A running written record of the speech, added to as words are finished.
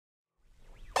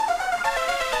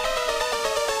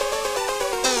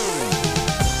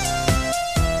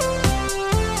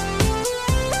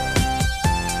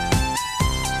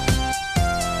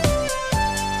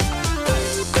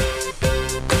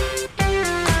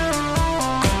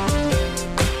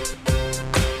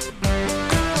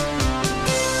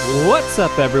What's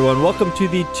up, everyone? Welcome to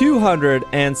the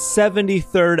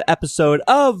 273rd episode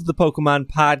of the Pokemon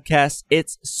Podcast.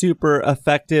 It's super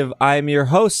effective. I'm your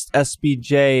host,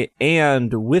 SBJ,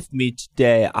 and with me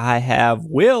today I have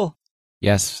Will.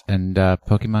 Yes, and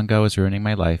Pokemon Go is ruining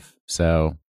my life,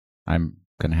 so I'm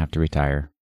going to have to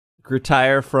retire.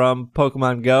 Retire from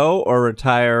Pokemon Go or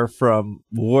retire from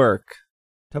work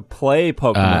to play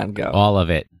Pokemon Go? All of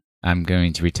it. I'm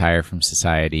going to retire from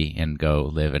society and go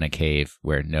live in a cave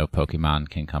where no Pokemon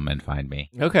can come and find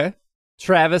me. Okay.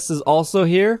 Travis is also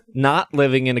here, not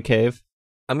living in a cave.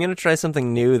 I'm going to try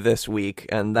something new this week,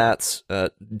 and that's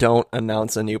don't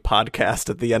announce a new podcast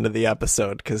at the end of the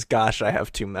episode, because gosh, I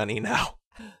have too many now.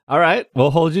 All right, we'll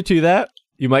hold you to that.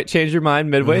 You might change your mind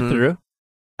midway through.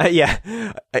 Yeah.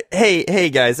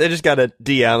 Hey guys, I just got a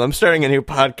DM. I'm starting a new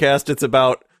podcast. It's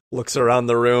about, looks around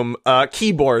the room,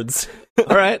 keyboards.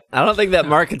 All right. I don't think that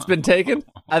market's been taken.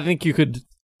 I think you could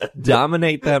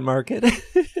dominate that market.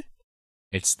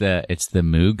 It's the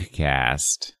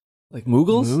Moogcast. Like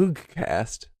Moogles?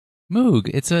 Moogcast.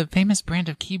 Moog. It's a famous brand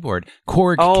of keyboard.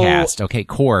 Korgcast. Okay,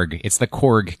 Korg. It's the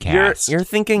Korgcast. You're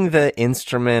thinking the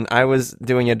instrument. I was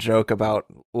doing a joke about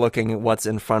looking at what's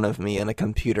in front of me in a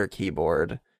computer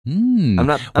keyboard.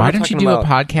 Why don't you do a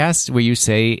podcast where you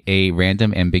say a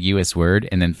random ambiguous word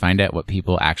and then find out what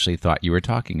people actually thought you were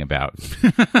talking about?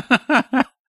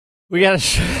 We got a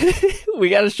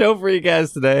show for you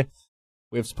guys today.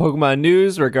 We have some Pokemon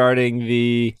news regarding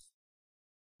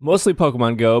mostly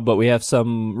Pokemon Go, but we have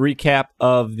some recap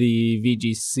of the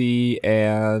VGC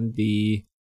and the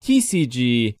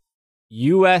TCG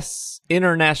US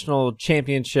International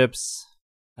Championships.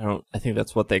 I think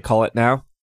that's what they call it now.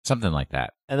 Something like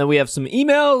that. And then we have some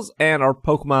emails and our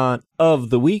Pokemon of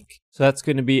the week. So that's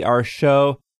going to be our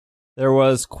show. There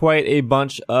was quite a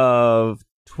bunch of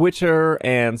Twitter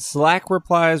and Slack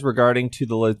replies regarding to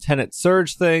the Lieutenant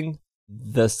Surge thing.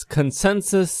 The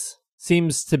consensus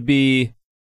seems to be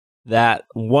that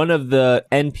one of the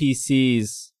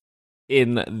NPCs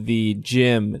in the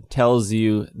gym tells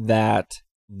you that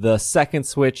the second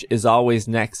switch is always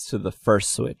next to the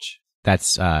first switch.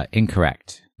 That's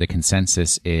incorrect. The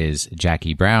consensus is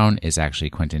Jackie Brown is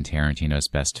actually Quentin Tarantino's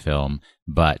best film,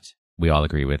 but we all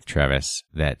agree with Travis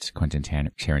that Quentin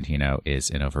Tarantino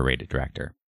is an overrated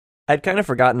director. I'd kind of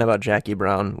forgotten about Jackie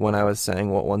Brown when I was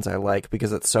saying what ones I like,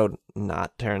 because it's so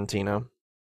not Tarantino.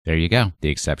 There you go. The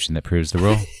exception that proves the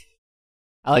rule.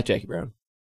 I like Jackie Brown.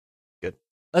 Good.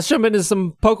 Let's jump into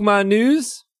some Pokemon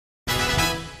news.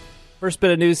 First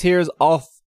bit of news here is off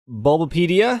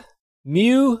Bulbapedia.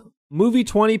 Mew Movie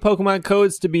 20 Pokemon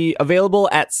codes to be available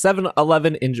at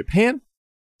 7-Eleven in Japan.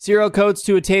 Serial codes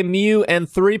to attain Mew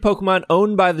and 3 Pokemon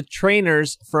owned by the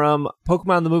trainers from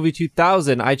Pokemon the Movie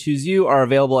 2000, I Choose You, are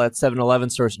available at 7-Eleven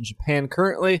stores in Japan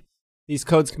currently. These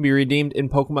codes can be redeemed in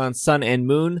Pokemon Sun and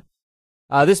Moon.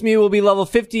 This Mew will be level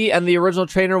 50 and the original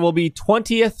trainer will be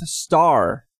 20th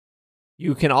star.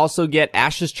 You can also get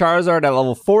Ash's Charizard at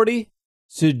level 40,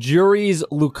 Sujuri's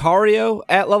Lucario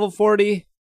at level 40,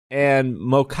 and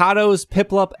Mokado's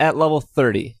Piplup at level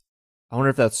 30. I wonder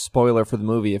if that's a spoiler for the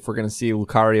movie, if we're going to see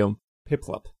Lucario and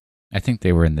Piplup. I think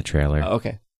they were in the trailer.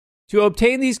 Okay. To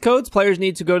obtain these codes, players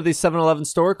need to go to the 7-Eleven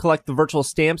store, collect the virtual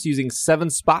stamps using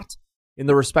 7-Spot. In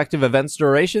the respective events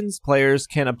durations, players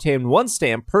can obtain 1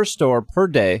 stamp per store per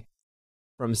day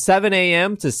from 7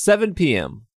 a.m. to 7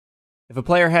 p.m. If a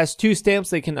player has 2 stamps,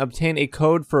 they can obtain a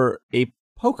code for a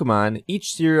Pokemon.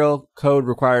 Each serial code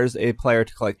requires a player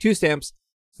to collect 2 stamps.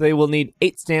 So they will need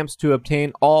 8 stamps to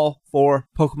obtain all 4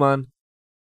 Pokemon.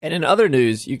 And in other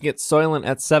news, you can get Soylent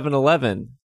at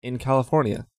 7-Eleven in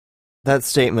California. That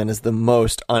statement is the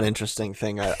most uninteresting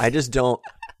thing. I just don't...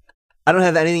 I don't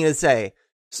have anything to say.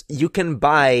 You can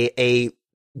buy a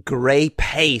gray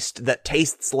paste that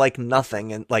tastes like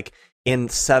nothing, and like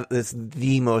it's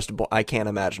the most... I can't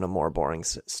imagine a more boring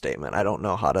statement. I don't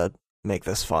know how to make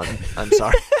this fun. I'm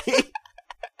sorry.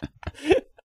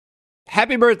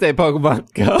 Happy birthday,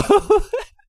 Pokemon Go.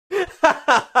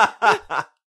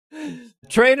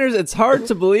 Trainers, it's hard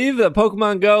to believe that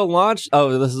Pokemon Go launched...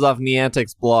 Oh, this is off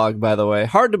Niantic's blog, by the way.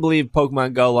 Hard to believe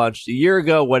Pokemon Go launched a year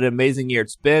ago. What an amazing year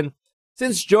it's been.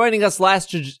 Since joining us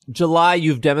last July,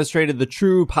 you've demonstrated the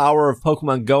true power of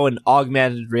Pokemon Go and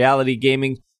augmented reality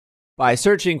gaming by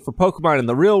searching for Pokemon in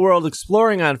the real world,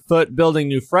 exploring on foot, building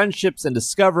new friendships, and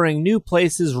discovering new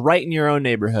places right in your own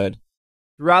neighborhood.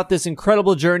 Throughout this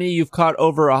incredible journey, you've caught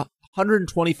over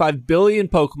 125 billion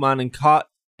Pokemon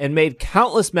and made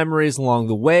countless memories along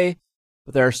the way,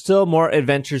 but there are still more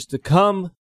adventures to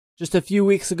come. Just a few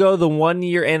weeks ago, the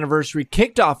 1-year anniversary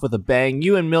kicked off with a bang.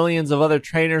 You and millions of other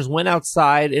trainers went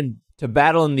outside and to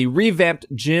battle in the revamped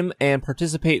gym and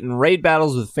participate in raid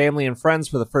battles with family and friends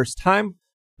for the first time.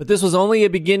 But this was only a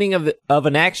beginning of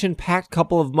an action-packed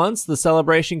couple of months. The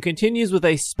celebration continues with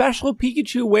a special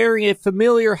Pikachu wearing a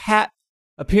familiar hat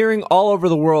appearing all over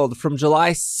the world. From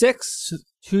July 6th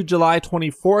to July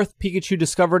 24th, Pikachu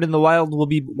discovered in the wild will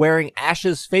be wearing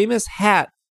Ash's famous hat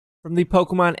from the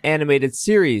Pokemon animated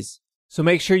series. So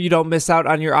make sure you don't miss out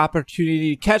on your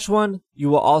opportunity to catch one. You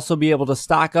will also be able to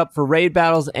stock up for raid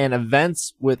battles and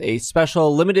events with a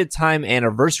special limited time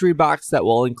anniversary box that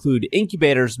will include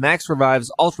incubators, max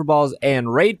revives, ultra balls,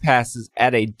 and raid passes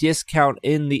at a discount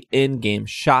in the in-game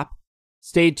shop.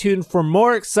 Stay tuned for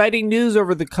more exciting news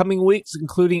over the coming weeks,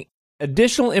 including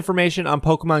additional information on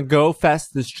Pokemon Go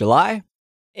Fest this July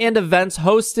and events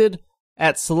hosted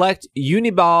at select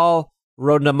Uniball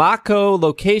Rodamako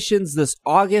locations this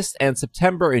August and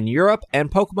September in Europe, and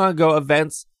Pokemon Go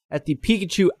events at the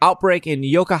Pikachu Outbreak in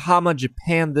Yokohama,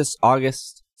 Japan this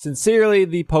August. Sincerely,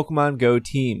 the Pokemon Go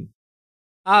team.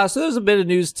 So there's a bit of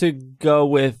news to go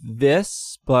with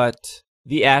this, but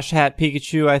the Ash Hat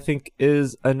Pikachu, I think,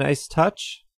 is a nice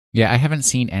touch. Yeah, I haven't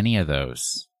seen any of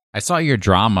those. I saw your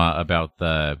drama about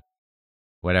the,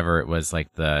 whatever it was,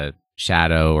 like the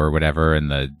shadow or whatever, and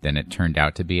then it turned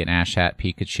out to be an Ash Hat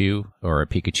Pikachu, or a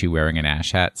Pikachu wearing an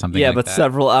Ash Hat, something like that. Yeah, but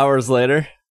several hours later.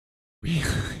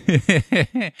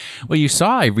 Well, you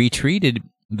saw I retweeted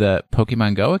the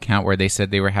Pokemon Go account where they said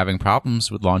they were having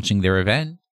problems with launching their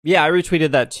event. Yeah, I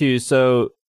retweeted that too. So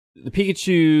the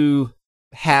Pikachu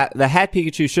hat, the Hat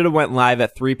Pikachu should have went live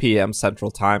at 3 p.m.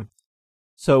 Central Time.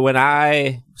 So when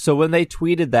they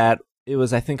tweeted that, it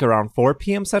was, I think, around 4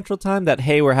 p.m. Central Time that,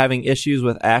 hey, we're having issues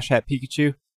with Ash Hat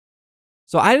Pikachu.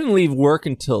 So I didn't leave work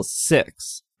until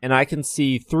 6, and I can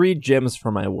see 3 gyms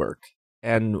for my work.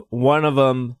 And one of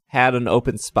them had an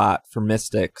open spot for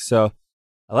Mystic. So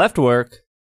I left work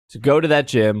to go to that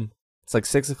gym. It's like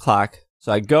 6 o'clock.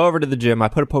 So I go over to the gym, I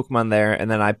put a Pokemon there,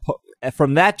 and then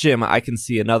from that gym, I can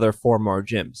see another 4 more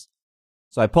gyms.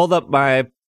 So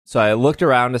I looked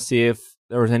around to see if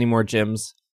there was any more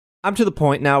gyms. I'm to the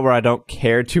point now where I don't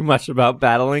care too much about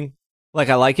battling. Like,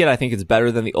 I like it. I think it's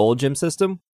better than the old gym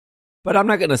system. But I'm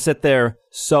not going to sit there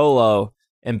solo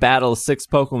and battle 6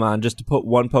 Pokemon just to put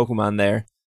 1 Pokemon there.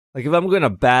 Like, if I'm going to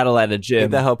battle at a gym... Is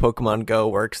that how Pokemon Go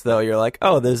works, though? You're like,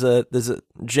 oh, there's a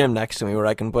gym next to me where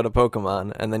I can put a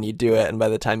Pokemon, and then you do it, and by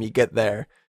the time you get there,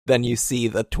 then you see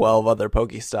the 12 other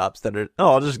Pokestops that are,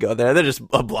 oh, I'll just go there. They're just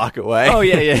a block away. Oh,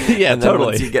 yeah, and then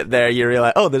totally. Once you get there, you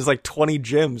realize, oh, there's like 20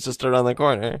 gyms just around the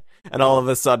corner. And all of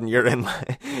a sudden, you're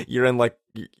in like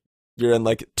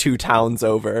 2 towns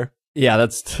over. Yeah,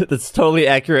 that's totally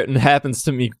accurate and happens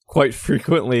to me quite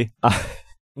frequently.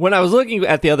 When I was looking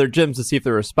at the other gyms to see if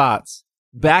there were spots,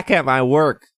 back at my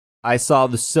work, I saw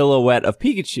the silhouette of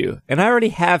Pikachu. And I already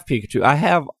have Pikachu. I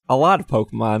have a lot of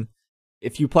Pokemon.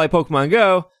 If you play Pokemon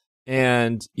Go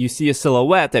and you see a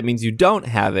silhouette, that means you don't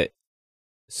have it.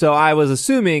 So I was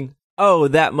assuming, oh,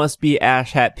 that must be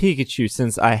Ash Hat Pikachu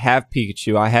since I have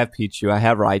Pikachu, I have Pichu, I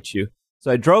have Raichu. So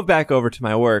I drove back over to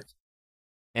my work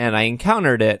and I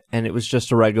encountered it and it was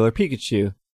just a regular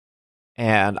Pikachu.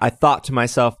 And I thought to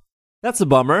myself, that's a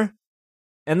bummer.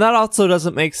 And that also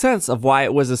doesn't make sense of why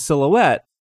it was a silhouette.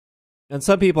 And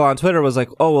some people on Twitter was like,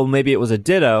 oh, well, maybe it was a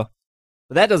Ditto.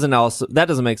 But that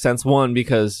doesn't make sense. 1,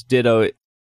 because Ditto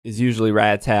is usually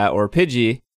Rattata or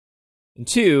Pidgey. And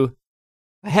 2,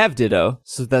 I have Ditto,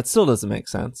 so that still doesn't make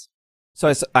sense.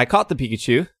 So I caught the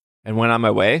Pikachu and went on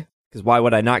my way. Because why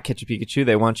would I not catch a Pikachu?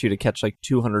 They want you to catch like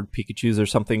 200 Pikachus or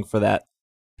something for that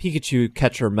Pikachu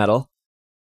catcher medal.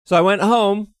 So I went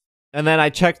home, and then I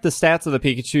checked the stats of the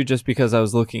Pikachu just because I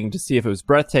was looking to see if it was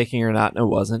breathtaking or not, and it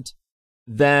wasn't.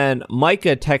 Then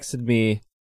Micah texted me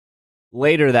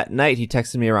later that night. He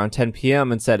texted me around 10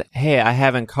 p.m. and said, hey, I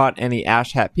haven't caught any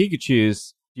Ash Hat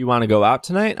Pikachus. Do you want to go out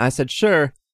tonight? I said,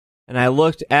 sure. And I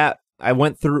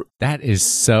went through... That is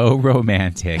so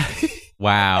romantic.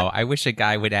 Wow. I wish a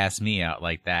guy would ask me out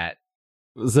like that.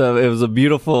 It was a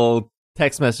beautiful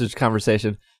text message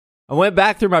conversation. I went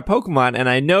back through my Pokemon and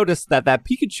I noticed that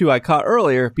Pikachu I caught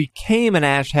earlier became an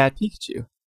Ash Hat Pikachu.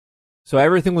 So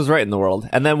everything was right in the world.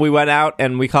 And then we went out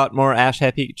and we caught more Ash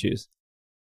Hat Pikachus.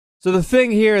 So the thing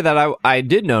here that I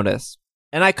did notice,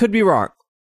 and I could be wrong.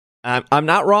 I'm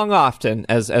not wrong often,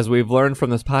 as we've learned from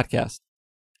this podcast.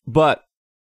 But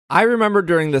I remember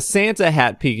during the Santa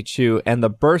Hat Pikachu and the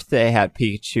Birthday Hat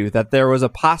Pikachu that there was a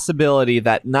possibility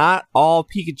that not all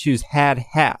Pikachus had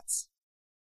hats.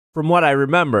 From what I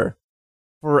remember,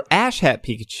 for Ash Hat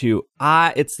Pikachu,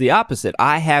 it's the opposite.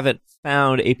 I haven't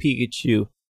found a Pikachu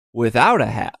without a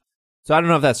hat. So I don't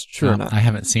know if that's true or not. I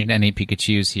haven't seen any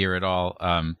Pikachus here at all.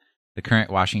 The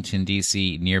current Washington,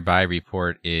 D.C. nearby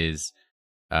report is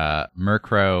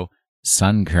Murkrow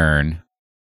Sunkern.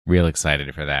 Real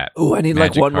excited for that. Ooh, I need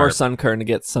like one more Sunkern to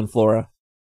get Sunflora.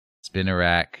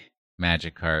 Spinarak,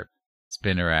 Magikarp,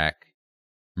 Spinarak,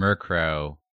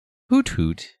 Murkrow, Hoot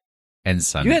Hoot, and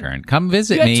Sunkern. Come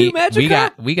visit me. Two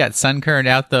Magikarp? We got Sunkern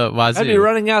out the wazoo. I'd be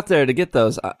running out there to get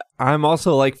those. I'm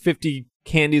also like 50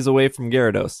 candies away from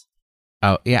Gyarados.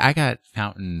 Oh, yeah, I got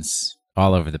fountains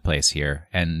all over the place here,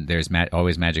 and there's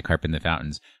always Magikarp in the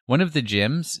fountains. One of the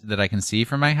gyms that I can see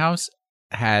from my house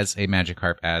has a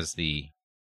Magikarp as the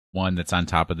one that's on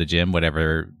top of the gym,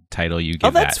 whatever title you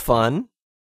give that. Oh, that's fun.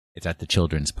 It's at the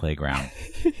children's playground.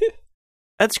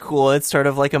 That's cool. It's sort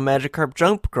of like a Magikarp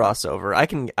jump crossover. I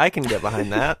can get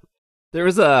behind that. There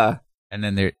was a... And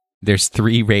then there's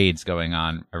 3 raids going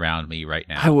on around me right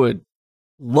now. I would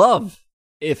love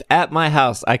if at my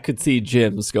house I could see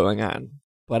gyms going on,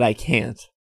 but I can't.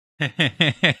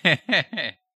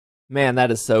 Man,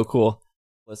 that is so cool.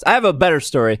 I have a better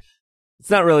story. It's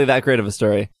not really that great of a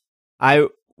story. I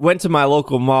went to my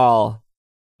local mall.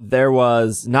 There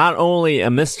was not only a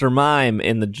Mr. Mime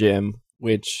in the gym,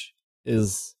 which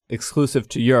is exclusive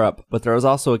to Europe, but there was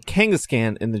also a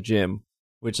Kangaskhan in the gym,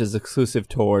 which is exclusive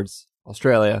towards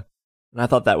Australia. And I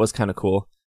thought that was kind of cool.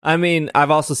 I mean, I've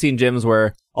also seen gyms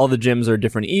where all the gyms are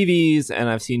different Eevees, and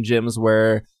I've seen gyms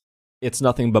where it's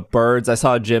nothing but birds. I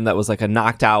saw a gym that was like a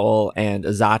Noctowl and a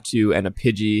Xatu and a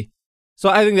Pidgey. So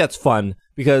I think that's fun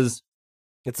because...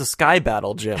 It's a sky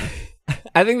battle gym.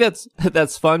 I think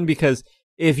that's fun because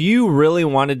if you really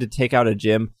wanted to take out a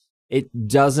gym, it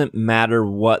doesn't matter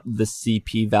what the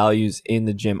CP values in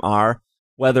the gym are,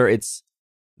 whether it's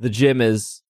the gym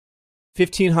is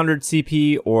 1500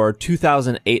 CP or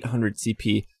 2800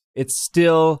 CP. It's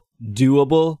still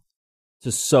doable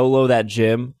to solo that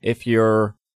gym if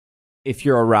you're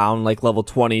around like level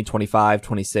 20, 25,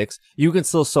 26. You can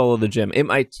still solo the gym. It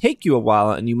might take you a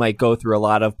while and you might go through a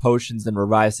lot of potions and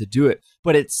revives to do it,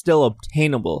 but it's still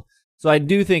obtainable. So I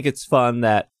do think it's fun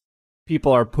that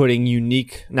people are putting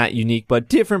not unique, but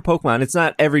different Pokemon. It's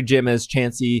not every gym as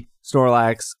Chansey,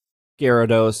 Snorlax,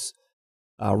 Gyarados,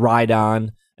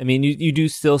 Rhydon. I mean, you do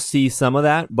still see some of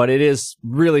that, but it is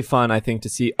really fun, I think, to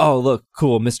see, oh, look,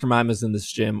 cool, Mr. Mime is in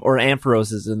this gym, or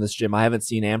Ampharos is in this gym. I haven't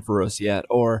seen Ampharos yet,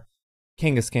 or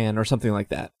Kangaskhan, or something like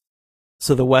that.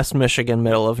 So the West Michigan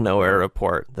middle of nowhere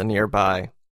report, the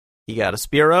nearby, you got a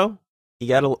Spearow,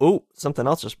 something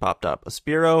else just popped up. A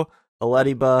Spearow, a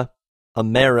Lediba, a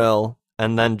Marill,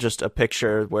 and then just a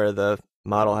picture where the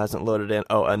model hasn't loaded in.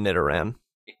 Oh, a Nidoran.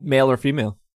 Male or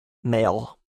female?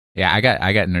 Male. Yeah, I got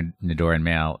Nidoran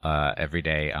male every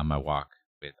day on my walk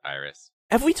with Iris.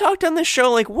 Have we talked on this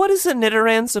show, like, what is a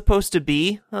Nidoran supposed to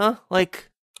be? Huh? Like...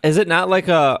 Is it not like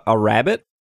a rabbit?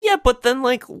 Yeah, but then,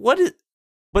 like, what are,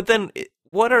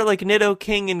 like,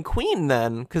 Nidoking and Queen,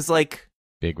 then? Because, like...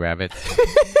 Big rabbits.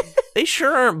 They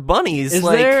sure aren't bunnies. Is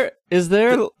like, there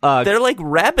they're like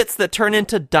rabbits that turn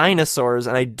into dinosaurs,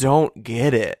 and I don't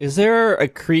get it. Is there a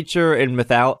creature in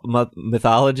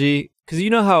mythology? Because you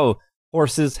know how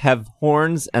horses have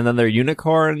horns, and then they're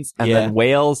unicorns, and then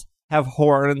whales have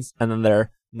horns, and then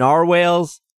they're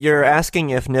narwhals. You're asking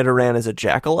if Nidoran is a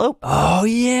jackalope? Oh,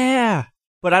 yeah.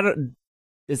 But I don't...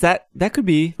 Is that could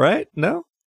be, right? No?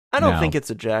 I don't think it's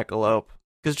a jackalope.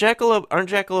 Because aren't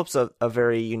jackalopes a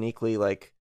very uniquely,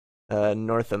 like,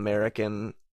 North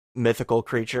American mythical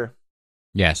creature?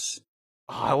 Yes.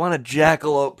 Oh, I want a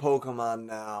jackalope Pokemon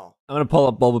now. I'm going to pull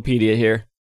up Bulbapedia here.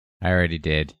 I already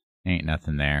did. Ain't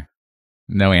nothing there.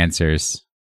 No answers.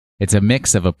 It's a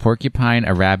mix of a porcupine,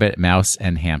 a rabbit, mouse,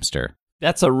 and hamster.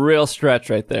 That's a real stretch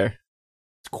right there.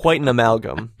 It's quite an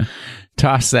amalgam.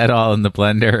 Toss that all in the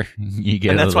blender, you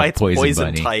get and a that's why it's poison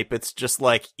bunny. type. It's just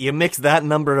like, you mix that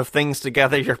number of things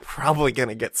together, you're probably going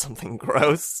to get something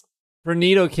gross. For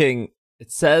Nidoking,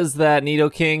 it says that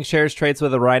Nidoking shares traits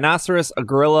with a rhinoceros, a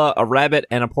gorilla, a rabbit,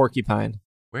 and a porcupine.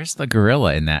 Where's the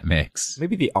gorilla in that mix?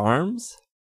 Maybe the arms?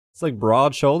 It's like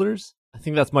broad shoulders? I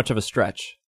think that's much of a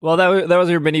stretch. Well, that was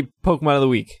your mini Pokemon of the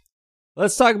week.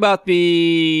 Let's talk about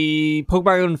the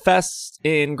Pokemon Fest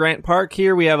in Grant Park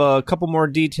here. We have a couple more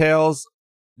details.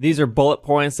 These are bullet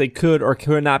points. They could or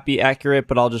could not be accurate,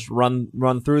 but I'll just run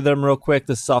through them real quick.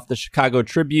 This is off the Chicago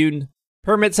Tribune.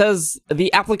 Permit says,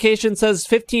 the application says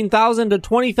 15,000 to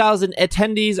 20,000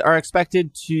 attendees are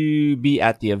expected to be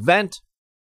at the event,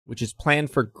 which is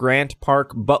planned for Grant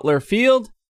Park Butler Field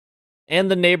and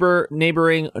the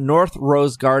neighboring North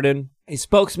Rose Garden. A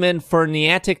spokesman for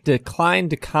Niantic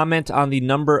declined to comment on the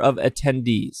number of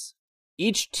attendees.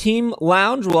 Each team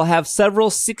lounge will have several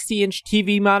 60-inch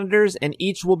TV monitors, and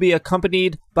each will be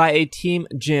accompanied by a team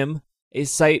gym, a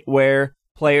site where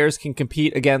players can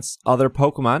compete against other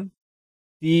Pokemon.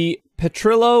 The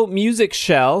Petrillo Music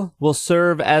Shell will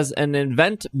serve as an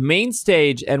event main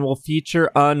stage and will feature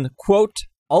an, quote,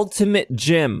 Ultimate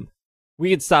Gym.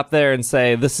 We could stop there and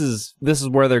say this is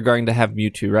where they're going to have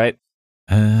Mewtwo, right?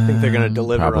 I think they're going to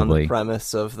deliver probably on the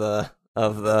premise of the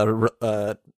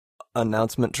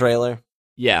announcement trailer.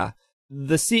 Yeah.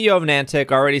 The CEO of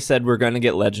Niantic already said we're going to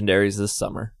get legendaries this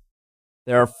summer.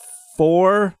 There are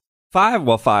five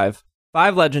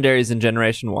legendaries in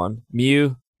Generation 1.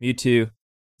 Mew, Mewtwo,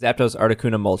 Zapdos,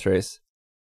 Articuno, Moltres.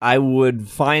 I would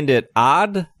find it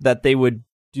odd that they would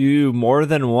do more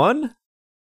than one.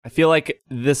 I feel like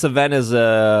this event is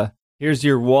here's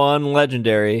your one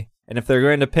legendary, and if they're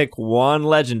going to pick one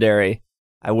legendary,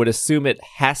 I would assume it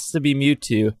has to be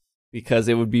Mewtwo, because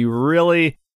it would be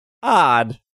really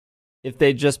odd if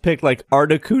they just picked like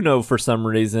Articuno for some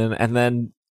reason, and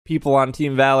then people on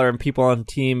Team Valor and people on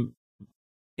Team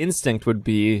Instinct would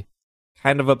be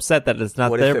kind of upset that it's not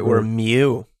What there. if it were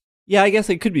Mew? Yeah, I guess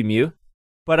it could be Mew,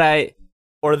 but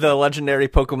Or the legendary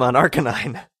Pokemon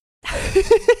Arcanine.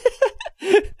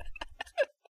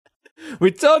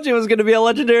 We told you it was going to be a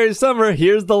legendary summer.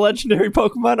 Here's the legendary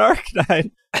Pokemon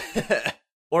Arcanine.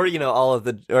 Or,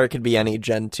 or it could be any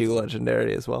Gen 2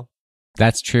 legendary as well.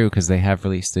 That's true, because they have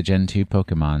released the Gen 2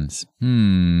 Pokemons.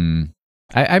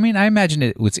 I mean, I imagine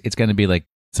it's going to be like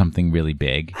something really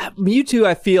big. Mewtwo,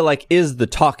 I feel like, is the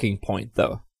talking point,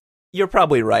 though. You're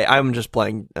probably right. I'm just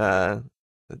playing the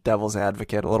devil's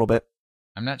advocate a little bit.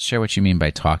 I'm not sure what you mean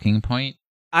by talking point.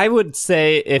 I would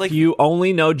say if Like- you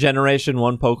only know Generation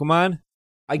 1 Pokemon,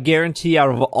 I guarantee out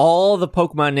of all the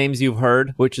Pokemon names you've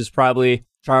heard, which is probably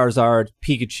Charizard,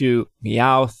 Pikachu,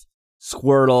 Meowth,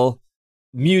 Squirtle,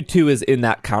 Mewtwo is in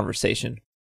that conversation.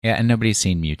 Yeah, and nobody's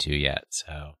seen Mewtwo yet,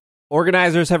 so...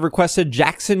 Organizers have requested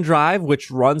Jackson Drive,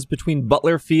 which runs between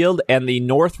Butler Field and the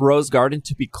North Rose Garden,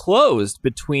 to be closed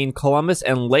between Columbus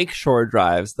and Lakeshore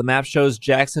Drives. The map shows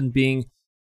Jackson being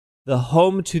the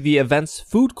home to the event's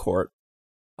food court.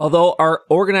 Although our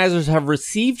organizers have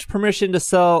received permission to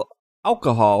sell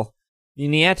alcohol, the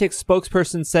Niantic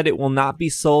spokesperson said it will not be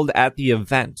sold at the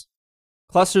event.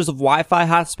 Clusters of Wi-Fi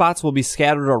hotspots will be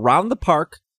scattered around the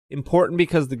park, important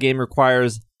because the game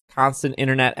requires constant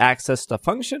internet access to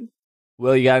function.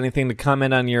 Will, you got anything to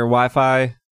comment on your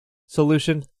Wi-Fi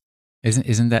solution?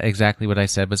 Isn't that exactly what I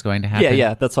said was going to happen?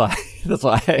 Yeah, that's why. That's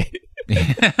why.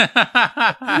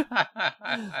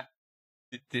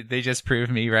 Did they just prove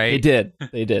me right?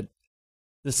 They did.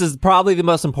 This is probably the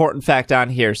most important fact on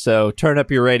here, so turn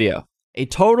up your radio. A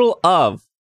total of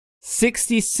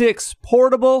 66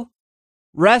 portable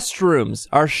restrooms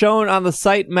are shown on the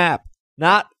site map.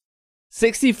 Not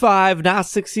 65, not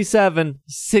 67,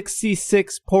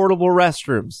 66 portable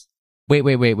restrooms.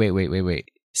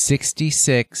 Wait.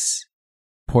 66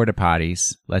 porta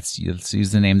potties. Let's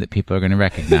use the name that people are going to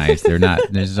recognize. They're not.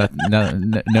 There's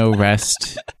no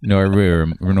rest nor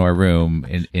room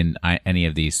in any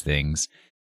of these things.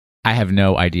 I have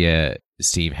no idea,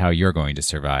 Steve, how you're going to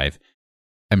survive.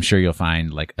 I'm sure you'll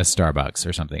find like a Starbucks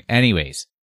or something. Anyways,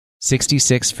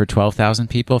 66 for 12,000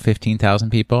 people, 15,000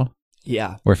 people.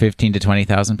 Yeah. Or 15 to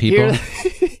 20,000 people.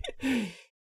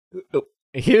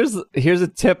 Here's a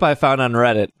tip I found on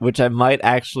Reddit, which I might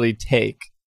actually take.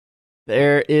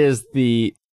 There is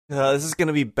the... this is going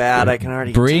to be bad. I can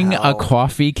already Bring tell. a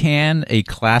coffee can, a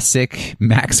classic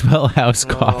Maxwell House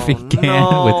coffee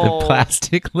can with a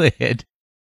plastic lid.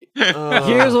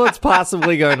 Here's what's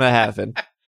possibly going to happen.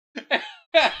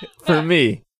 For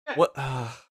me. What?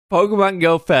 Pokemon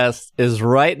Go Fest is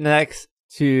right next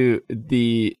to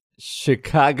the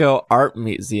Chicago Art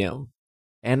Museum.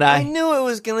 And I knew it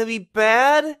was going to be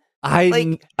bad. I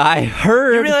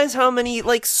heard... You realize how many,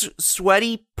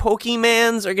 sweaty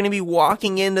Pokemans are going to be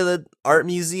walking into the art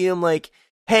museum like,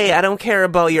 hey, I don't care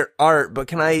about your art, but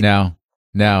can I...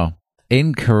 No.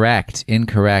 Incorrect.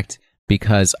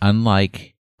 Because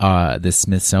unlike the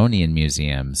Smithsonian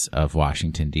Museums of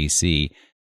Washington, D.C.,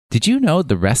 did you know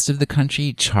the rest of the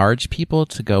country charge people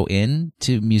to go in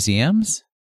to museums?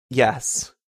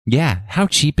 Yes. Yeah, how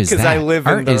cheap is that? Because I live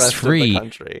in Art the is rest free. of the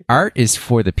country. Art is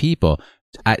for the people.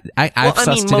 I've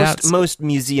sussed it out. Most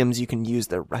museums you can use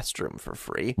their restroom for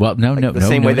free. Well, no. The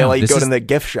same way they let you This go is- to the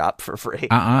gift shop for free.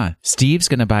 Steve's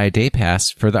going to buy a day pass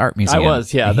for the art museum.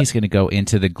 Yeah. And he's going to go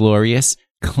into the glorious,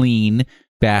 clean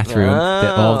bathroom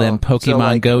that all them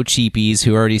Pokemon Go cheapies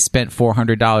who already spent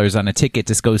 $400 on a ticket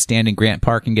to go stand in Grant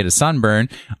Park and get a sunburn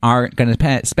aren't going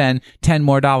to spend $10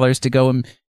 more to go and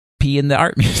pee in the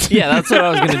art museum. Yeah, that's what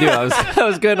I was going to do. I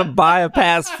was going to buy a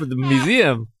pass for the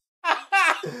museum.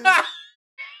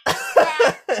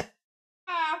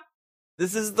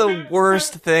 This is the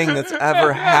worst thing that's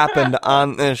ever happened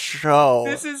on this show.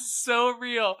 This is so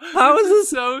real. How is this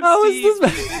so how is deep.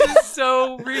 this This is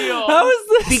so real. How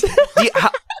is this?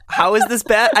 How is this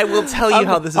bad? I will tell you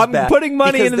how this is bad. I'm putting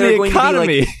money Because into they're the going to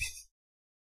be economy.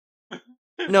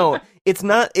 No, it's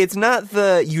not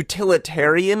the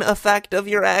utilitarian effect of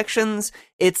your actions.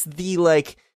 It's the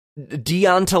like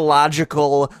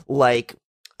deontological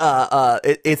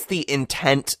it's the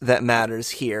intent that matters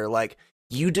here. Like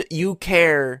you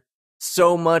care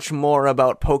so much more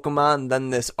about Pokemon than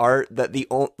this art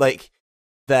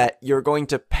that you're going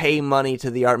to pay money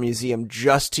to the art museum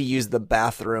just to use the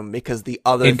bathroom because the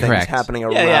other Incorrect. things happening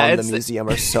around the museum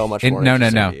are so much more No.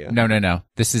 interesting to you. No.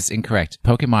 This is incorrect.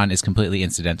 Pokemon is completely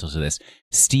incidental to this.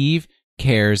 Steve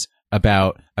cares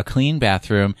about a clean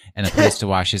bathroom and a place to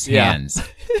wash his hands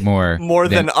more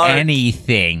than art.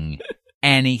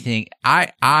 Anything.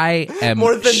 I am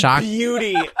More than shocked.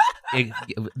 beauty.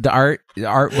 The art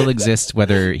will exist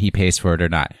whether he pays for it or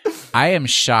not. I am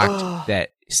shocked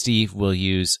that Steve will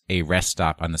use a rest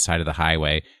stop on the side of the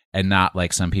highway and not,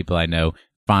 like some people I know,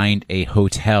 find a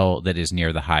hotel that is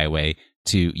near the highway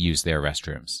to use their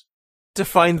restrooms. To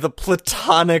find the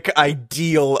platonic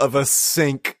ideal of a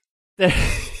sink.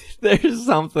 There's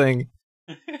something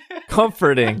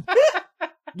comforting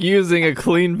using a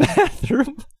clean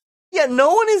bathroom. Yeah,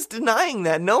 no one is denying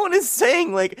that. No one is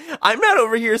saying, like, I'm not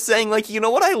over here saying, like, you know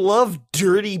what, I love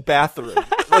dirty bathrooms.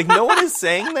 Like, no one is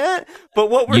saying that, but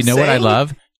what we're saying... You know what I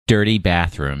love? Dirty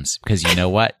bathrooms. Because you know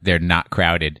what? They're not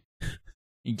crowded.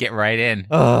 You get right in.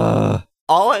 All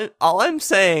I'm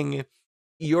saying,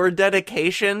 your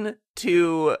dedication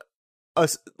to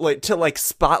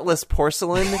spotless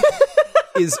porcelain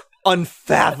is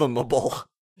unfathomable.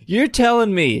 You're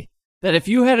telling me that if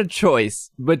you had a choice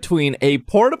between a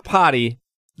porta potty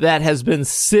that has been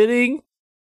sitting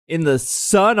in the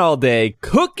sun all day,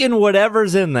 cooking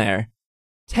whatever's in there,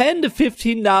 $10 to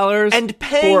 $15, and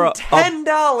paying for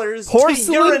 $10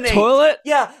 porcelain to urinate. toilet?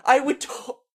 Yeah, I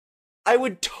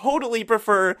would totally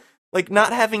prefer like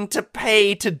not having to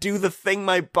pay to do the thing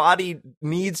my body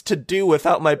needs to do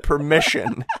without my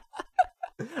permission.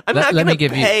 I'm not going to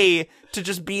pay to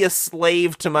just be a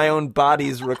slave to my own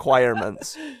body's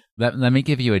requirements. Let me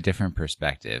give you a different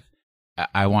perspective.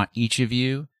 I want each of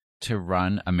you to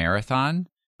run a marathon.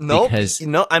 Nope. Because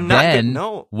no, I'm not then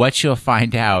no. What you'll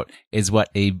find out is what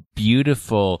a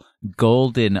beautiful,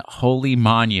 golden, holy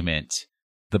monument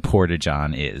the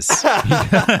Porta-John is.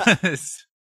 Because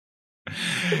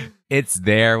it's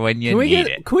there when you need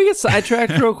it. Can we get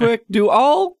sidetracked real quick? Do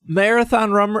all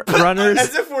marathon runners...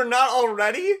 As if we're not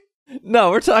already? No,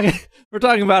 we're talking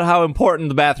about how important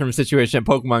the bathroom situation at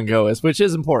Pokemon Go is, which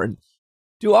is important.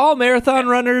 Do all marathon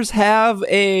runners have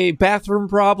a bathroom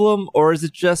problem, or is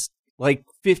it just like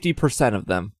 50% of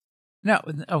them? No,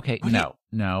 okay,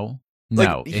 no.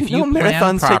 Like, If you know,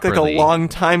 marathons take like a properly- long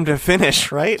time to finish,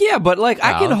 right? Yeah, but like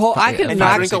I can And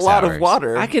not drink a lot of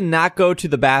water. I cannot go to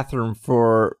the bathroom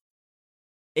for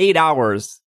 8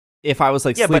 hours if I was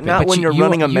like sleeping. But not when you're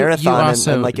running a marathon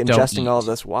and like don't ingesting all eat.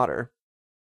 this water.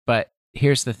 But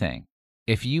here's the thing.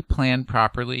 If you plan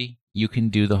properly, you can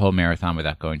do the whole marathon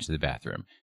without going to the bathroom.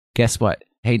 Guess what?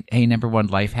 Hey, number one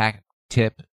life hack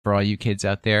tip for all you kids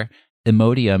out there.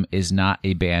 Imodium is not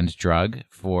a banned drug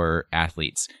for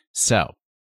athletes. So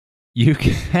you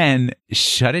can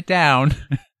shut it down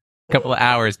a couple of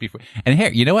hours before. And here,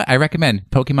 you know what? I recommend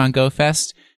Pokemon Go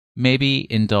Fest. Maybe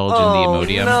indulge in the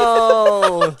Imodium.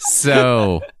 No.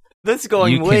 So That's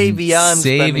going you way can beyond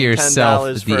save spending yourself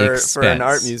 $10 the for an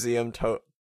art expense. museum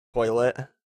toilet.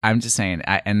 I'm just saying,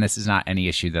 and this is not any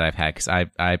issue that I've had because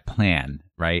I plan,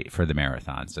 right, for the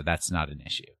marathon. So that's not an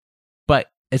issue. But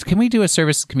can we do a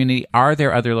service community? Are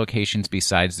there other locations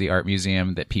besides the art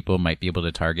museum that people might be able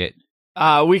to target?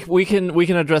 We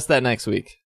can address that next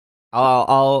week.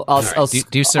 I'll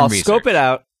do some research. Scope it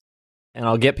out, and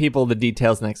I'll get people the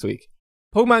details next week.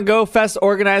 Pokemon Go Fest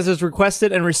organizers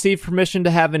requested and received permission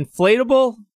to have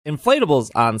inflatables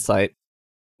on site.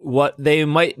 What they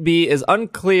might be is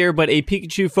unclear, but a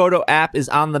Pikachu photo app is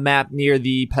on the map near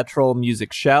the Petrol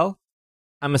Music Shell.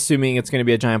 I'm assuming it's going to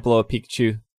be a giant blow-up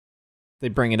Pikachu. They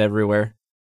bring it everywhere.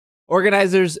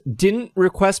 Organizers didn't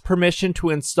request permission to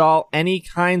install any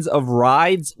kinds of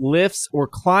rides, lifts, or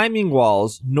climbing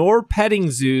walls, nor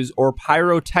petting zoos or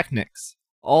pyrotechnics.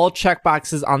 All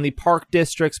checkboxes on the Park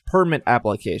District's permit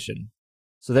application.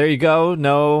 So there you go.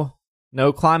 No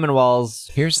climbing walls.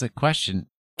 Here's the question: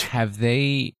 Have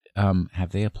they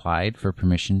applied for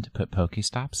permission to put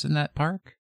Pokestops in that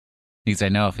park? Because I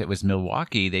know if it was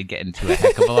Milwaukee, they'd get into a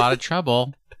heck of a lot of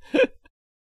trouble.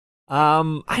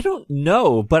 I don't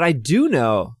know, but I do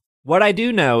know What I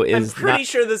do know I'm is pretty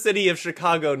sure the city of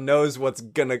Chicago knows what's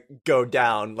gonna go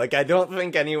down. Like, I don't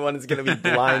think anyone is gonna be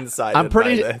blindsided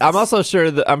by this.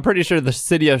 I'm pretty sure the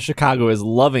city of Chicago is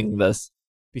loving this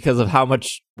because of how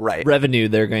much revenue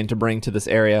they're going to bring to this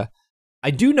area.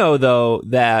 I do know, though,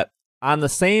 that on the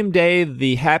same day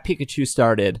the Hat Pikachu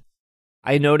started,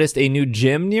 I noticed a new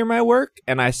gym near my work,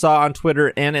 and I saw on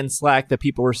Twitter and in Slack that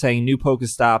people were saying new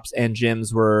Pokestops and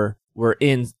gyms were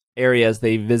in areas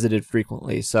they visited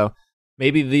frequently. So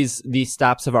maybe these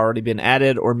stops have already been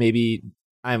added, or maybe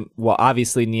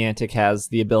obviously Niantic has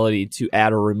the ability to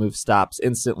add or remove stops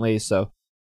instantly. So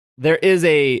there is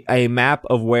a map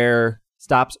of where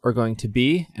stops are going to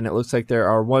be, and it looks like there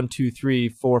are 1, 2, 3,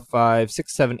 4, 5,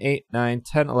 6, 7, 8, 9,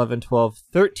 10, 11, 12,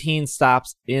 13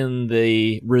 stops in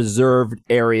the reserved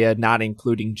area, not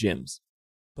including gyms.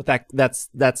 But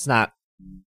that's not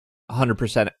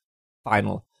 100%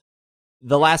 final.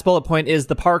 The last bullet point is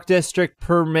the Park District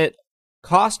permit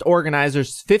cost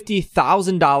organizers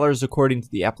 $50,000 according to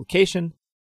the application.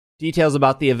 Details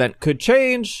about the event could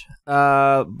change,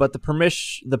 but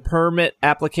the permit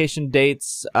application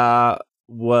dates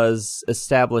was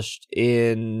established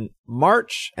in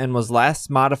March and was last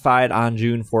modified on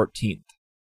June 14th.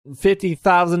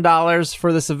 $50,000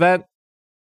 for this event.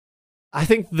 I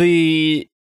think the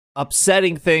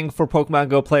upsetting thing for Pokemon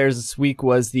Go players this week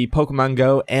was the Pokemon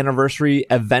Go Anniversary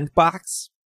event box.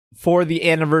 For the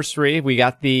anniversary, we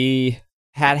got the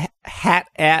Hat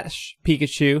Ash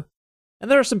Pikachu, and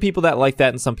there are some people that like that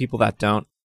and some people that don't.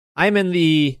 I'm in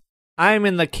the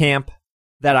camp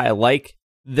that I like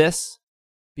this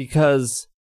because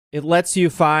it lets you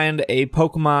find a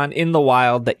Pokemon in the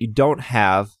wild that you don't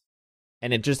have,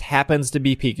 and it just happens to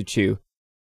be Pikachu.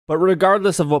 But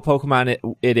regardless of what Pokemon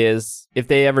it is, if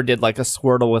they ever did like a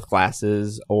Squirtle with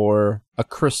glasses or a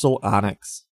Crystal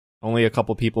Onyx, only a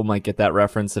couple people might get that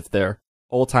reference if they're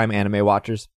old-time anime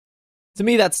watchers. To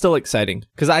me, that's still exciting,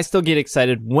 because I still get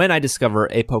excited when I discover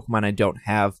a Pokemon I don't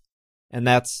have. And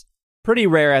that's pretty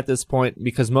rare at this point,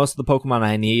 because most of the Pokemon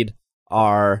I need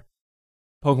are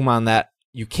Pokemon that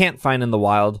you can't find in the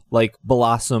wild, like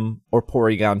Blossom or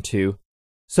Porygon 2.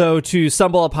 So to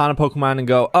stumble upon a Pokemon and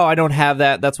go, oh, I don't have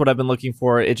that, that's what I've been looking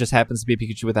for, it just happens to be a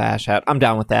Pikachu with a Ash hat, I'm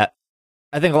down with that.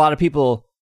 I think a lot of people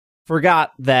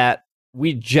forgot that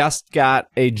we just got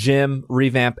a gym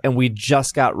revamp and we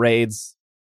just got raids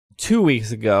 2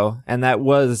 weeks ago, and that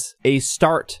was a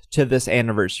start to this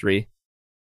anniversary.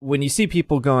 When you see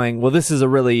people going, well, this is a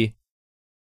really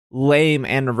lame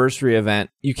anniversary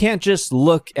event, you can't just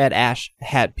look at Ash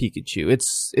Hat Pikachu.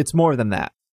 It's more than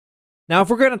that. Now, if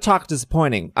we're going to talk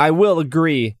disappointing, I will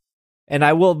agree, and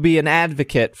I will be an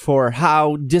advocate for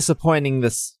how disappointing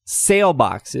this sale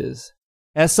box is.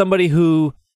 As somebody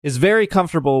who is very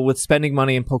comfortable with spending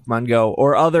money in Pokemon Go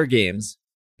or other games,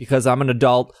 because I'm an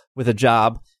adult with a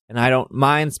job, and I don't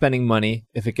mind spending money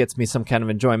if it gets me some kind of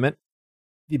enjoyment,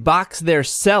 the box they're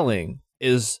selling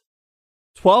is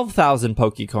 12,000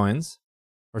 Pokecoins,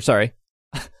 or sorry,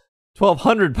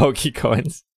 1,200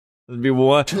 Pokecoins. That'd be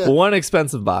one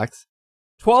expensive box.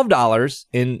 $12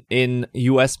 in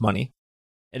US money.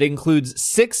 It includes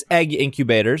 6 egg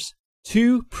incubators,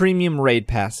 2 premium raid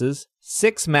passes,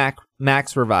 6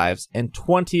 max revives, and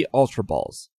 20 Ultra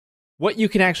Balls. What you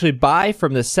can actually buy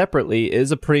from this separately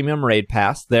is a premium raid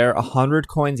pass. They're 100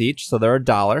 coins each, so they're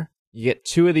 $1. You get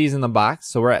 2 of these in the box,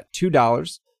 so we're at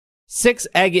 $2. 6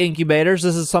 egg incubators.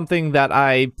 This is something that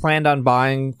I planned on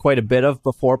buying quite a bit of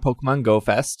before Pokemon Go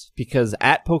Fest, because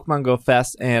at Pokemon Go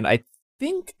Fest, and I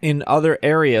think in other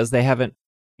areas they haven't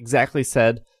exactly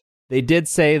said, they did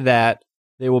say that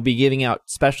they will be giving out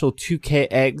special 2K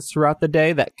eggs throughout the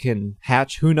day that can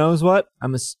hatch who knows what.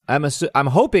 I'm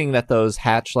hoping that those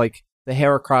hatch like the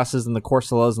Heracrosses and the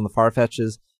Corsolas and the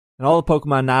Farfetches and all the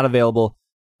Pokemon not available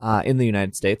in the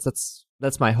United States.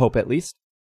 That's my hope, at least.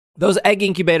 Those egg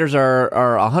incubators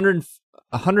are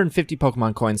 150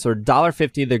 Pokemon coins, so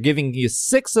 $1.50. They're giving you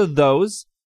 6 of those,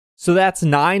 so that's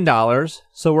 $9.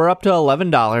 So we're up to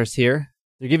 $11 here.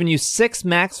 They're giving you 6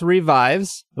 max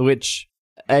revives, which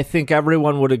I think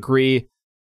everyone would agree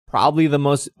probably the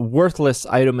most worthless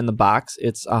item in the box.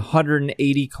 It's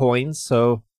 180 coins,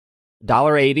 so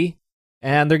 $1.80.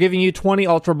 And they're giving you 20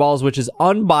 Ultra Balls, which is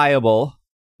unbuyable.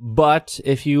 But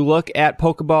if you look at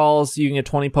Pokeballs, you can get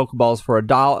 20 Pokeballs for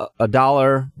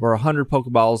 $1 or 100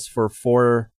 Pokeballs for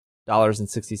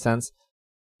 $4.60.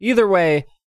 Either way,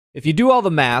 if you do all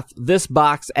the math, this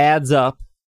box adds up,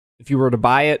 if you were to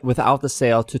buy it without the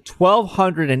sale, to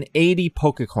 1,280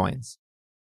 Pokecoins.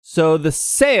 So the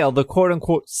sale, the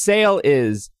quote-unquote sale,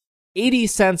 is 80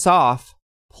 cents off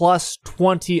plus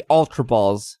 20 Ultra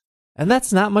Balls. And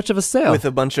that's not much of a sale. With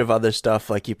a bunch of other stuff,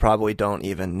 like you probably don't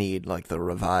even need like the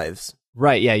revives.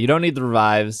 Right, yeah, you don't need the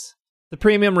revives. The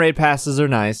premium raid passes are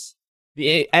nice.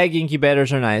 The egg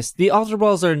incubators are nice. The Ultra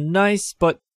Balls are nice,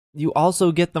 but you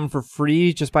also get them for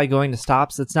free just by going to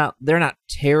stops. They're not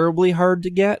terribly hard to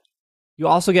get. You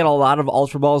also get a lot of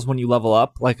Ultra Balls when you level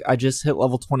up. Like, I just hit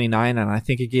level 29, and I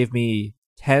think it gave me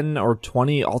 10 or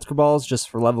 20 Ultra Balls just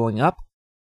for leveling up.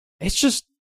 It's just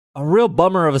a real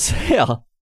bummer of a sale.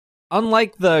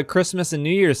 Unlike the Christmas and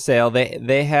New Year's sale,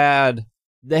 they had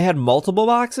multiple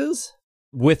boxes.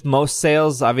 With most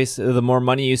sales, obviously, the more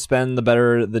money you spend, the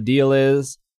better the deal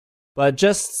is. But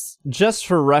just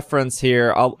for reference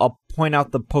here, I'll point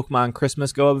out the Pokemon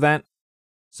Christmas Go event.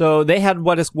 So they had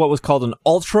what was called an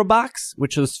Ultra Box,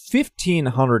 which was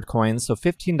 1,500 coins, so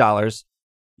 $15.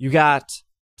 You got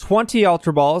 20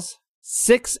 Ultra Balls,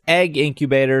 6 Egg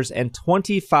Incubators, and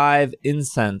 25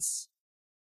 Incense.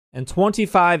 And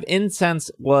 25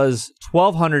 Incense was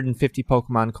 1,250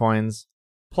 Pokemon coins.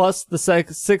 Plus the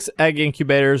 6 Egg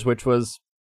Incubators, which was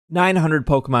 900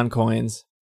 Pokemon coins.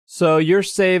 So you're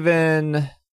saving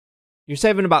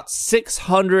about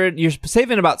 $600. You're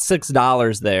saving about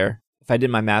 $6 there, if I did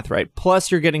my math right.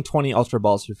 Plus you're getting 20 Ultra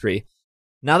Balls for free.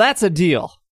 Now that's a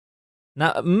deal.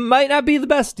 Now might not be the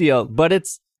best deal, but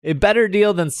it's a better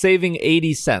deal than saving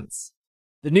 80 cents.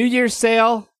 The New Year's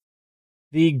sale,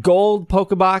 the gold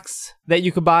Pokebox that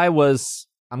you could buy was,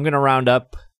 I'm gonna round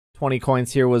up 20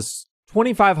 coins here, was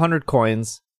 2,500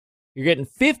 coins. You're getting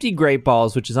 50 Great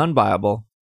Balls, which is unbuyable,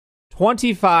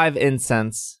 25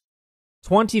 Incense,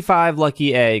 25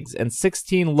 Lucky Eggs, and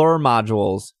 16 Lure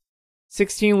Modules.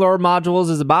 16 Lure Modules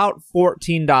is about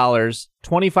 $14.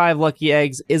 25 Lucky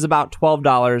Eggs is about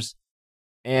 $12.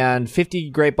 And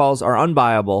 50 Great Balls are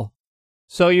unbuyable.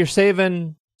 So you're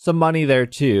saving some money there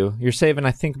too. You're saving,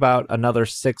 I think, about another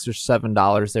 $6 or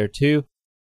 $7 there too.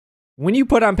 When you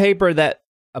put on paper that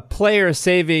a player is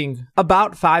saving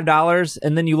about $5,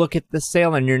 and then you look at the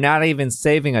sale and you're not even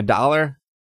saving $1.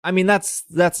 I mean,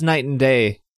 that's night and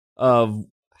day of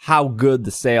how good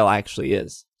the sale actually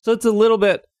is. So it's a little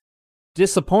bit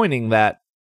disappointing that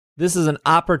this is an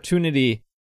opportunity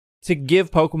to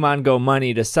give Pokemon Go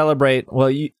money to celebrate.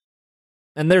 Well,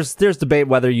 and there's debate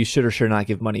whether you should or should not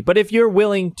give money. But if you're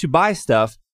willing to buy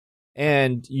stuff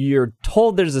and you're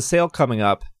told there's a sale coming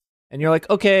up, and you're like,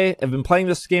 okay, I've been playing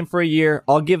this game for a year.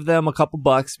 I'll give them a couple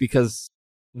bucks because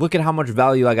look at how much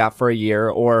value I got for a year.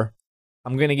 Or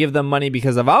I'm going to give them money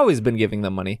because I've always been giving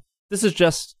them money. This is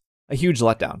just a huge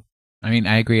letdown. I mean,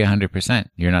 I agree 100%.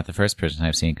 You're not the first person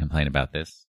I've seen complain about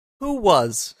this. Who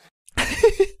was?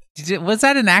 Was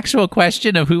that an actual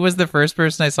question of who was the first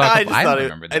person I saw? I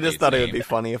just thought it would be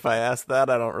funny if I asked that.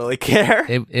 I don't really care.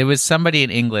 It was somebody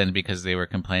in England because they were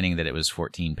complaining that it was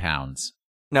 14 pounds.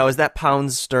 Now, is that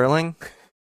pounds sterling?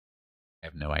 I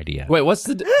have no idea. Wait, what's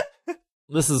the...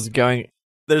 This is going...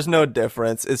 There's no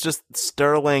difference. It's just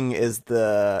sterling is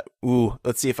the... Ooh,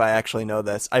 let's see if I actually know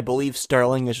this. I believe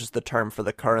sterling is just the term for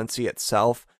the currency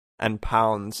itself, and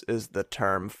pounds is the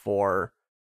term for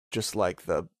just like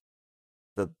the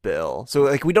bill. So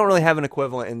like we don't really have an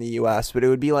equivalent in the US, but it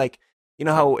would be like, you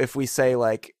know how if we say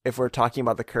like, if we're talking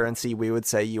about the currency, we would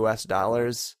say US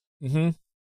dollars. Mm-hmm.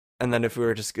 And then if we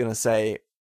were just going to say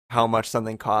how much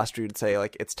something cost, we would say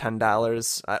like it's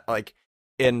 $10. Like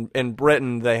in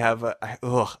Britain, they have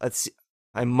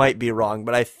I might be wrong,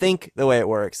 but I think the way it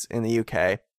works in the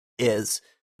UK is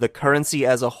the currency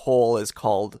as a whole is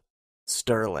called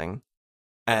sterling,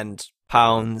 and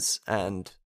pounds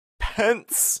and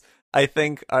pence, I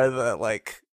think, are the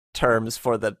like terms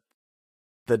for the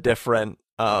different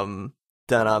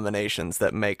denominations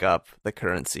that make up the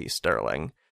currency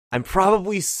sterling. I'm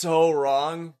probably so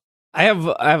wrong. I have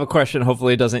a question.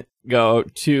 Hopefully it doesn't go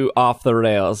too off the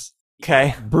rails.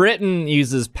 Okay. Britain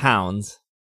uses pounds,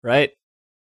 right?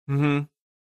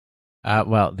 Mm-hmm.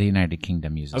 Well, the United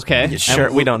Kingdom uses okay. pounds. Sure,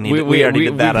 we don't need it. We already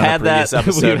did that on a previous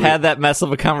episode. We've had that mess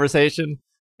of a conversation,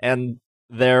 and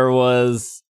there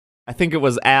was, I think it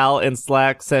was Al in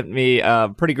Slack sent me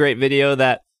a pretty great video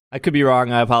that, I could be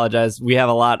wrong, I apologize. We have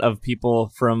a lot of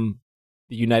people from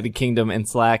the United Kingdom in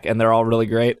Slack, and they're all really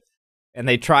great. And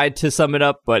they tried to sum it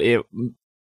up, but it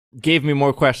gave me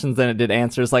more questions than it did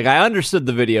answers. Like, I understood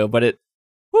the video, but it...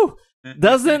 Whew,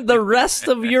 doesn't the rest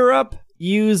of Europe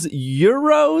use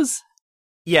euros?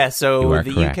 Yeah, so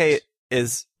the correct. UK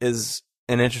is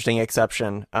an interesting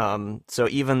exception. So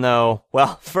even though,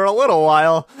 well, for a little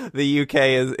while, the UK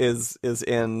is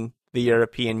in the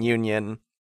European Union,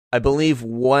 I believe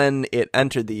when it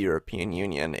entered the European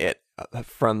Union, it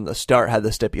from the start had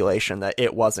the stipulation that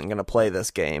it wasn't going to play this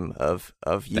game of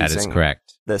using that is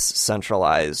correct. this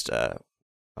centralized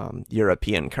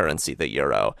European currency, the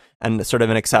euro, and sort of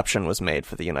an exception was made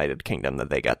for the United Kingdom that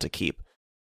they got to keep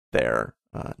their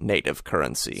native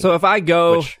currency. So if I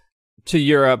go to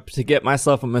Europe to get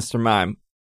myself a Mr. Mime,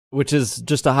 which is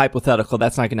just a hypothetical,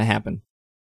 that's not going to happen,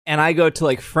 and I go to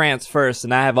like France first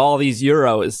and I have all these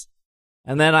euros,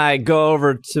 and then I go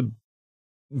over to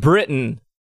Britain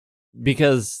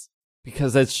because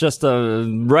it's just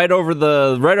right over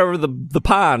the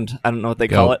pond. I don't know what they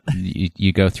call it.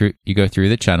 You go through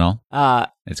the channel.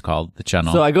 It's called the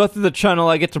channel. So I go through the channel,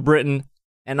 I get to Britain,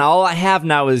 and all I have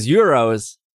now is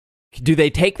euros. Do they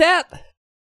take that?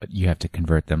 But you have to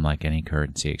convert them like any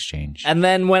currency exchange. And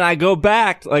then when I go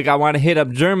back, like I want to hit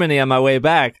up Germany on my way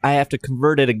back, I have to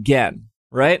convert it again,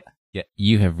 right? Yeah,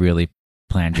 you have really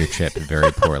planned your trip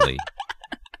very poorly.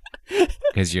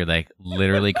 Because you're like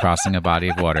literally crossing a body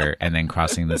of water and then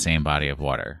crossing the same body of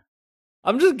water.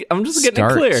 I'm just getting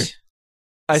it clear.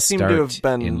 I seem to have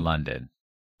been in London.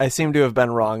 I seem to have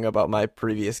been wrong about my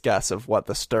previous guess of what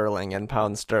the sterling and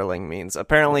pound sterling means.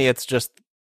 Apparently, it's just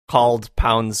called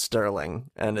pound sterling,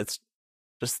 and it's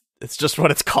just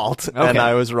what it's called. Okay. And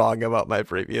I was wrong about my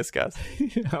previous guess.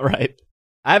 All right.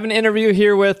 I have an interview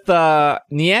here with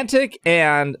Niantic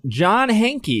and John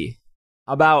Hankey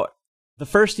about the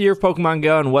first year of Pokemon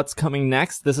Go and what's coming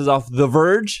next. This is off The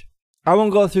Verge. I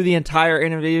won't go through the entire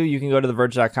interview. You can go to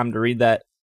theverge.com to read that.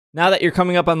 Now that you're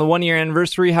coming up on the 1-year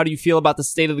anniversary, how do you feel about the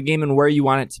state of the game and where you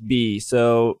want it to be?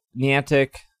 So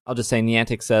Niantic, I'll just say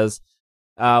Niantic says,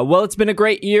 well, it's been a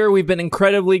great year. We've been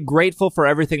incredibly grateful for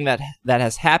everything that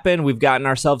has happened. We've gotten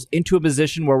ourselves into a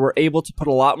position where we're able to put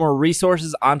a lot more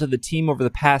resources onto the team over the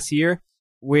past year.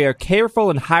 We are careful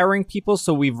in hiring people,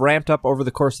 so we've ramped up over the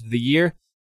course of the year.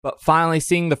 But finally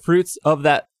seeing the fruits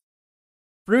that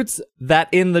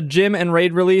in the gym and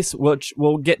raid release, which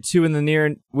we'll get to in the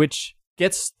near, which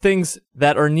gets things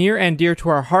that are near and dear to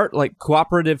our heart, like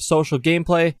cooperative social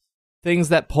gameplay, things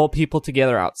that pull people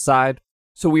together outside.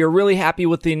 So we are really happy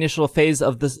with the initial phase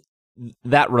of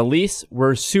that release.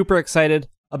 We're super excited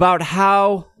about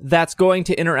how that's going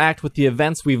to interact with the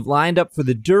events we've lined up for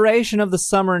the duration of the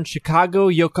summer in Chicago,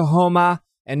 Yokohama,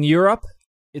 and Europe.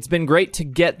 It's been great to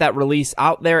get that release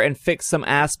out there and fix some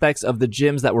aspects of the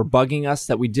gyms that were bugging us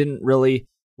that we didn't really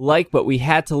like, but we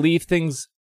had to leave things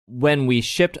when we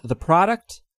shipped the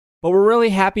product. But we're really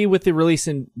happy with the release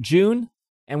in June,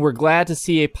 and we're glad to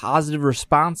see a positive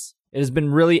response. It has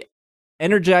been really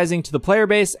energizing to the player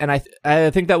base, and I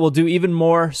think that we'll do even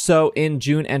more so in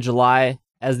June and July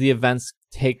as the events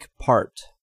take part.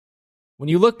 When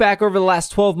you look back over the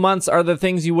last 12 months, are there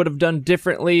things you would have done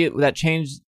differently that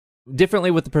changed differently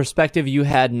with the perspective you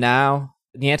had now?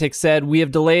 Niantic said, we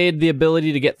have delayed the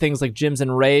ability to get things like gyms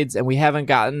and raids, and we haven't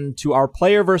gotten to our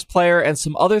player versus player and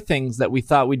some other things that we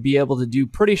thought we'd be able to do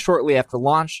pretty shortly after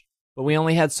launch, but we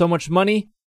only had so much money,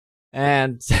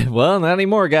 and, well, not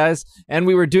anymore, guys. And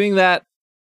we were doing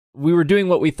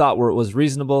what we thought was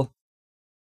reasonable.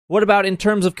 What about in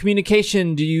terms of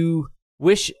communication? Do you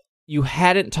wish you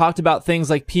hadn't talked about things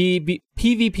like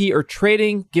PvP or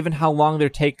trading, given how long they're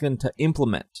taken to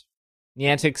implement?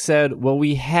 Niantic said,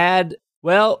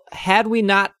 had we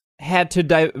not had to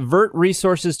divert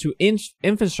resources to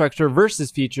infrastructure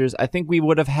versus features, I think we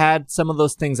would have had some of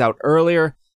those things out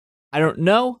earlier. I don't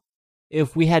know.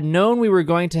 If we had known we were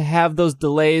going to have those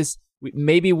delays,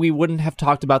 maybe we wouldn't have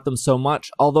talked about them so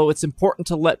much, although it's important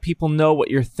to let people know what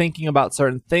you're thinking about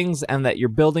certain things and that you're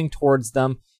building towards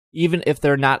them, even if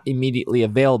they're not immediately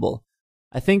available.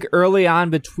 I think early on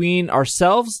between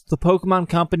ourselves, the Pokemon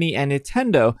Company, and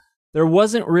Nintendo, there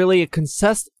wasn't really a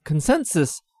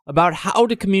consensus about how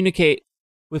to communicate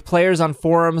with players on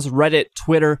forums, Reddit,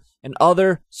 Twitter, and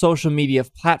other social media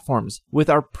platforms. With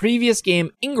our previous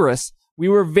game, Ingress, we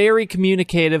were very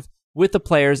communicative with the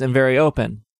players and very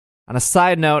open. On a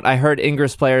side note, I heard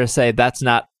Ingress players say that's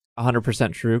not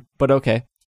 100% true, but okay.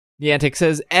 Niantic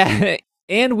says,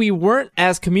 and we weren't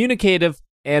as communicative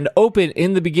and open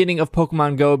in the beginning of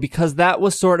Pokemon Go because that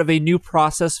was sort of a new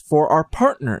process for our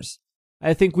partners.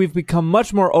 I think we've become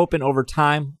much more open over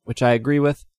time, which I agree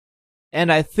with.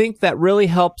 And I think that really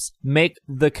helps make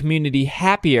the community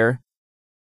happier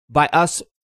by us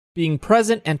being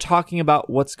present and talking about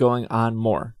what's going on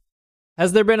more.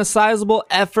 Has there been a sizable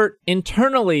effort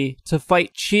internally to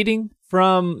fight cheating?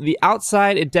 From the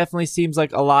outside, it definitely seems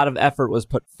like a lot of effort was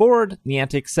put forward.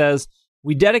 Niantic says,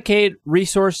 we dedicate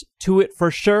resource to it for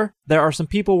sure. There are some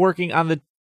people working on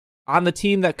the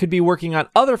team that could be working on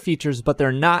other features, but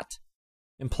they're not,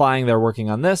 implying they're working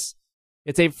on this.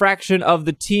 It's a fraction of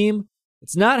the team.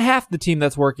 It's not half the team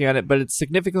that's working on it, but it's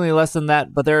significantly less than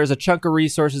that. But there is a chunk of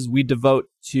resources we devote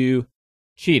to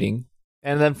cheating.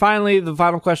 And then finally, the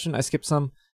final question, I skipped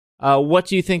some. What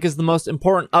do you think is the most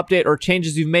important update or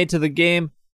changes you've made to the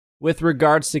game with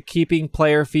regards to keeping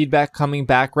player feedback coming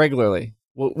back regularly?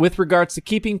 Well, with regards to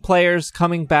keeping players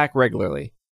coming back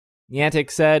regularly,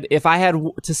 Niantic said, if I had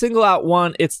to single out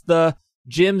one, it's the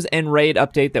gyms and raid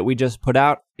update that we just put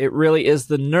out. It really is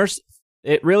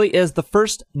the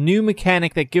first new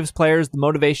mechanic that gives players the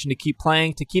motivation to keep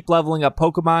playing, to keep leveling up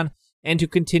Pokemon, and to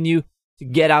continue to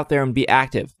get out there and be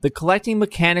active. The collecting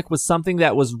mechanic was something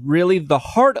that was really the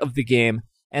heart of the game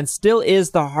and still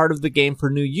is the heart of the game for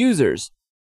new users.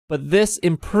 But this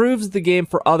improves the game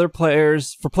for other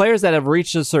players, for players that have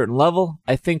reached a certain level.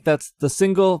 I think that's the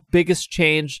single biggest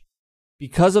change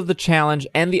because of the challenge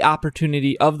and the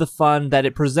opportunity of the fun that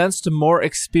it presents to more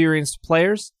experienced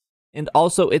players. And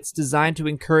also it's designed to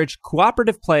encourage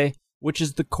cooperative play, which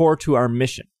is the core to our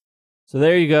mission. So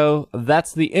there you go.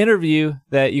 That's the interview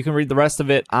that you can read the rest of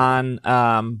it on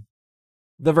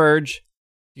The Verge.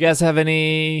 You guys have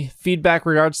any feedback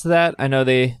regards to that? I know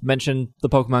they mentioned the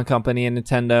Pokemon Company and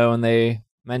Nintendo, and they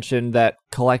mentioned that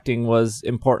collecting was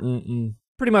important and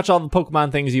pretty much all the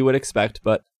Pokemon things you would expect,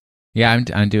 but... Yeah,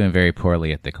 I'm doing very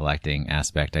poorly at the collecting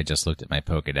aspect. I just looked at my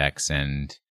Pokedex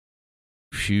and...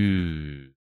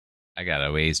 Phew, I got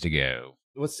a ways to go.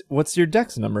 What's your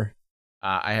Dex number?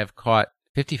 I have caught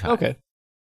 55. Okay.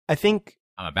 I think...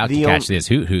 I'm about to catch this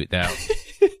hoot, though.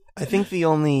 I think the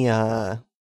only...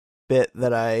 bit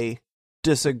that I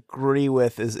disagree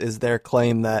with is their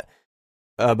claim that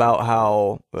about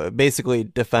how basically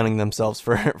defending themselves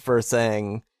for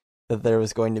saying that there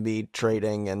was going to be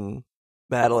trading and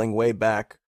battling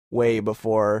way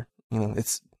before,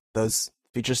 it's those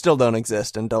features still don't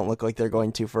exist and don't look like they're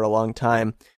going to for a long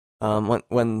time.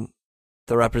 When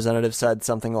the representative said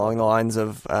something along the lines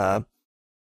of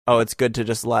it's good to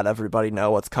just let everybody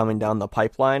know what's coming down the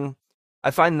pipeline,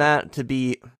 I find that to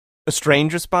be a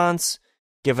strange response,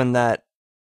 given that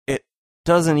it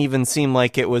doesn't even seem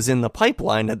like it was in the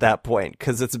pipeline at that point,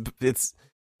 because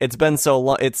it's been so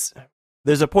long.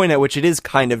 There's a point at which it is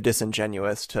kind of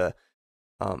disingenuous to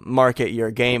market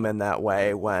your game in that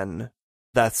way when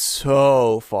that's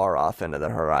so far off into the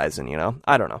horizon.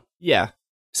 I don't know. Yeah.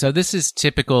 So this is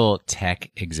typical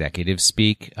tech executive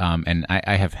speak, and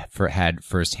I have had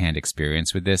firsthand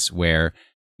experience with this where.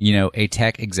 A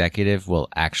tech executive will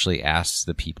actually ask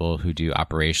the people who do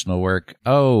operational work,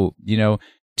 do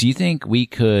you think we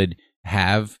could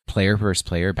have player versus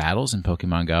player battles in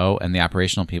Pokemon Go? And the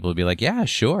operational people would be like, yeah,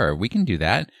 sure, we can do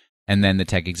that. And then the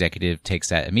tech executive takes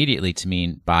that immediately to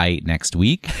mean by next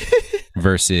week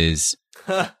versus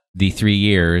the 3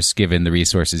 years, given the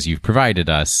resources you've provided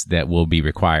us, that will be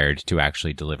required to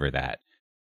actually deliver that.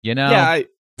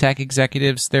 Tech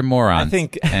executives, they're morons. I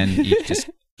think... and you just...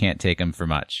 can't take them for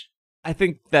much. I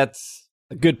think that's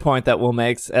a good point that Will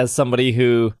makes. As somebody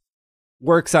who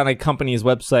works on a company's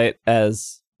website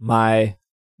as my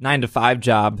 9-to-5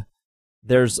 job,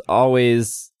 there's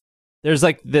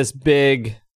like this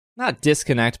big, not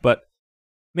disconnect, but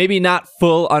maybe not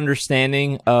full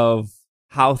understanding of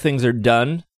how things are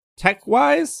done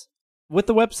tech-wise with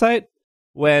the website.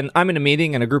 When I'm in a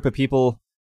meeting and a group of people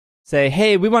say,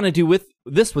 hey, we want to do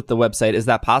this with the website, is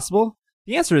that possible?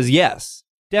 The answer is yes.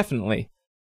 Definitely.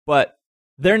 But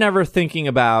they're never thinking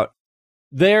about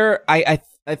I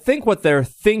think what they're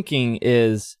thinking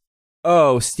is,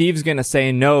 oh, Steve's going to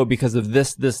say no because of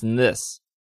this, this, and this.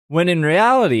 When in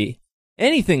reality,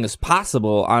 anything is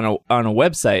possible on a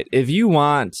website. If you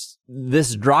want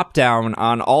this drop down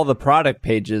on all the product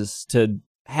pages to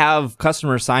have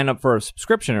customers sign up for a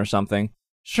subscription or something,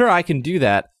 sure, I can do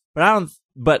that.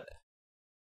 But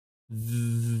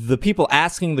the people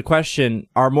asking the question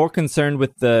are more concerned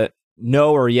with the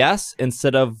no or yes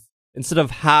instead of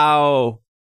how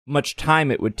much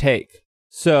time it would take.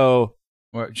 So,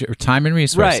 or time and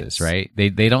resources, right?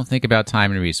 They don't think about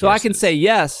time and resources. So I can say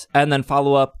yes and then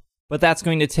follow up, but that's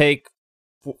going to take,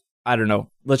 I don't know,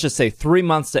 let's just say 3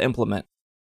 months to implement.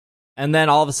 And then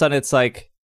all of a sudden it's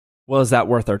like, well, is that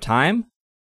worth our time?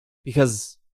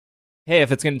 Because, hey,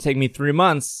 if it's going to take me 3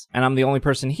 months and I'm the only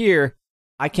person here,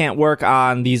 I can't work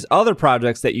on these other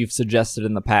projects that you've suggested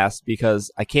in the past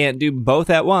because I can't do both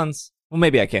at once. Well,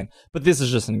 maybe I can, but this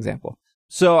is just an example.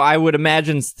 So I would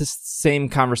imagine the same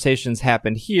conversations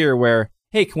happened here where,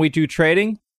 hey, can we do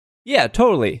trading? Yeah,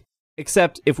 totally.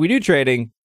 Except if we do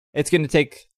trading, it's going to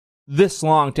take this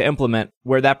long to implement,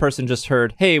 where that person just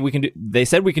heard, hey, they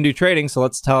said we can do trading, so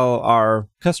let's tell our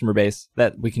customer base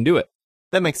that we can do it.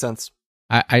 That makes sense.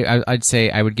 I'd say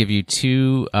I would give you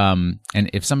two, and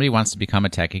if somebody wants to become a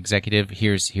tech executive,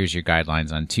 here's your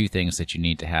guidelines on 2 things that you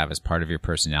need to have as part of your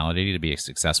personality to be a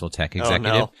successful tech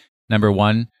executive. Oh, no. Number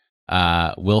 1,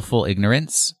 willful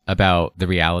ignorance about the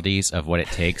realities of what it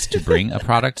takes to bring a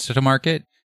product to the market.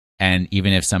 And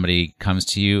even if somebody comes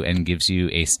to you and gives you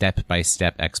a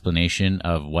step-by-step explanation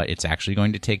of what it's actually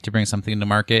going to take to bring something to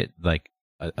market, like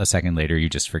a second later, you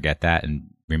just forget that and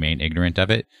remain ignorant of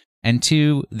it. And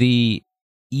two, the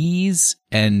ease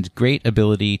and great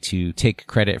ability to take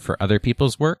credit for other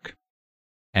people's work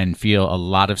and feel a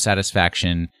lot of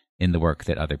satisfaction in the work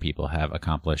that other people have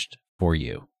accomplished for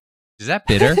you. Is that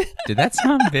bitter? Did that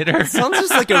sound bitter? It sounds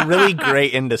just like a really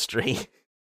great industry.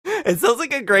 It sounds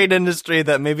like a great industry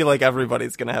that maybe like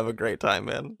everybody's going to have a great time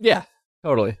in. Yeah,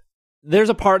 totally. There's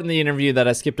a part in the interview that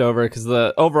I skipped over because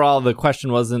the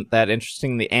question wasn't that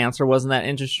interesting. The answer wasn't that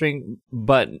interesting,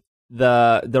 but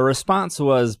the response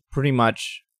was pretty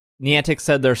much Niantic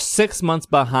said they're 6 months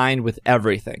behind with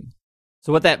everything.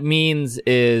 So what that means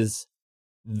is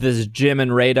this gym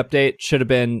and raid update should have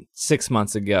been 6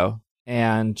 months ago,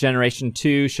 and Generation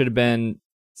 2 should have been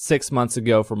 6 months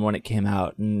ago from when it came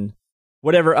out, and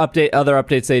whatever other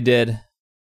updates they did,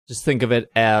 just think of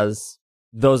it as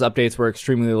those updates were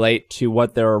extremely late to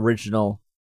what their original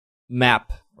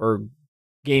map or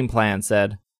game plan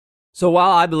said. So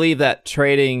while I believe that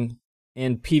trading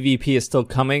in PvP is still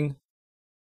coming,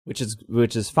 which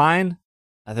is fine,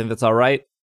 I think that's all right,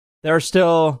 there are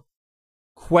still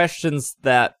questions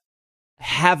that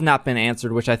have not been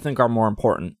answered, which I think are more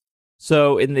important.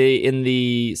 So in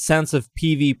the sense of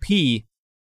PvP,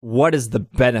 what is the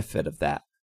benefit of that?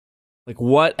 Like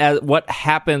what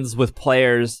happens with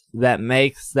players that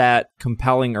makes that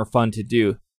compelling or fun to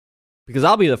do? Because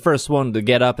I'll be the first one to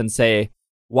get up and say,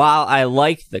 while I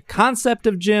like the concept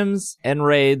of gyms and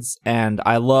raids, and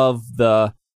I love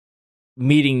the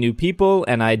meeting new people,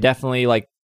 and I definitely, like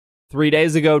 3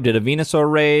 days ago, did a Venusaur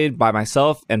raid by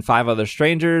myself and 5 other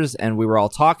strangers, and we were all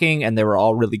talking, and they were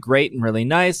all really great and really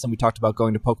nice, and we talked about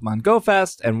going to Pokemon Go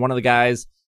Fest, and one of the guys,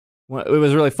 it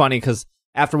was really funny because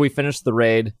after we finished the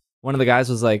raid, one of the guys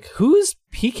was like, "Who's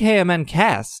PKMN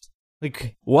Cast?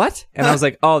 Like, what?" And I was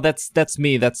like, "Oh, that's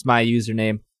me. That's my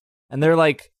username." And they're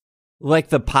like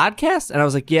the podcast? And I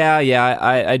was like, yeah,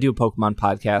 I do a Pokemon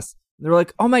podcast. And they were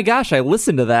like, "Oh my gosh, I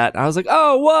listened to that." And I was like,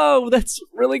 "Oh, whoa, that's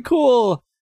really cool."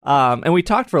 And we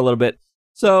talked for a little bit.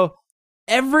 So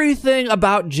everything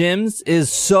about gyms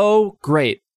is so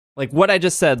great. Like what I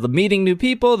just said, the meeting new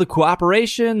people, the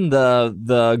cooperation,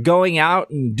 the going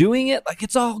out and doing it, like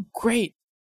it's all great.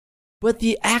 But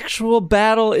the actual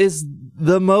battle is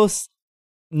the most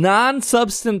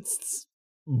non-substance,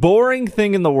 boring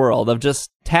thing in the world of just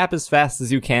tap as fast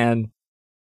as you can.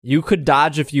 You could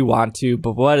dodge if you want to,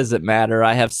 but what does it matter?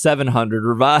 I have 700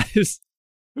 revives.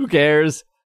 Who cares?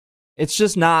 It's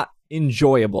just not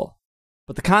enjoyable.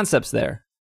 But the concept's there.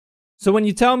 So when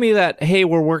you tell me that, hey,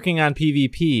 we're working on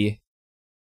PvP,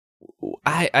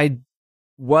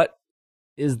 what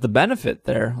is the benefit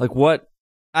there? Like what?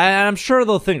 I'm sure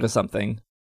they'll think of something.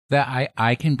 That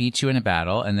I can beat you in a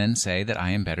battle and then say that I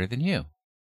am better than you.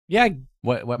 Yeah.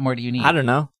 What more do you need? I don't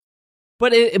know.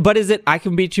 But is it I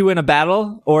can beat you in a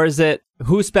battle, or is it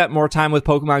who spent more time with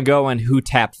Pokemon Go and who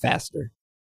tapped faster?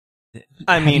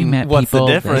 I mean, what's the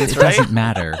difference, it right? It doesn't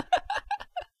matter.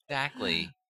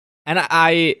 Exactly. And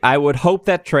I would hope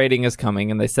that trading is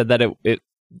coming, and they said that it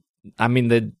I mean,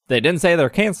 they didn't say they're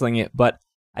canceling it, but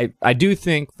I do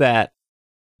think that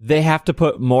they have to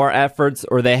put more efforts,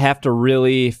 or they have to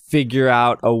really figure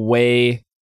out a way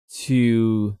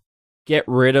to get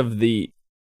rid of the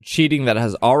cheating that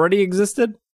has already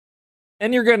existed.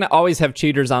 And you're going to always have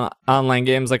cheaters on online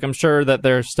games. Like, I'm sure that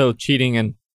they're still cheating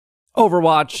in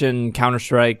Overwatch and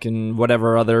Counter-Strike and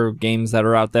whatever other games that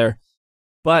are out there.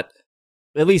 But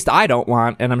at least I don't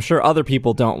want, and I'm sure other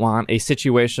people don't want, a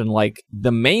situation like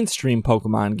the mainstream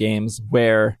Pokemon games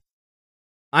where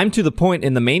I'm to the point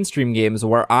in the mainstream games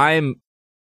where I'm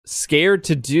scared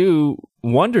to do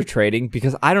wonder trading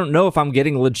because I don't know if I'm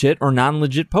getting legit or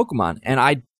non-legit Pokemon.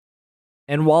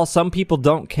 And while some people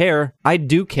don't care, I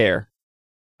do care.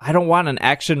 I don't want an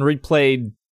action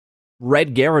replayed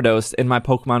red Gyarados in my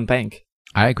Pokemon bank.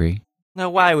 I agree. Now,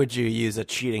 why would you use a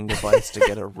cheating device to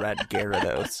get a red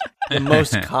Gyarados? The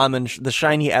most common, the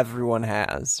shiny everyone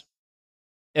has.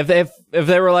 If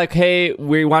they were like, hey,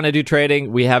 we want to do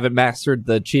trading, we haven't mastered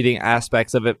the cheating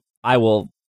aspects of it, I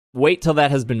will wait till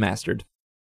that has been mastered.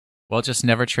 Well, just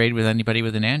never trade with anybody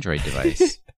with an Android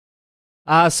device.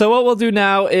 So what we'll do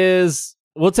now is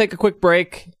we'll take a quick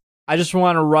break. I just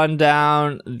want to run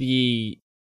down the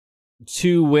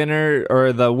the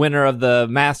winner of the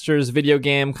Masters video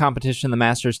game competition, the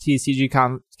Masters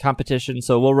TCG competition.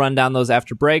 So we'll run down those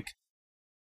after break.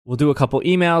 We'll do a couple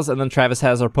emails, and then Travis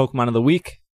has our Pokemon of the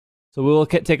Week. So we'll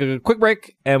take a quick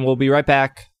break, and we'll be right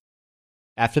back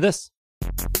after this.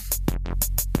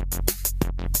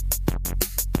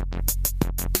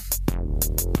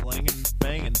 Clangin',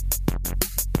 bangin',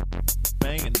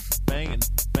 bangin', bangin',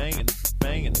 bangin',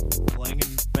 bangin',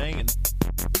 clangin', bangin',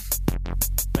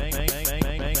 bang, bang, bang, bang,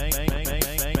 bang, bang, bang, bang,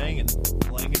 bangin',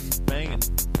 clangin', bangin',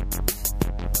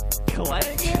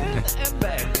 clangin' and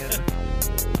bangin',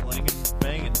 clangin', bangin',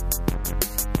 clangin',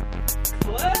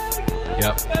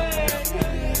 Yep.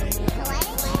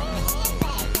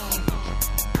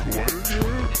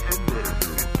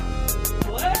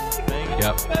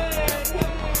 Yep.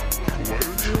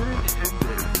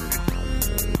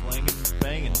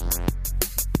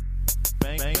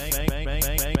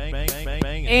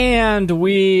 And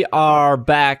we are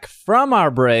back from our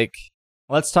break.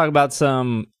 Let's talk about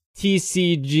some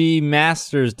TCG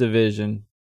Masters Division.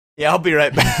 Yeah, I'll be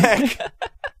right back.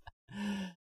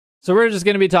 So we're just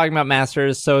going to be talking about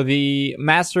Masters. So the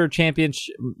Master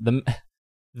Championship,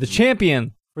 the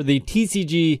champion for the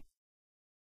TCG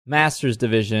Masters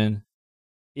Division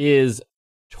is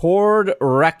Tord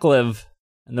Reklev,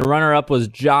 and the runner-up was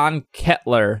John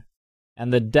Kettler.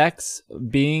 And the decks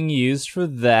being used for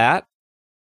that,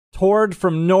 Tord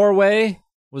from Norway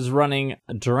was running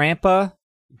Drampa,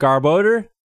 Garbodor,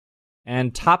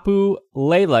 and Tapu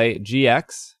Lele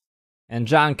GX. And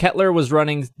John Kettler was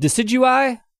running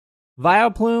Decidueye,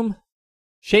 Vileplume,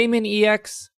 Shaman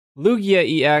EX,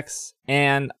 Lugia EX,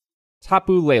 and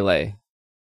Tapu Lele.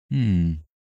 And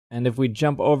if we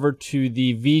jump over to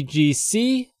the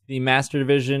VGC, the Master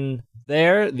Division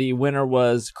there, the winner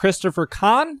was Christopher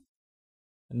Kahn.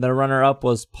 And the runner-up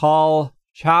was Paul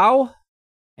Chow.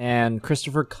 And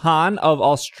Christopher Kahn of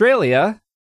Australia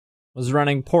was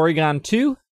running Porygon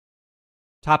 2,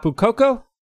 Tapu Koko,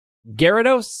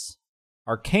 Gyarados,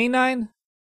 Arcanine,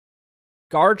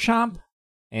 Garchomp,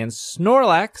 and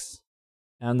Snorlax.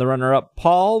 And the runner-up,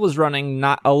 Paul, was running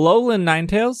Alolan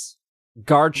Ninetales,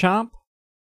 Garchomp,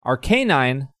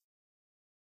 Arcanine,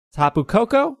 Tapu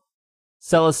Koko,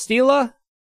 Celesteela,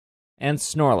 and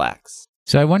Snorlax.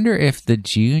 So I wonder if the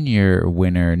junior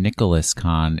winner, Nicholas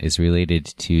Kahn, is related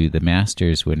to the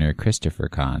Masters winner, Christopher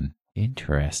Kahn.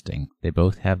 Interesting. They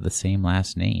both have the same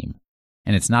last name.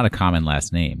 And it's not a common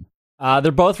last name.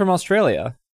 They're both from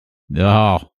Australia.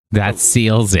 Oh, that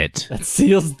seals it. That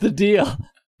seals the deal.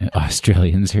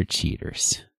 Australians are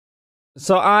cheaters.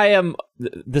 So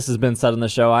this has been said on the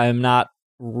show, I am not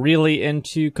really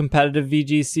into competitive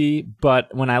VGC,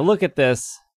 but when I look at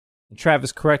this,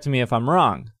 Travis, correct me if I'm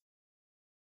wrong,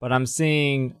 but I'm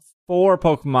seeing 4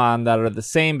 Pokemon that are the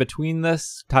same between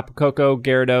this: Tapu Koko,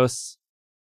 Gyarados,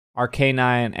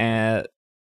 Arcanine, and...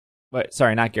 Wait,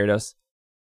 sorry, not Gyarados.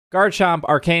 Garchomp,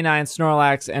 Arcanine,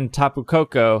 Snorlax, and Tapu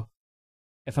Koko.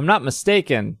 If I'm not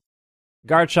mistaken,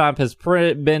 Garchomp has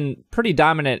been pretty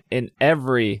dominant in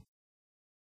every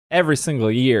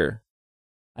single year.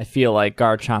 I feel like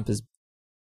Garchomp has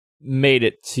made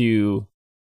it to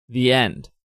the end.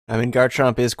 I mean,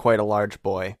 Garchomp is quite a large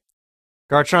boy.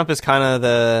 Garchomp is kind of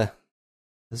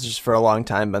this is just for a long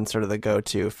time been sort of the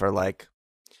go-to for, like,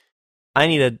 I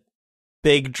need a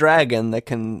big dragon that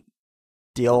can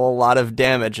deal a lot of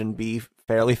damage and be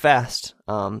fairly fast.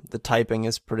 The typing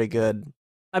is pretty good.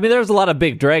 I mean, there's a lot of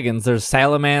big dragons. There's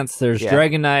Salamence, there's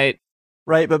Dragonite.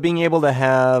 Right, but being able to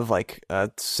have, like,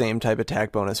 same type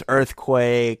attack bonus,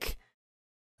 Earthquake,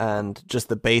 and just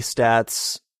the base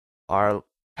stats are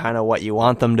kind of what you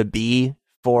want them to be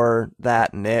for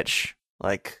that niche.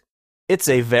 Like, it's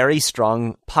a very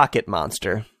strong pocket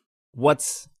monster. What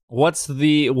is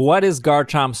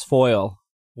Garchomp's foil?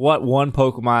 What one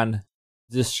Pokemon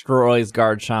destroys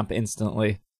Garchomp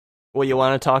instantly? Well, you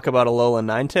want to talk about Alolan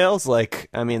Ninetales? Like,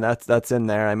 I mean, that's in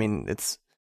there. I mean, it's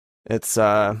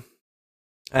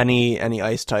any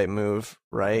ice type move,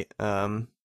 right?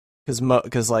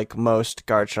 Because like most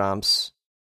Garchomps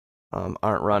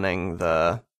aren't running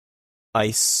the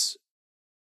ice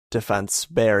defense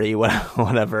berry,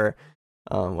 whatever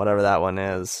that one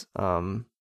is. And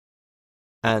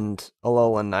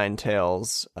Alolan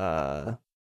Ninetales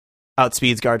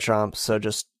outspeeds Garchomp, so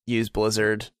just use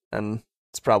Blizzard, and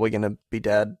it's probably going to be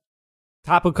dead.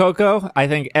 Tapu Koko, I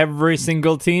think every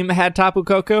single team had Tapu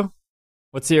Koko.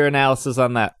 What's your analysis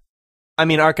on that? I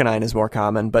mean, Arcanine is more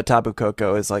common, but Tapu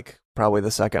Koko is, like, probably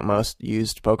the second most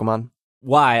used Pokemon.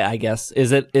 Why, I guess?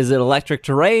 Is it electric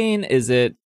terrain?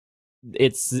 I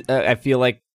feel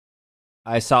like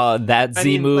I saw that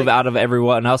Z move out of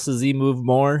everyone else's Z move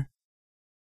more.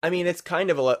 I mean, it's kind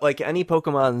of like any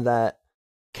Pokemon that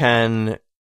can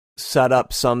set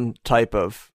up some type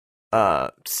of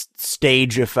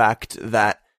stage effect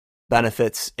that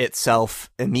benefits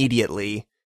itself immediately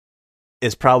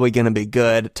is probably going to be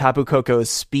good. Tapu Koko's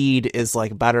speed is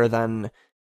like better than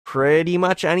pretty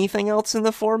much anything else in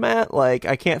the format. Like,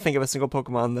 I can't think of a single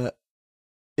Pokemon that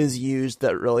is used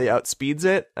that really outspeeds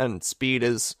it, and speed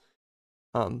is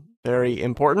very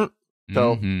important.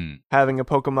 So having a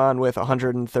Pokemon with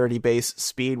 130 base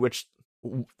speed, which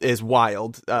is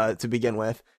wild to begin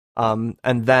with, and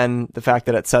then the fact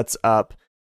that it sets up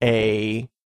a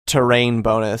terrain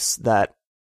bonus that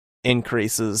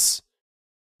increases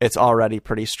its already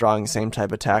pretty strong same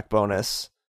type attack bonus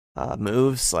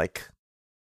moves, like,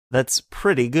 that's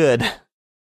pretty good.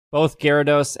 Both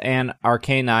Gyarados and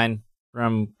Arcanine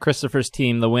from Christopher's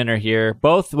team, the winner here,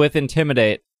 both with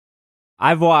Intimidate.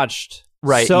 I've watched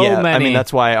so many. I mean,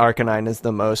 that's why Arcanine is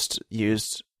the most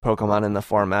used Pokemon in the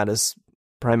format, is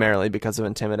primarily because of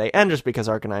Intimidate, and just because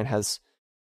Arcanine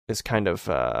is kind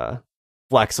of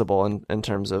flexible in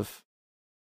terms of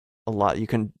a lot. You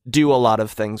can do a lot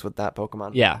of things with that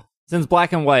Pokemon. Yeah. Since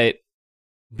Black and White,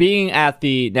 being at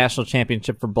the National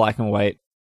Championship for Black and White,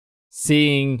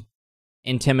 seeing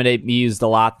Intimidate be used a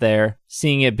lot there,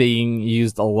 seeing it being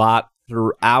used a lot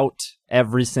throughout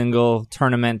every single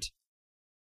tournament,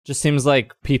 just seems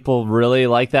like people really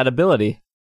like that ability.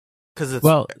 Because it's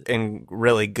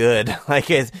really good.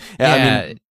 Like, I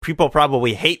mean, people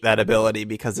probably hate that ability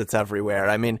because it's everywhere.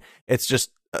 I mean, it's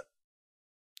just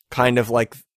kind of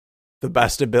like the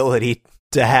best ability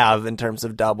to have in terms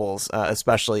of doubles,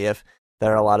 especially if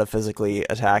there are a lot of physically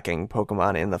attacking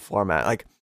Pokemon in the format. Like,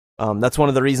 that's one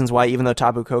of the reasons why, even though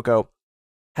Tapu Koko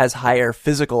has higher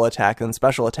physical attack than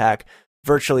special attack,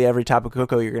 virtually every Tapu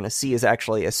Koko you're going to see is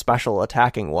actually a special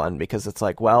attacking one, because it's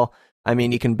like, well, I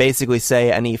mean, you can basically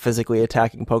say any physically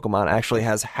attacking Pokemon actually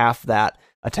has half that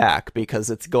attack, because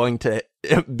it's going to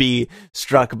be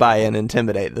struck by an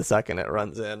Intimidate the second it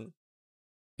runs in.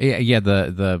 Yeah.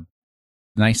 The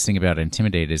nice thing about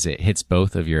Intimidate is it hits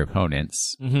both of your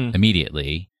opponents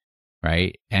immediately,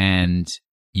 right? And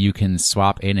you can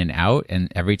swap in and out, and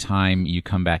every time you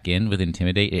come back in with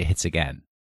Intimidate, it hits again.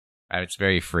 It's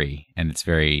very free, and it's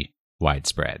very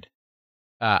widespread.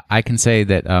 I can say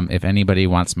that if anybody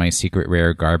wants my secret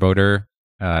rare Garbodor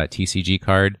TCG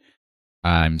card,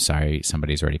 I'm sorry,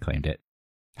 somebody's already claimed it.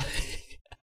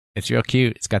 It's real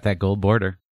cute. It's got that gold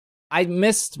border. I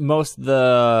missed most of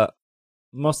the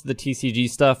TCG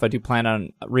stuff. I do plan on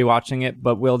rewatching it,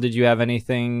 but Will, did you have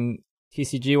anything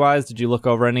TCG wise? Did you look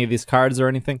over any of these cards or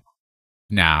anything?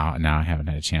 No, I haven't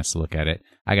had a chance to look at it.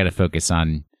 I got to focus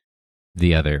on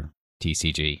the other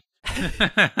TCG.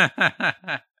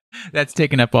 That's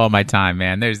taking up all my time,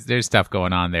 man. There's stuff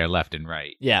going on there left and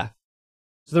right. Yeah.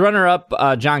 So the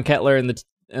runner-up, John Kettler in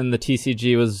the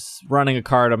TCG, was running a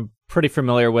card I'm pretty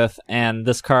familiar with, and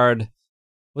this card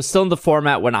was still in the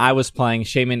format when I was playing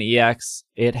Shaman EX.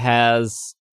 It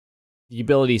has the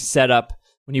ability set up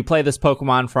when you play this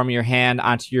Pokemon from your hand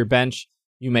onto your bench,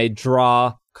 you may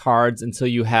draw cards until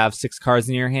you have 6 cards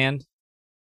in your hand.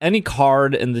 Any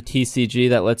card in the TCG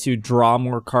that lets you draw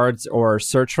more cards or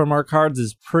search for more cards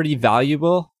is pretty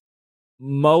valuable.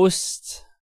 There's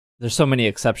so many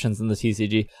exceptions in the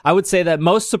TCG. I would say that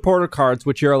most supporter cards,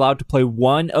 which you're allowed to play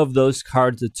one of those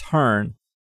cards a turn,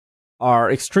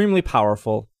 are extremely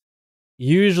powerful.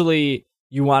 Usually,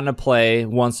 you want to play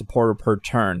one supporter per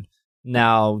turn.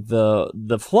 Now,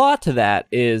 the flaw to that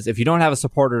is if you don't have a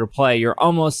supporter to play, you're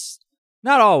almost,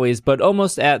 not always, but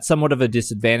almost at somewhat of a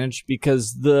disadvantage,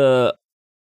 because the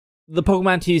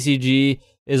Pokemon TCG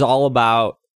is all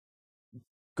about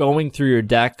going through your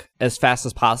deck as fast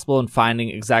as possible and finding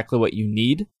exactly what you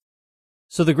need.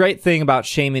 So the great thing about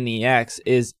Shaman EX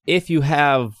is if you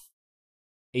have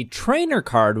a trainer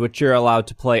card, which you're allowed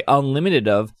to play unlimited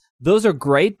of, those are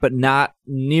great, but not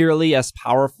nearly as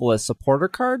powerful as supporter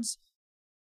cards.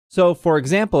 So, for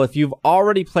example, if you've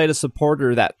already played a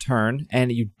supporter that turn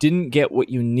and you didn't get what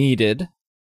you needed,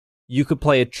 you could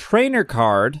play a trainer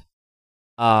card,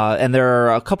 and there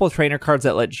are a couple of trainer cards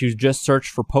that let you just search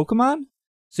for Pokemon.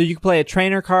 So you can play a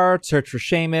trainer card, search for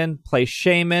Shaman, play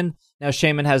Shaman. Now,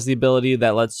 Shaman has the ability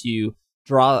that lets you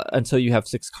draw until you have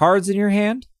 6 cards in your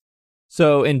hand.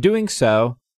 So in doing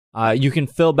so, you can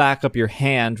fill back up your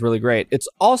hand really great. It's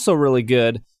also really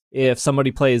good if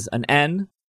somebody plays an N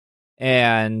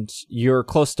and you're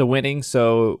close to winning.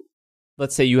 So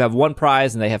let's say you have 1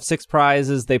 prize and they have 6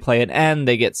 prizes. They play an N,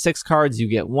 they get 6 cards, you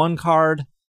get 1 card.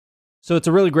 So it's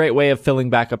a really great way of filling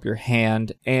back up your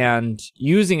hand and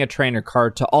using a trainer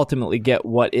card to ultimately get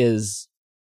what is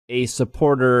a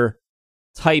supporter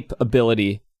type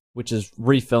ability, which is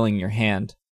refilling your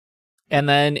hand. And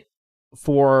then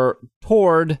for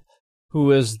Tord,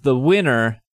 who is the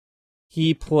winner,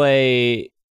 he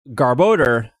play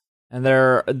Garbodor, And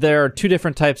there are two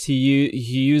different types he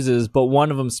uses, but one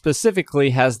of them specifically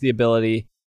has the ability,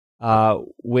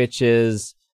 which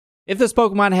is, if this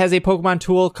Pokemon has a Pokemon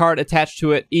tool card attached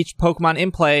to it, each Pokemon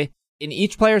in play, in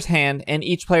each player's hand, and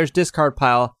each player's discard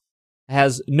pile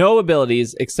has no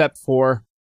abilities except for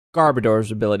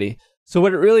Garbodor's ability. So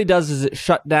what it really does is it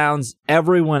shut down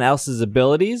everyone else's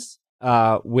abilities,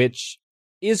 which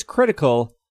is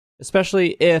critical,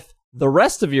 especially if the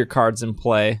rest of your cards in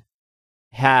play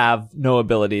have no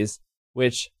abilities,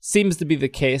 which seems to be the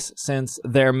case since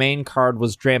their main card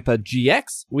was Drampa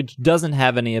GX, which doesn't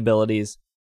have any abilities.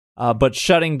 But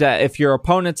if your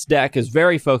opponent's deck is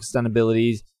very focused on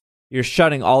abilities, you're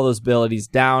shutting all those abilities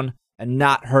down and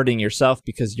not hurting yourself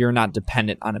because you're not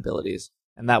dependent on abilities.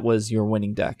 And that was your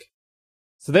winning deck.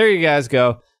 So there you guys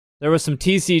go. There was some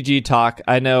TCG talk.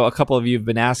 I know a couple of you have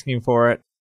been asking for it.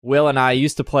 Will and I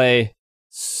used to play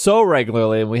so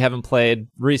regularly, and we haven't played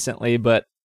recently, but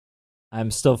I'm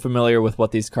still familiar with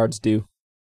what these cards do.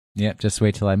 Yep, just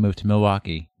wait till I move to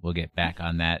Milwaukee. We'll get back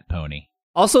on that pony.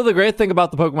 Also, the great thing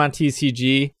about the Pokemon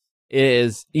TCG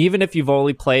is even if you've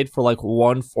only played for like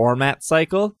one format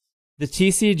cycle, the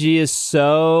TCG is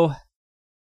so...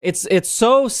 It's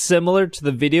so similar to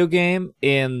the video game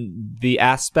in the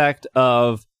aspect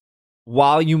of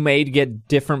while you may get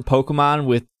different Pokemon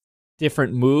with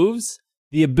different moves,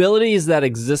 the abilities that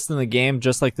exist in the game,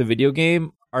 just like the video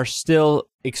game, are still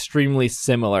extremely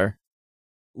similar.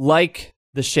 Like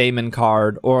the Shaman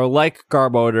card, or like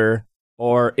Garbodor,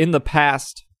 or in the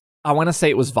past, I want to say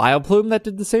it was Vileplume that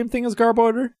did the same thing as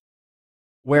Garbodor.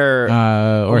 Where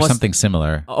or something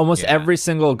similar. Almost every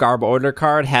single Garbodor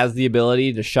card has the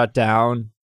ability to shut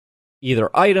down either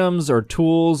items or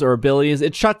tools or abilities.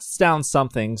 It shuts down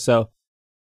something. So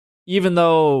even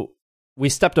though we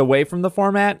stepped away from the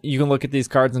format, you can look at these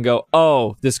cards and go,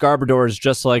 oh, this Garbodor is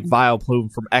just like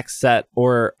Vileplume from X set,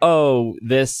 or oh,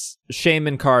 this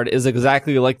Shaman card is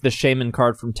exactly like the Shaman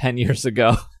card from 10 years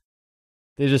ago.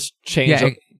 They just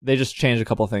changed a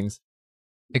couple things.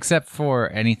 Except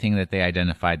for anything that they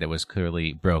identified that was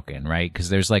clearly broken, right? Because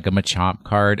there's like a Machamp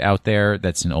card out there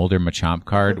that's an older Machamp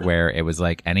card where it was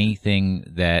like anything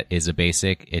that is a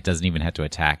basic, it doesn't even have to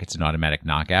attack. It's an automatic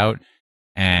knockout.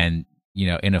 And, you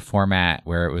know, in a format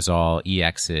where it was all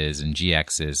EXs and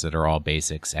GXs that are all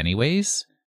basics anyways,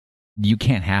 you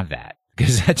can't have that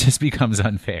because that just becomes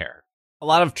unfair. A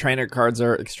lot of trainer cards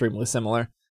are extremely similar.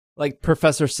 Like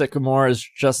Professor Sycamore is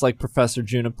just like Professor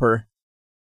Juniper.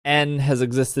 N has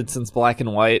existed since Black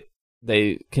and White.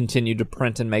 They continue to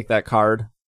print and make that card.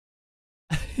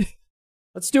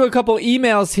 Let's do a couple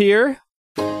emails here.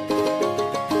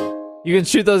 You can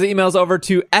shoot those emails over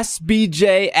to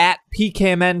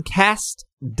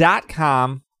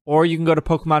sbj@pkmncast.com, or you can go to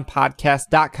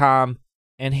pokemonpodcast.com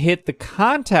and hit the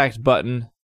contact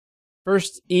button.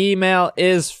 First email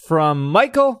is from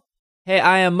Michael. Hey,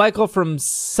 I am Michael from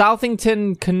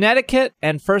Southington, Connecticut,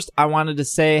 and first I wanted to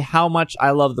say how much I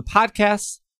love the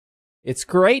podcast. It's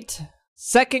great.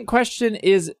 Second question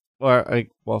is,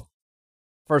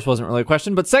 first wasn't really a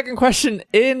question, but second question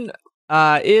is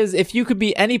if you could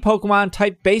be any Pokemon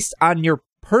type based on your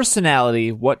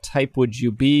personality, what type would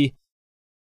you be?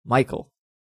 Michael.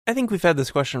 I think we've had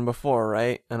this question before,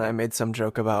 right? And I made some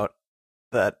joke about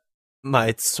that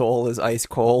my soul is ice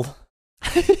cold.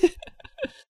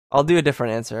 I'll do a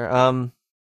different answer.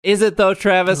 Is it though,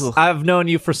 Travis? Ugh. I've known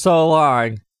you for so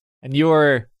long, and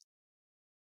you're...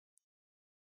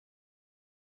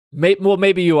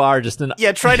 maybe you are just an...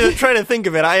 Yeah, try to think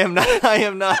of it. I am not.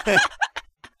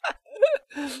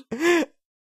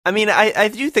 I mean, I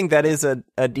do think that is a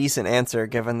decent answer,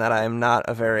 given that I am not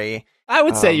a very... I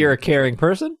would say you're a caring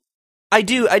person. I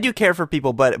do care for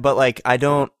people, but like I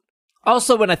don't...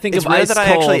 Also, when I think of ice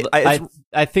cold,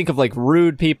 I think of like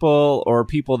rude people or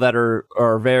people that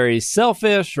are very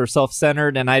selfish or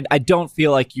self-centered, and I don't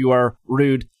feel like you are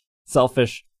rude,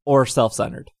 selfish, or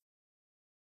self-centered.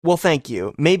 Well, thank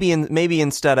you. Maybe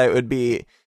instead it would be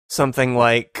something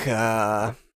like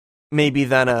maybe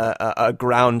then a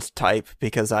ground type,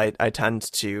 because I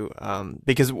tend to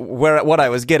because what I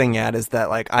was getting at is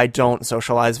that like I don't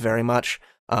socialize very much.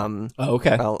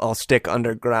 Okay. I'll stick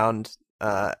underground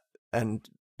and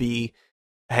be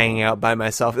hanging out by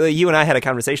myself. You and I had a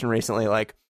conversation recently,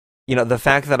 like, you know, the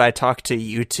fact that I talk to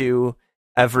you two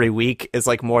every week is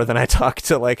like more than I talk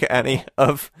to like any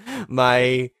of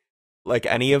my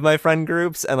friend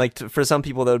groups. And like for some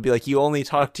people that would be like, you only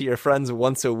talk to your friends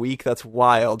once a week. That's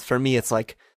wild. For me, it's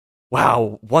like,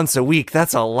 wow, once a week,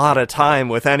 that's a lot of time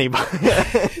with anybody.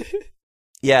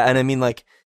 Yeah. And I mean, like,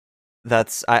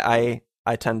 that's, I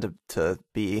tend to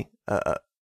be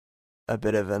a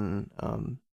bit of an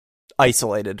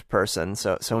isolated person,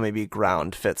 so maybe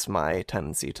ground fits my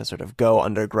tendency to sort of go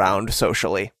underground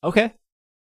socially. Okay.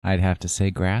 I'd have to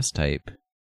say grass type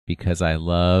because I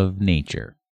love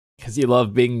nature. Because you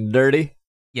love being dirty?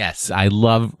 Yes, I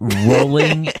love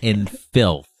rolling in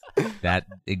filth. That's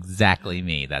exactly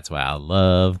me. That's why I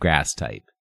love grass type.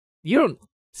 You don't...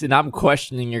 See, now I'm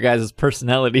questioning your guys'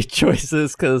 personality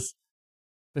choices, because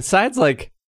besides,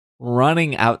 like,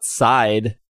 running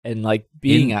outside and, like,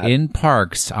 being in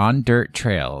parks on dirt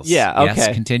trails. Yeah, okay.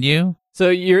 Yes, continue. So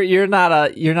you're not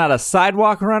a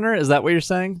sidewalk runner? Is that what you're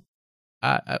saying?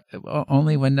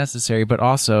 Only when necessary, but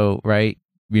also, right,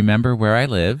 remember where I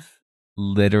live,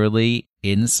 literally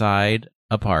inside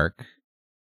a park,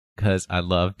 because I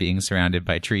love being surrounded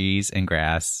by trees and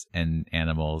grass and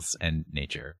animals and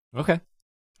nature. Okay,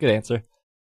 good answer.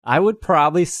 I would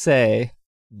probably say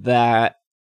that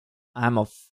I'm a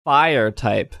fire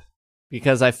type,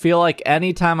 because I feel like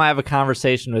anytime I have a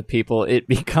conversation with people, it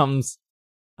becomes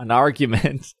an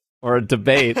argument or a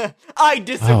debate. I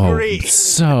disagree. Oh,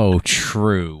 so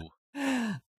true.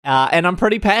 And I'm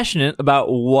pretty passionate about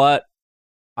what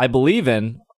I believe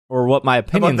in or what my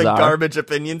opinions about the are. garbage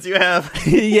opinions you have.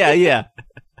 Yeah.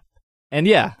 And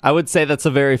yeah, I would say that's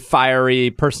a very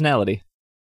fiery personality.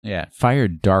 Yeah, fire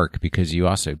dark because you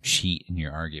also cheat in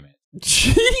your argument.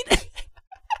 Cheat?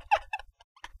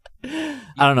 I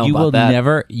don't know you about will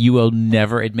that. You will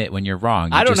never admit when you're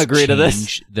wrong. You I don't just agree to this.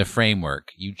 change the framework.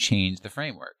 You change the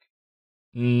framework.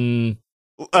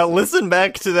 Listen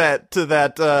back to that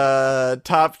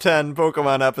top 10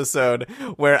 Pokemon episode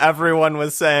where everyone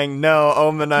was saying no,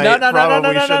 Omanite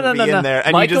probably shouldn't be in there,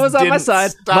 and Micah you just was on my didn't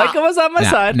side. stop. Micah was on my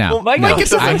side. No, Well, Micah no. Micah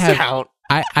doesn't doesn't count.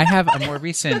 I have a more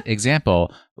recent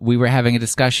example. We were having a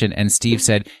discussion, and Steve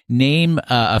said, "Name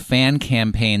a fan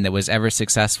campaign that was ever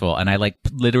successful." And I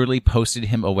literally posted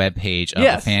him a webpage of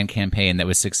a fan campaign that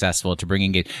was successful to bring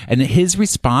engage. And his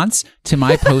response to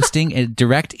my posting, a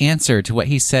direct answer to what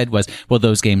he said was, "Well,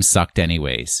 those games sucked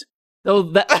anyways." So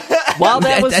while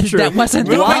that was true, that wasn't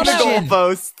the question.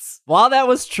 While that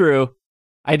was true,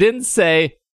 I didn't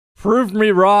say prove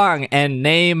me wrong and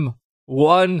name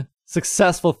one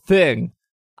successful thing.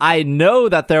 I know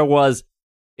that it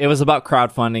was about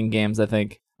crowdfunding games, I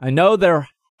think. I know there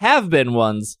have been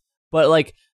ones,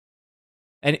 but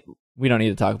and we don't need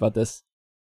to talk about this.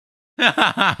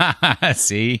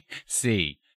 See?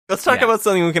 Let's talk about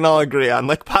something we can all agree on,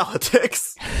 like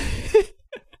politics.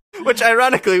 Which,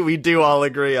 ironically, we do all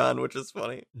agree on, which is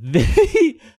funny.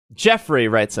 Jeffrey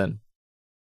writes in,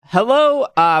 hello,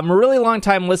 I'm a really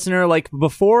long-time listener, like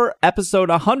before episode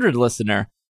 100 listener.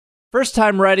 First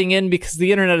time writing in because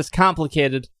the internet is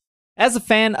complicated. As a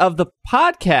fan of the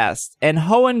podcast, and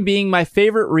Hoenn being my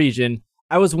favorite region,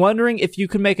 I was wondering if you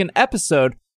could make an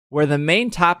episode where the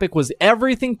main topic was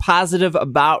everything positive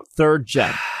about 3rd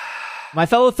gen. My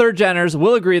fellow 3rd geners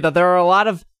will agree that there are a lot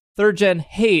of 3rd gen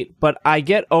hate, but I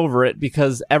get over it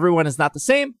because everyone is not the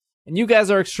same, and you guys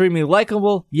are extremely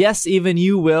likable. Yes, even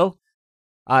you will.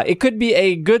 It could be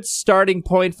a good starting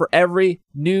point for every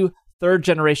new 3rd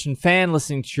generation fan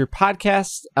listening to your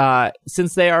podcast,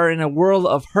 since they are in a world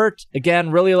of hurt. Again,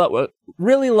 really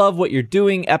love what you're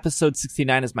doing. Episode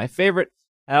 69 is my favorite.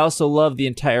 I also love the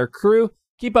entire crew.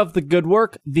 Keep up the good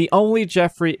work. The only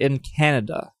Jeffrey in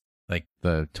Canada. Like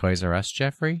the Toys R Us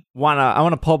Jeffrey? I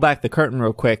want to pull back the curtain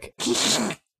real quick.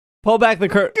 Pull back the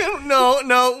curtain.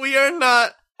 No, we are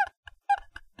not.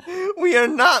 We are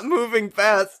not moving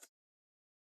fast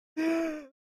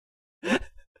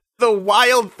the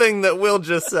wild thing that Will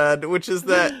just said, which is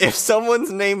that if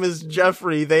someone's name is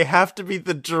Jeffrey, they have to be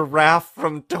the giraffe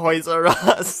from Toys R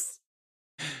Us.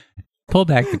 Pull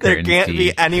back the curtain, There can't Steve.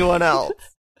 be anyone else.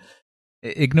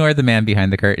 Ignore the man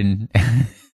behind the curtain.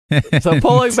 So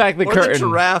pulling back the or curtain. the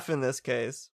giraffe in this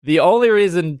case. The only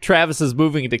reason Travis is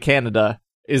moving to Canada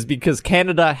is because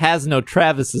Canada has no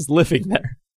Travises living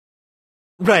there.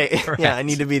 Right. Correct. Yeah, I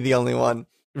need to be the only one.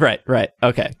 Right.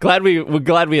 Okay. Glad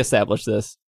we established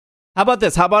this. How about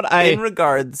this? How about in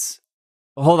regards...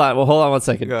 Hold on one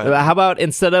second. Go ahead. How about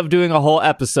instead of doing a whole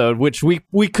episode, which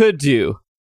we could do,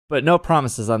 but no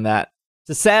promises on that,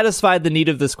 to satisfy the need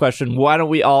of this question, why don't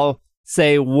we all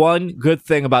say one good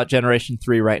thing about Generation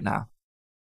 3 right now?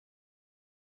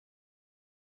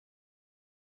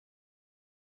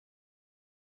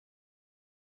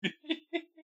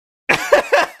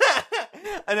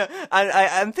 I know.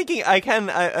 I'm thinking I can.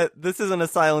 This isn't a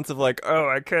silence of like, oh,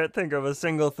 I can't think of a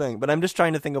single thing. But I'm just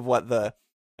trying to think of what the.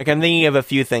 Like, I'm thinking of a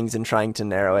few things and trying to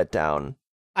narrow it down.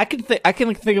 I can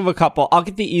think of a couple. I'll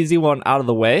get the easy one out of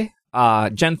the way.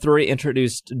 Gen 3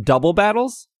 introduced double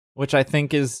battles, which I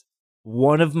think is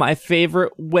one of my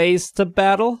favorite ways to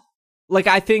battle. Like,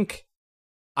 I think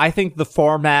I think the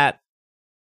format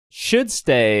should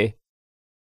stay.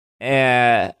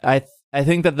 I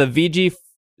think that the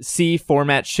VGC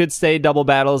format should stay double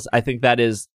battles. I think that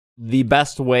is the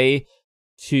best way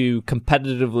to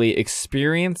competitively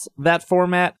experience that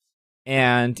format.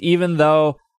 And even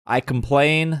though I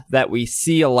complain that we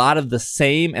see a lot of the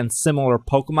same and similar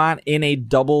Pokemon in a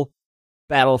double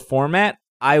battle format,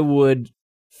 I would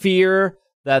fear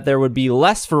that there would be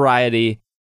less variety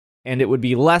and it would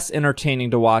be less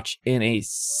entertaining to watch in a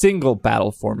single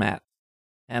battle format.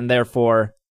 And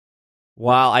therefore,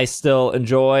 while I still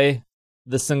enjoy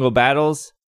the single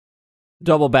battles,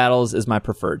 double battles is my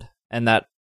preferred. And that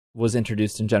was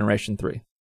introduced in Generation 3.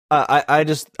 I'm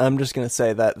just gonna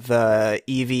say that the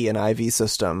EV and IV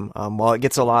system, while it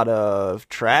gets a lot of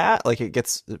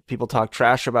people talk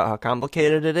trash about how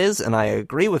complicated it is, and I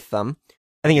agree with them.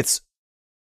 I think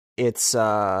it's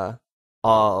a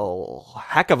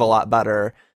heck of a lot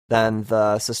better than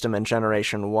the system in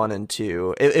Generation 1 and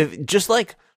 2. If just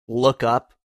like look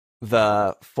up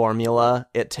the formula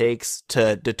it takes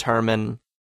to determine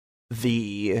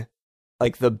the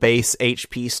base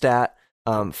HP stat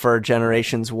for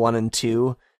Generations 1 and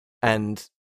 2, and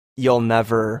you'll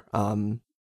never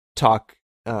talk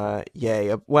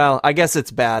yay. Well, I guess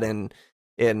it's bad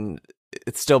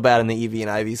it's still bad in the EV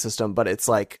and IV system, but it's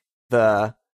like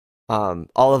the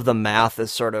all of the math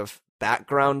is sort of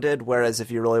backgrounded, whereas if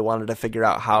you really wanted to figure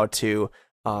out how to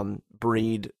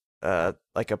breed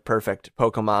like a perfect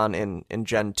Pokemon in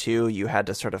Gen 2, you had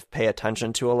to sort of pay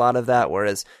attention to a lot of that,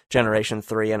 whereas Generation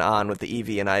 3 and on with the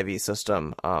EV and IV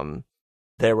system,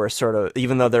 there were sort of,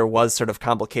 even though there was sort of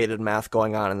complicated math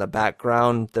going on in the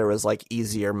background, there was like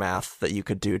easier math that you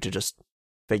could do to just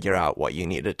figure out what you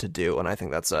needed to do, and I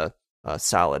think that's a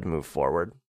solid move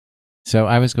forward. So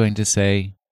I was going to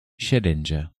say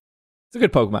Shedinja. It's a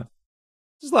good Pokemon.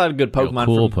 There's a lot of good Pokemon.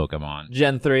 Cool from Pokemon.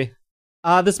 Gen 3.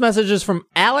 This message is from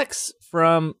Alex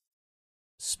from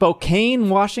Spokane,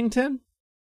 Washington.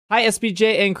 Hi,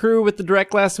 SBJ and crew with the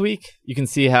direct last week. You can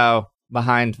see how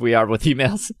behind we are with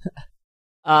emails.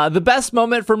 The best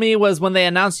moment for me was when they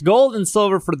announced Gold and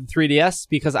Silver for the 3DS,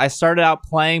 because I started out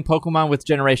playing Pokemon with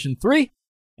Generation 3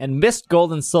 and missed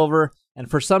Gold and Silver, and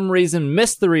for some reason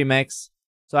missed the remakes.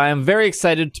 So I am very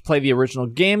excited to play the original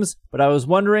games, but I was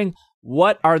wondering,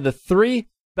 what are the 3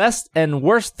 best and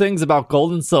worst things about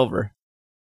Gold and Silver?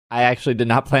 I actually did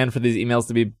not plan for these emails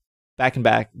to be back and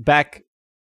back.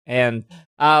 And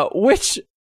which,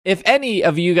 if any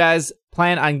of you guys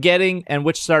plan on getting, and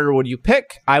which starter would you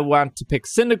pick? I want to pick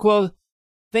Cyndaquil.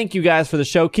 Thank you guys for the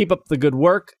show. Keep up the good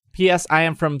work. P.S. I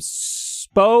am from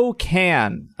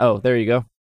Spokane. Oh, there you go.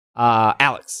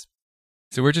 Alex.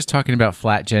 So we're just talking about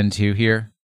flat Gen 2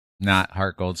 here, not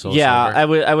Heart Gold Soul Yeah,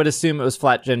 Silver. I would assume it was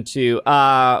flat Gen 2.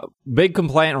 Big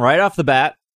complaint right off the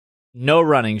bat. No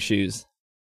running shoes.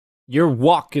 You're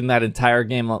walking that entire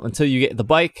game until you get the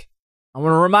bike. I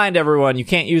want to remind everyone, you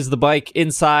can't use the bike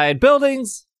inside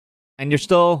buildings, and you're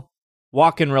still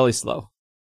walking really slow.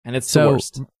 And it's the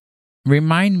worst.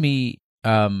 Remind me,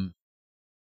 wow,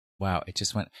 it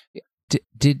just went.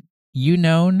 Did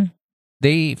Unknown?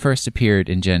 They first appeared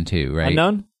in Gen 2, right?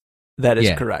 Unknown? That is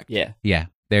Yeah. correct. Yeah. Yeah,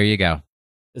 there you go.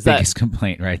 Is Biggest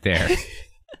complaint right there.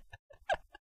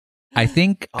 I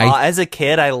think As a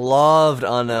kid, I loved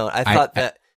Unknown.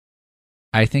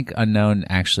 I think Unknown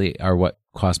actually are what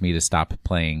caused me to stop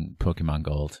playing Pokemon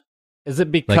Gold. Is it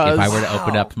because... Like, if I were to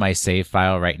open up my save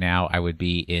file right now, I would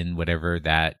be in whatever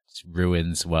that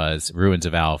Ruins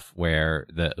of Alph, where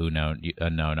the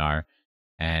Unknown are.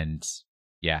 And,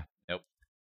 yeah, nope.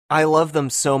 I love them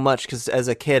so much because as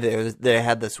a kid, they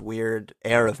had this weird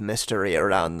air of mystery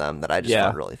around them that I just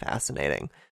found really fascinating.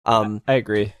 I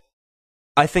agree.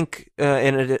 I think,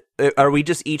 are we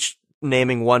just each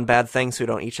naming one bad thing so we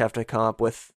don't each have to come up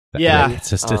with... Yeah. It's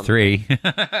just a 3.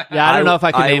 Yeah, I don't know if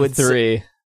I can name 3.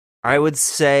 I would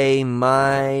say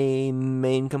my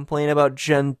main complaint about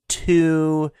Gen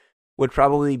 2 would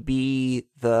probably be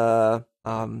the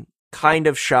kind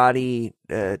of shoddy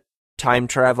time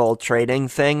travel trading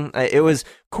thing. It was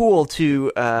cool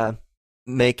to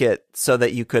make it so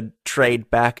that you could trade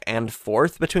back and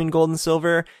forth between Gold and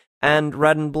Silver and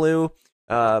Red and Blue,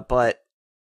 but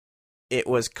it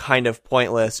was kind of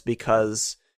pointless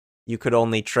because you could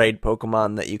only trade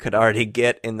Pokemon that you could already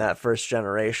get in that first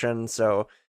generation, so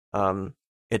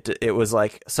it was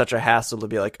like such a hassle to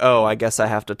be like, oh, I guess I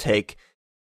have to take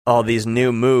all these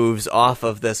new moves off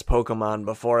of this Pokemon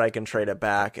before I can trade it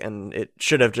back, and it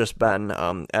should have just been,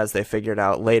 as they figured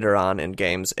out later on in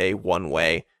games, a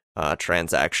one-way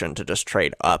transaction to just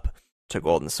trade up to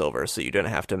Gold and Silver, so you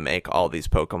didn't have to make all these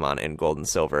Pokemon in Gold and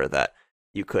Silver that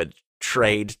you could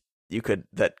trade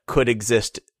that could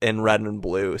exist in Red and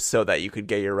Blue, so that you could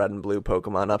get your Red and Blue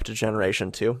Pokemon up to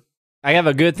Generation 2. I have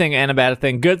a good thing and a bad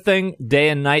thing. Good thing, day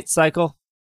and night cycle.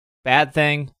 Bad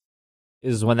thing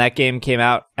is when that game came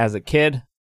out as a kid,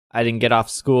 I didn't get off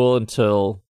school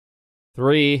until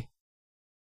 3.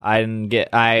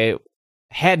 I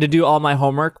had to do all my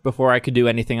homework before I could do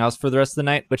anything else for the rest of the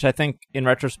night, which I think, in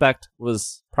retrospect,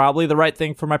 was probably the right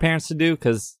thing for my parents to do,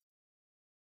 because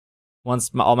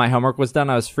once all my homework was done,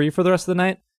 I was free for the rest of the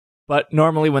night. But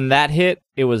normally when that hit,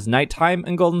 it was nighttime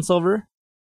in Gold and Silver,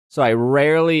 so I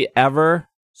rarely ever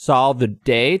saw the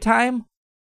daytime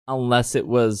unless it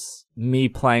was me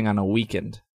playing on a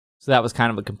weekend. So that was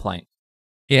kind of a complaint.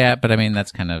 Yeah, but I mean,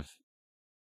 that's kind of...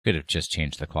 Could have just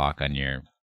changed the clock on your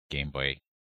Game Boy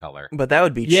Color. But that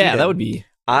would be cheating. Yeah, that would be.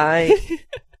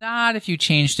 Not if you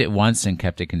changed it once and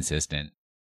kept it consistent.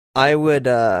 I would,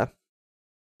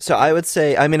 so I would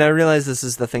say, I mean, I realize this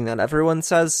is the thing that everyone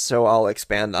says, so I'll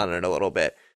expand on it a little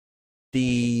bit.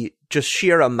 The just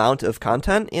sheer amount of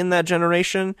content in that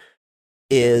generation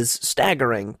is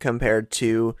staggering compared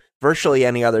to virtually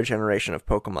any other generation of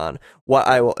Pokemon. What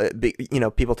I will,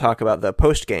 people talk about the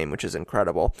post game, which is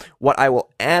incredible. What I will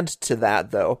add to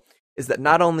that, though, is that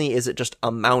not only is it just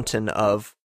a mountain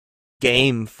of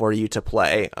game for you to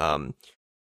play,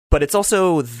 but it's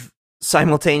also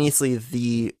simultaneously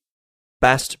the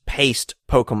best paced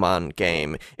Pokemon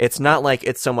game. It's not like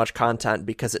it's so much content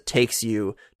because it takes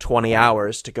you 20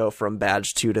 hours to go from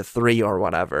badge 2 to 3 or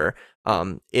whatever.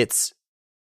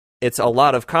 It's a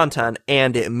lot of content,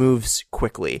 and it moves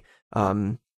quickly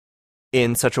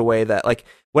in such a way that, like,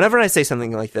 whenever I say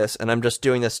something like this, and I'm just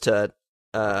doing this to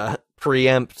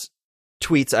preempt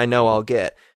tweets I know I'll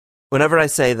get, whenever I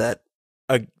say that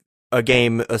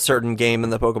a certain game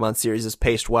in the Pokemon series is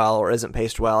paced well or isn't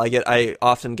paced well, I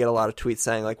often get a lot of tweets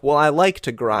saying, like, well, I like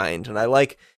to grind, and I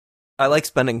like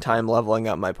spending time leveling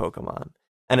up my Pokemon.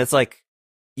 And it's like,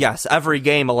 yes, every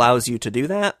game allows you to do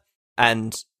that,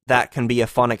 and that can be a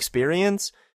fun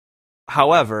experience.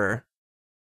 However,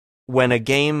 when a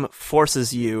game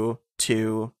forces you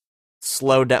to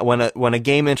slow down, when a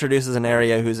game introduces an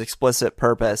area whose explicit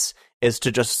purpose is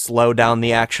to just slow down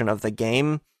the action of the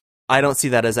game, I don't see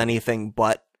that as anything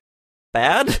but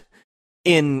bad.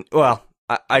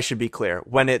 I should be clear.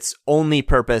 When its only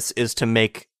purpose is to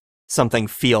make something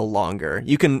feel longer,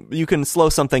 you can slow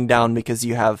something down because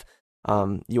you have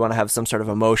you want to have some sort of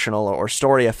emotional or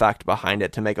story effect behind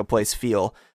it to make a place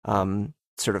feel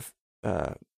sort of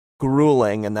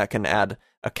grueling, and that can add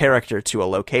a character to a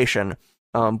location.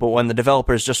 But when the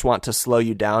developers just want to slow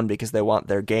you down because they want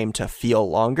their game to feel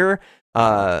longer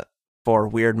for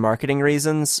weird marketing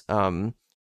reasons,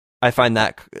 I find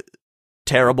that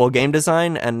terrible game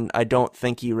design, and I don't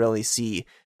think you really see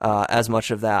as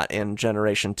much of that in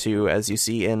Generation 2 as you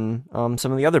see in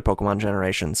some of the other Pokemon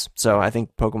generations. So I think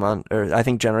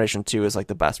Generation 2 is like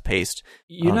the best paced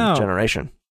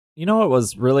generation. You know what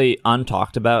was really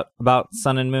untalked about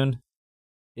Sun and Moon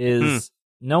is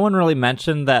no one really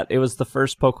mentioned that it was the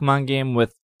first Pokemon game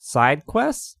with side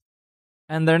quests,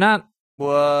 and they're not.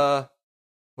 What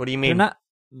do you mean? They're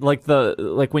not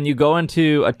like when you go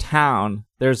into a town.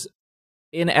 There's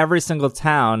in every single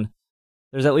town,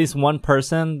 there's at least one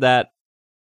person that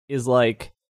is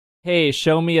like, "Hey,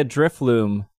 show me a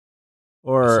Drifloon,"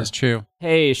 or "This is true.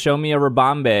 Hey, show me a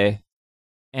Rabombe,"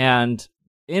 and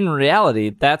in reality,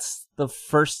 that's the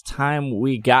first time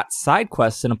we got side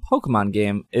quests in a Pokemon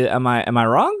game. Am I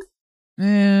wrong?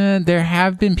 There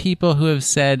have been people who have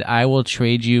said, "I will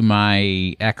trade you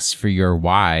my X for your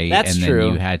Y," That's and true.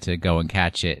 then you had to go and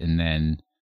catch it, and then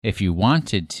if you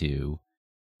wanted to,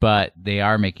 but they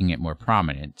are making it more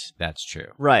prominent. That's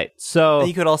true. Right. So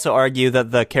you could also argue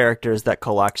that the characters that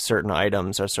collect certain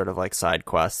items are sort of like side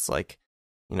quests, like,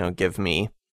 give me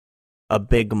a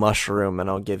big mushroom and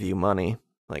I'll give you money.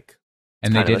 Like,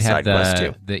 and they did have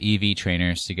the EV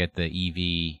trainers to get the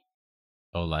EV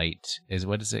Olite.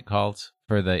 What is it called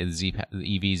for the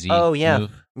EVZ? Oh yeah,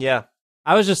 move? Yeah.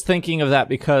 I was just thinking of that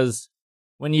because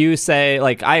when you say,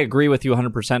 like, I agree with you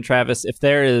 100%, Travis. If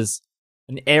there is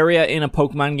an area in a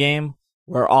Pokemon game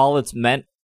where all it's meant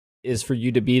is for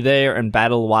you to be there and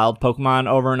battle wild Pokemon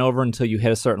over and over until you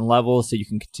hit a certain level so you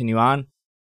can continue on,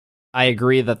 I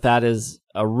agree that is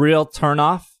a real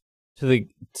turnoff to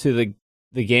the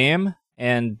game.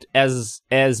 And as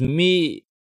me,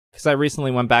 because I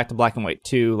recently went back to Black and White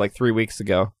 2 like 3 weeks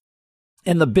ago,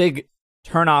 and the big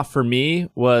turnoff for me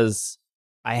was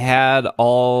I had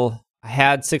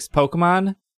 6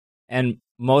 Pokemon, and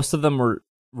most of them were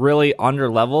really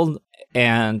under-leveled,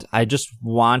 and I just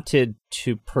wanted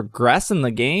to progress in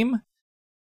the game,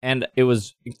 and it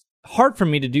was hard for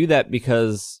me to do that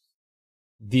because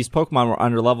these Pokemon were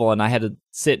under level and I had to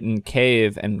sit in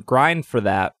cave and grind for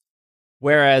that.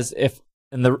 Whereas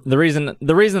the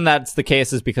reason that's the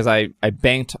case is because I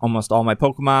banked almost all my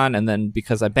Pokemon, and then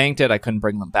because I banked it, I couldn't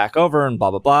bring them back over and blah,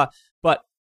 blah, blah. But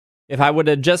if I would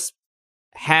have just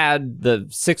had the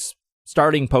 6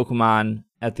 starting Pokemon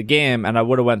at the game and I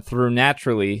would have went through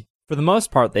naturally, for the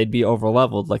most part, they'd be over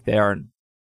leveled like they are in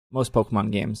most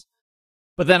Pokemon games.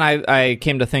 But then I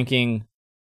came to thinking,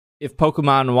 if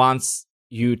Pokemon wants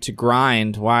you to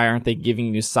grind, why aren't they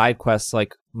giving you side quests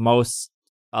like most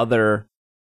other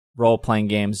role-playing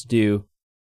games do?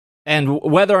 And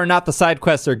whether or not the side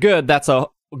quests are good, that's a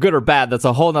good or bad, that's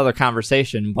a whole nother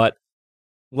conversation. But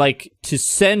like, to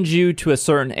send you to a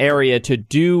certain area to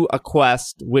do a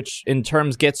quest, which in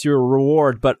terms gets you a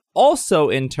reward, but also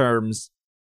in terms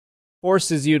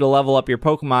forces you to level up your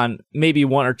Pokemon maybe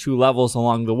 1 or 2 levels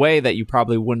along the way that you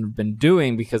probably wouldn't have been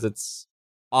doing because it's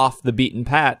off the beaten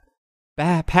path,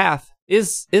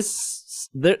 is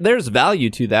there's value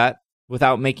to that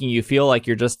without making you feel like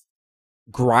you're just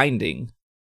grinding.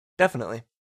 Definitely.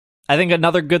 I think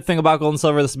another good thing about Gold and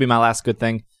Silver, this will be my last good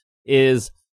thing,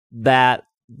 is that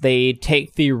they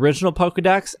take the original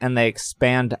Pokedex and they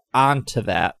expand onto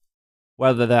that.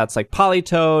 Whether that's like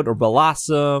Politoed or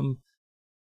Blossom.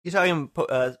 You talking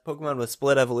Pokemon with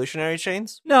split evolutionary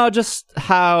chains? No, just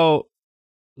how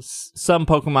some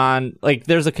Pokemon, like,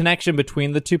 there's a connection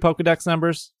between the 2 Pokedex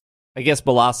numbers. I guess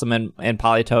Blossom and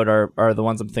Politoed are the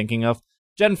ones I'm thinking of.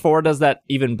 Gen 4 does that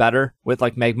even better with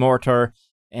like Magmortar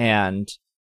and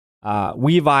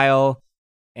Weavile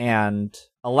and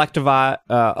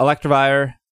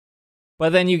Electivire.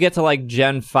 But then you get to like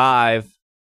Gen 5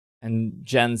 and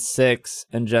Gen 6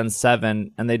 and Gen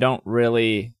 7, and they don't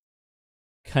really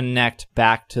connect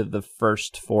back to the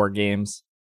first 4 games.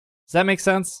 Does that make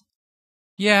sense?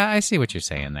 Yeah, I see what you're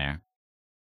saying there.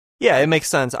 Yeah, it makes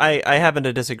sense. I happen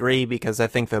to disagree because I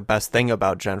think the best thing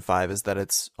about Gen 5 is that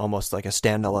it's almost like a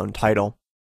standalone title.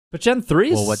 But Gen 3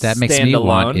 is well, what that makes me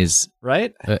want is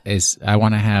right? Is I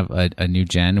want to have a new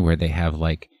gen where they have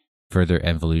like further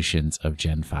evolutions of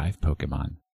Gen 5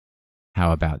 Pokemon.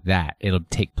 How about that? It'll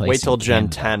take place. Wait till Gen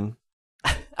Gen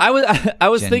 10. I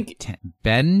was thinking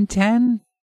Ben 10?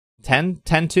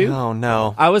 10 too? Oh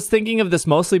no. I was thinking of this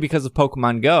mostly because of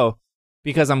Pokemon Go,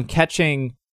 because I'm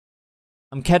catching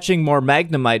more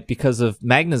Magnemite because of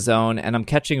Magnezone, and I'm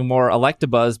catching more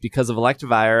Electabuzz because of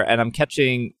Electivire, and I'm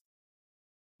catching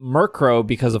Murkrow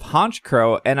because of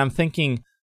Honchkrow, and I'm thinking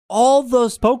all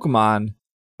those Pokemon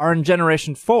are in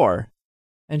Generation 4.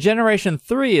 And Generation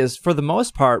 3 is, for the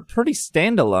most part, pretty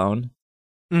standalone.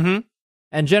 Mm-hmm.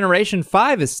 And Generation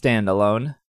 5 is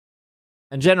standalone.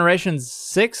 And Generation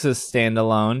 6 is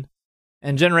standalone.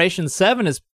 And Generation 7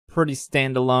 is pretty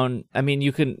standalone. I mean,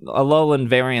 you can... Alolan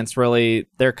variants, really,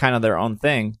 they're kind of their own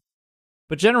thing.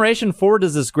 But Generation 4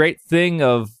 does this great thing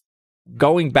of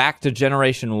going back to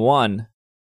Generation 1.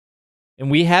 And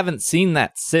we haven't seen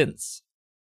that since.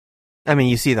 I mean,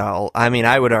 you see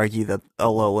I would argue that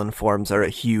Alolan forms are a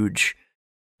huge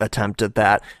attempt at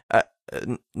that.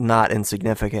 Not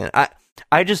insignificant.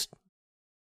 I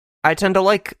tend to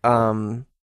like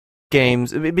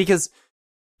games because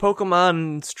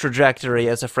Pokemon's trajectory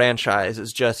as a franchise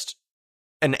is just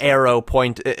an arrow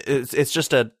point. It's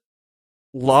just a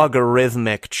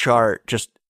logarithmic chart,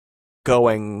 just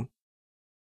going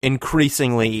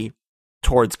increasingly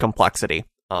towards complexity.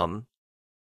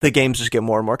 The games just get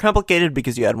more and more complicated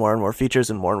because you add more and more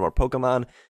features and more Pokemon.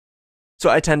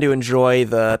 So I tend to enjoy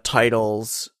the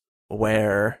titles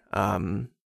where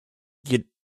you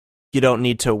don't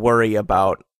need to worry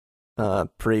about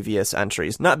previous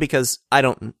entries. Not because I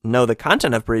don't know the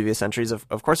content of previous entries.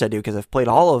 Of course I do, because I've played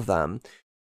all of them.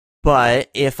 But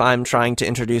if I'm trying to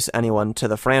introduce anyone to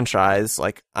the franchise,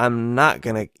 like, I'm not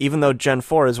gonna, even though Gen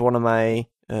 4 is one of my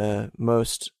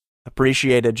most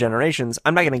appreciated generations,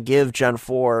 I'm not going to give Gen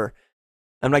 4,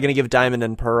 I'm not going to give Diamond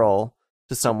and Pearl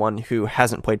to someone who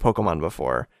hasn't played Pokemon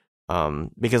before,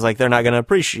 because like they're not going to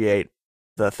appreciate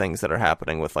the things that are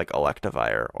happening with like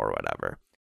Electivire or whatever.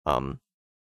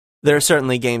 There are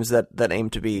certainly games that aim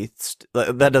to be,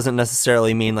 that doesn't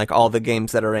necessarily mean like all the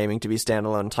games that are aiming to be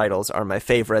standalone titles are my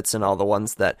favorites and all the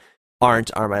ones that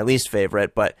aren't are my least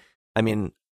favorite, but I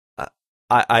mean,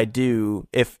 I do,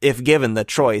 if given the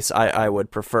choice, I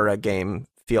would prefer a game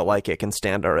feel like it can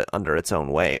stand under its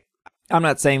own weight. I'm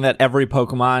not saying that every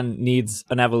Pokemon needs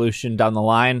an evolution down the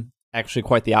line. Actually,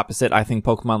 quite the opposite. I think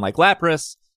Pokemon like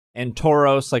Lapras and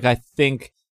Tauros, like, I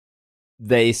think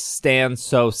they stand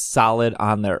so solid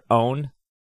on their own.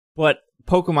 But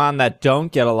Pokemon that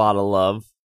don't get a lot of love,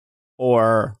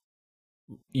 or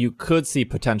you could see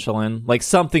potential in, like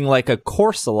something like a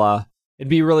Corsola, it'd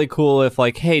be really cool if,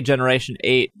 like, hey, Generation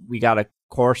 8, we got a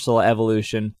Corsola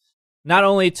evolution. Not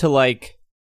only to, like,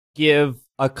 give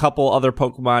a couple other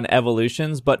Pokemon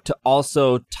evolutions, but to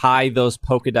also tie those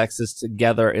Pokedexes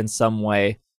together in some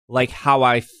way, like how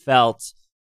I felt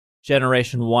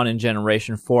Generation 1 and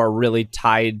Generation 4 really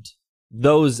tied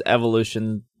those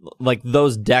evolution, like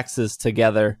those dexes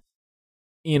together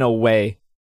in a way.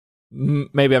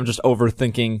 Maybe I'm just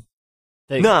overthinking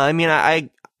things. No, I mean, I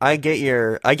get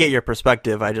your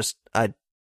perspective. I just have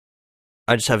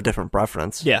a different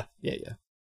preference. Yeah.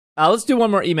 Let's do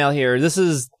one more email here. This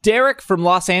is Derek from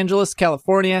Los Angeles,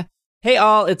 California. Hey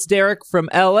all, it's Derek from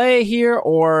LA here,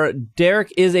 or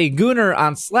Derek is a gooner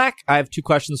on Slack. I have 2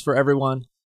 questions for everyone.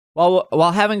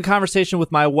 While having a conversation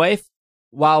with my wife,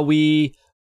 while we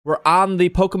were on the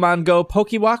Pokemon GO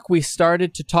Pokewalk, we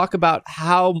started to talk about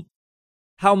how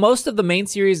most of the main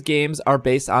series games are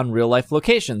based on real-life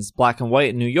locations. Black and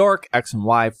White in New York, X and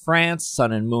Y France,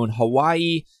 Sun and Moon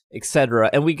Hawaii,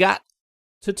 etc. And we got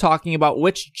to talking about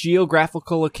which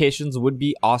geographical locations would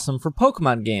be awesome for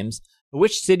Pokemon games.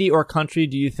 Which city or country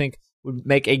do you think would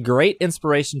make a great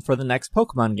inspiration for the next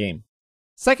Pokemon game?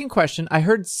 Second question, I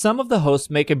heard some of the hosts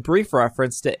make a brief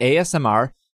reference to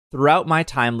ASMR throughout my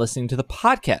time listening to the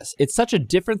podcast. It's such a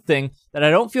different thing that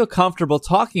I don't feel comfortable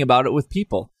talking about it with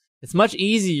people. It's much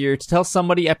easier to tell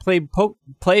somebody I play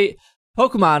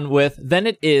Pokemon with than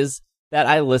it is that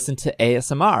I listen to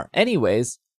ASMR.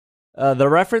 Anyways, the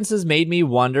references made me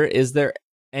wonder, is there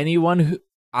anyone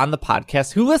on the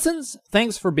podcast who listens?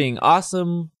 Thanks for being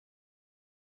awesome,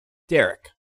 Derek.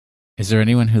 Is there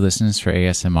anyone who listens for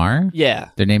ASMR? Yeah.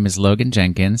 Their name is Logan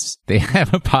Jenkins. They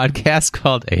have a podcast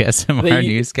called ASMR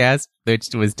Newscast, which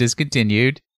was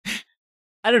discontinued.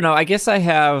 I don't know. I guess I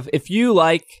have, if you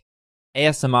like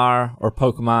ASMR or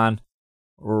Pokemon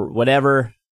or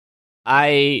whatever,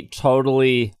 I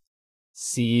totally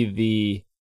see the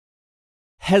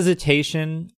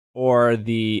hesitation or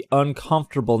the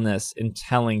uncomfortableness in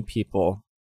telling people.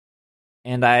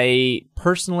 And I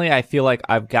feel like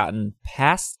I've gotten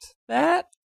past that.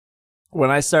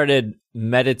 When I started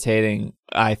meditating,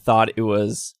 I thought it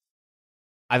was,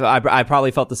 I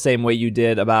probably felt the same way you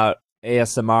did about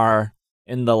ASMR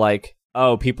in the like,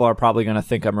 oh, people are probably going to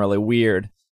think I'm really weird.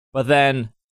 But then,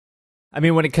 I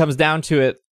mean, when it comes down to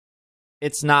it,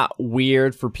 it's not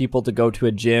weird for people to go to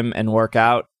a gym and work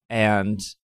out and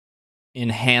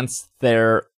enhance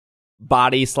their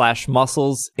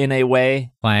body/muscles in a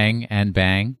way. Clang and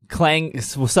bang.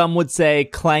 Some would say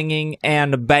clanging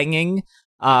and banging.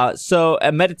 So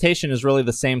a meditation is really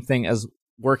the same thing as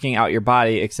working out your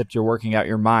body, except you're working out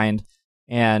your mind.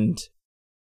 And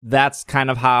that's kind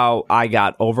of how I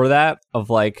got over that, of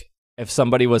like, if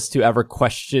somebody was to ever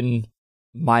question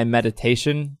my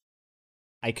meditation,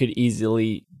 I could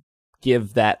easily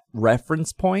give that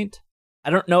reference point. I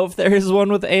don't know if there is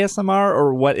one with ASMR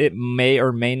or what it may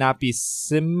or may not be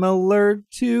similar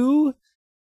to.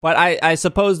 But I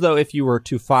suppose, though, if you were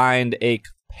to find a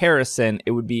comparison,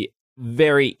 it would be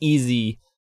very easy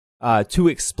to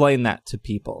explain that to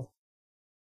people.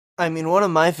 I mean, one of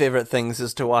my favorite things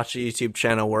is to watch a YouTube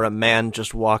channel where a man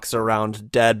just walks around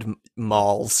dead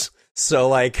malls. So,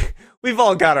 like, we've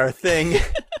all got our thing.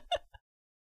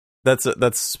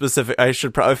 That's specific. I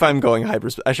should probably, if I'm going hyper,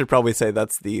 I should probably say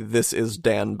that's the This Is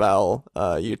Dan Bell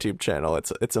YouTube channel.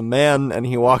 It's a man and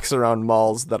he walks around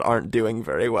malls that aren't doing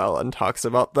very well and talks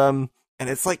about them, and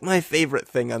it's like my favorite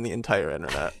thing on the entire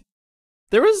internet.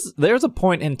 There's a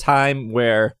point in time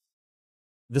where,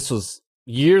 this was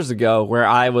years ago, where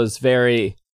I was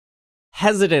very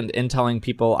hesitant in telling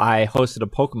people I hosted a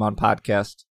Pokemon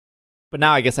podcast, but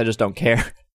now I guess I just don't care.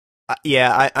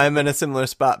 Yeah, I'm in a similar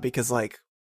spot because, like,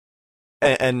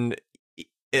 and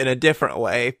in a different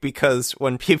way, because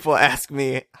when people ask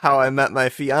me how I met my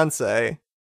fiance,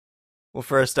 well,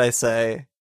 first I say,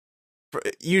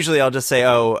 usually I'll just say,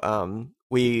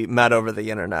 we met over the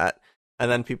internet,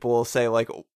 and then people will say, like,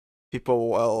 people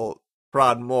will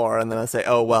prod more, and then I say,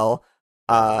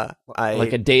 I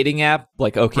like a dating app,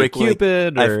 like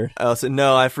OkCupid, or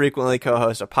I frequently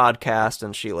co-host a podcast,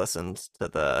 and she listened to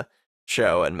the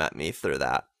show and met me through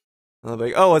that. And they'll be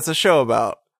like, oh, what's the show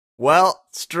about? Well,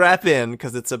 strap in,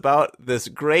 because it's about this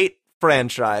great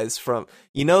franchise from,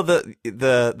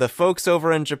 the folks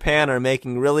over in Japan are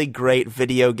making really great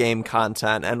video game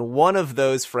content, and one of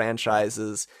those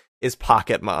franchises is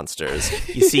Pocket Monsters.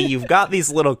 You see, you've got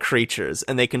these little creatures,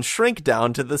 and they can shrink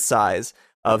down to the size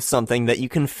of something that you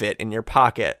can fit in your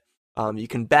pocket. You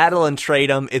can battle and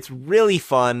trade them. It's really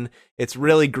fun. It's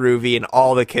really groovy, and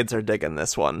all the kids are digging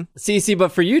this one. See,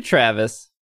 but for you,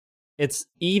 Travis, it's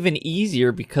even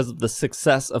easier because of the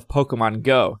success of Pokemon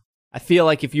Go. I feel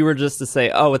like if you were just to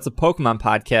say, oh, it's a Pokemon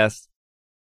podcast,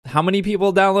 how many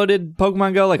people downloaded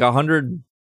Pokemon Go? Like 100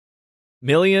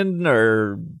 million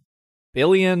or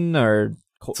billion or...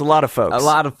 It's a lot of folks. A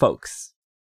lot of folks.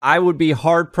 I would be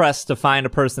hard-pressed to find a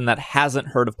person that hasn't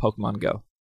heard of Pokemon Go.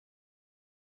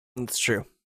 It's true.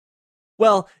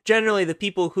 Well, generally the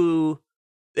people who...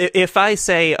 If I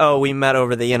say, oh, we met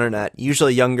over the internet,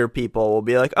 usually younger people will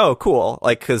be like, oh, cool.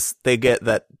 Like, because they get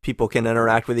that people can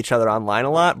interact with each other online a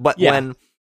lot. But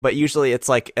but usually it's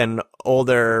like an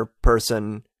older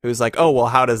person who's like, oh, well,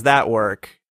 how does that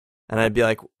work? And I'd be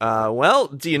like, well,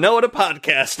 do you know what a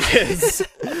podcast is?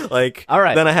 Like, all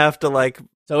right. Then I have to like,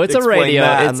 so it's a radio.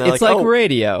 It's like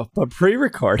radio, but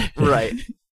pre-recorded. Right.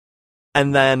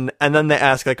 And then they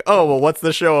ask like, oh, well, what's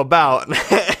the show about?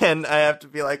 And I have to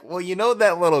be like, well, you know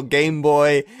that little Game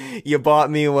Boy you bought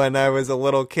me when I was a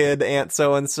little kid, Aunt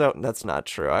so-and-so? That's not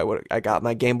true. I got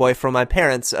my Game Boy from my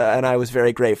parents, and I was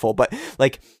very grateful. But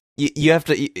like, you have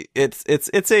to,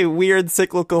 it's a weird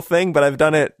cyclical thing, but I've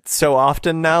done it so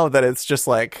often now that it's just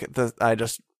like,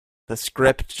 the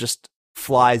script just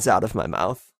flies out of my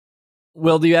mouth.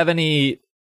 Will, do you have any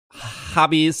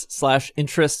hobbies /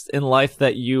 interests in life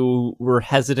that you were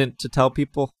hesitant to tell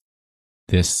people?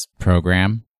 This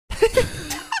program.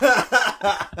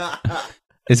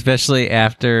 Especially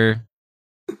after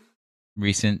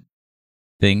recent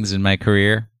things in my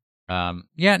career.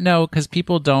 Because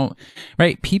people don't,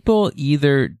 right? People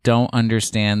either don't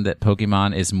understand that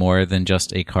Pokemon is more than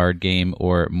just a card game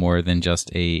or more than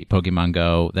just a Pokemon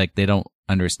Go. Like, they don't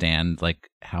understand, like,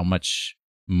 how much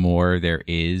more there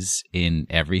is in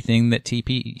everything that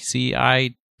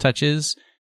TPCI touches.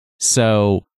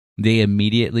 So they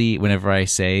immediately, whenever I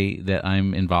say that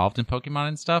I'm involved in Pokemon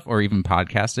and stuff, or even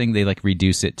podcasting, they like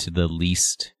reduce it to the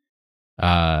least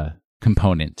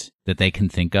component that they can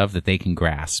think of, that they can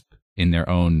grasp in their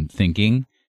own thinking.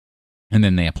 And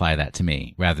then they apply that to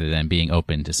me rather than being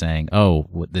open to saying,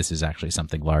 oh, this is actually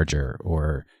something larger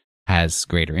or has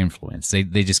greater influence. They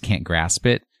just can't grasp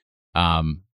it.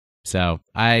 So also,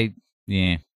 I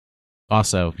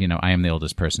am the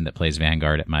oldest person that plays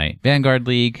Vanguard at my Vanguard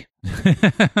League.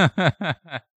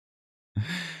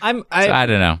 I don't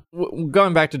know.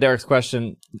 Going back to Derek's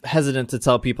question, hesitant to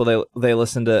tell people they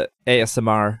listen to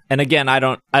ASMR. And again, I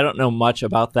don't know much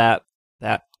about that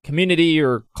community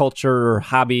or culture or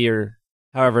hobby or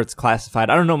however it's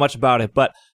classified. I don't know much about it,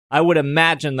 but I would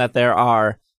imagine that there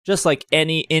are, just like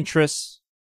any interest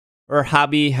or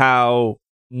hobby, how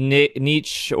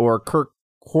niche or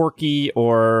quirky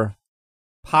or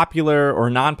popular or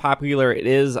non-popular it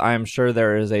is. I'm sure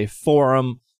there is a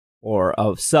forum or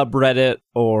a subreddit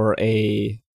or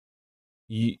a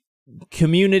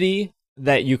community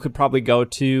that you could probably go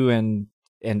to and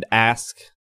ask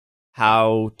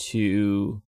how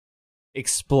to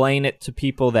explain it to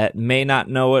people that may not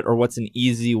know it, or what's an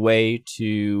easy way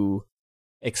to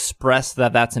express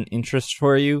that that's an interest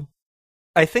for you.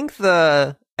 I think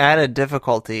the added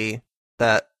difficulty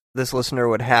that this listener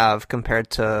would have compared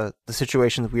to the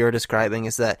situations we are describing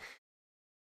is that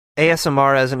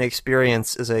ASMR as an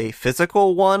experience is a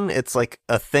physical one. It's like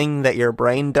a thing that your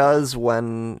brain does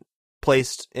when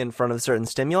placed in front of certain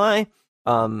stimuli.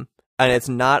 And it's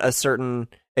not a certain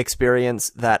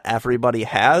experience that everybody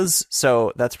has.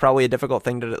 So that's probably a difficult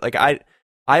thing to, like, I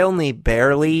only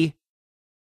barely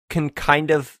can kind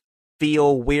of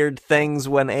feel weird things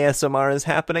when ASMR is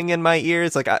happening in my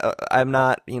ears. Like, I'm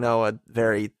not, a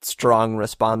very strong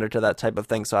responder to that type of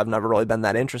thing, so I've never really been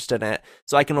that interested in it.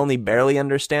 So I can only barely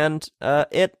understand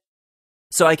it.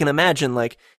 So I can imagine,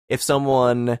 like, if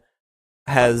someone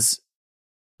has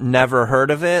never heard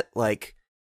of it, like,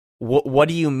 what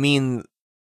do you mean?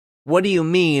 What do you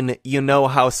mean,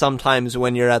 how sometimes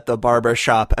when you're at the barber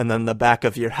shop and then the back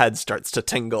of your head starts to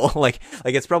tingle? like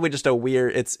it's probably just a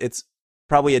weird, it's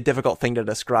probably a difficult thing to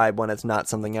describe when it's not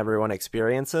something everyone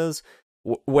experiences,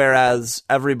 whereas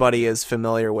everybody is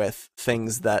familiar with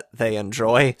things that they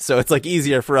enjoy. So it's like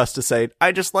easier for us to say,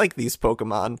 I just like these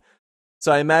Pokemon.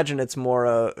 So I imagine it's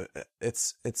more,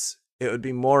 it would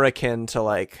be more akin to,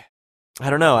 like,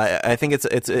 I don't know. I think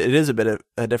it is a bit of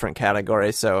a different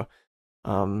category. So,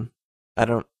 I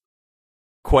don't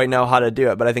quite know how to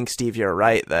do it, but I think, Steve, you're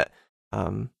right that,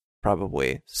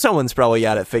 someone's probably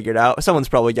got it figured out. Someone's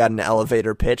probably got an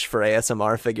elevator pitch for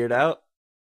ASMR figured out.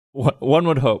 One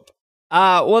would hope.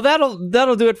 Well,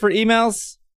 that'll do it for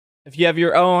emails. If you have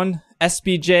your own,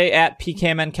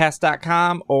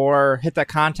 sbj@pkmncast.com, or hit that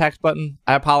contact button.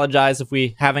 I apologize if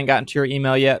we haven't gotten to your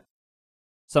email yet.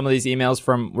 Some of these emails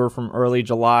were from early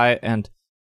July, and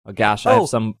oh gosh, I have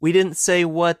some. We didn't say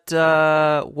what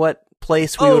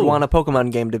place we would Oh. want a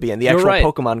Pokemon game to be in. The You're actual right.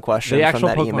 Pokemon question The from actual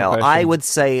that Pokemon email. question.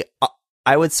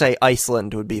 I would say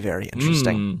Iceland would be very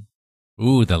interesting.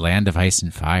 Ooh, the land of ice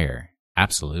and fire.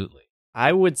 Absolutely.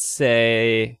 I would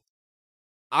say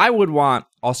I would want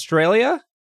Australia,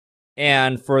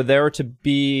 and for there to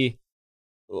be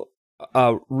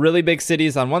really big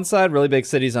cities on one side, really big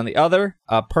cities on the other,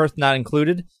 Perth not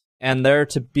included, and there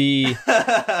to be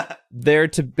there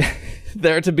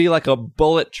to be like a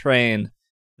bullet train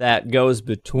that goes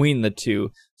between the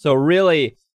two. So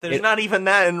really, There's not even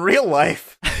that in real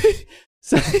life.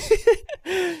 so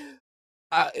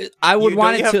I would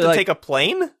want you it have to to like, take a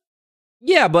plane?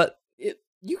 yeah, but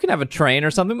you can have a train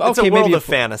or something. It's okay, a world maybe of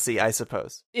fantasy, I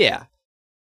suppose. yeah.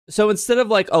 So instead of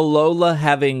like Alola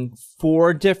having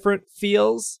 4 different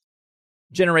feels,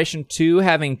 Generation 2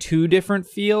 having 2 different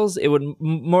feels, it would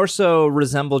more so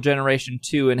resemble Generation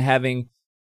 2 and having...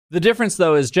 The difference,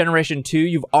 though, is Generation 2,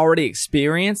 you've already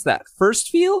experienced that first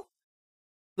feel.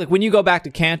 Like, when you go back to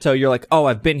Kanto, you're like, oh,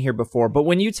 I've been here before. But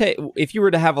when you if you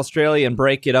were to have Australia and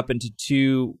break it up into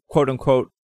 2,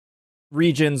 quote-unquote,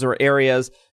 regions or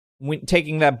areas,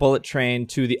 taking that bullet train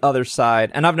to the other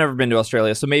side, and I've never been to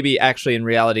Australia, so maybe actually in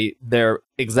reality they're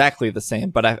exactly the same,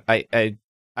 but I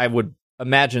would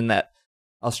imagine that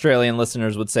Australian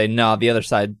listeners would say, no, the other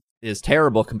side is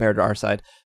terrible compared to our side.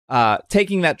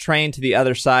 Taking that train to the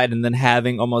other side and then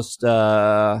having almost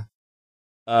a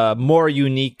more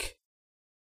unique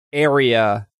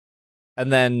area,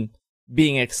 and then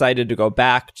being excited to go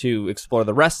back to explore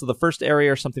the rest of the first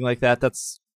area or something like that,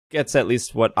 that's at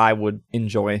least what I would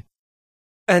enjoy.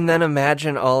 And then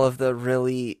imagine all of the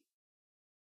really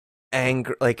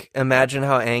angry, like, imagine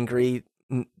how angry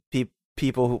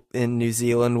people in New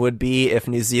Zealand would be if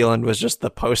New Zealand was just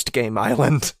the post-game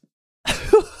island.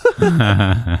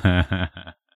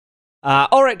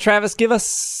 All right, Travis, give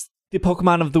us the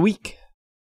Pokemon of the week.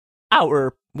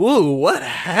 Woo, what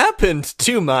happened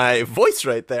to my voice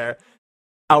right there?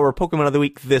 Our Pokemon of the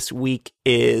week this week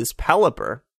is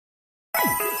Pelipper.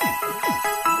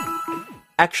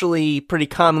 Actually pretty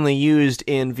commonly used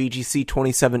in VGC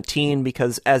 2017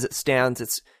 because as it stands,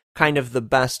 it's kind of the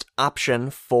best option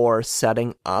for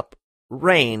setting up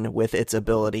Rain with its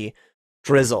ability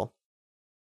Drizzle.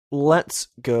 Let's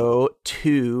go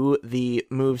to the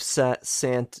moveset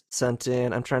sent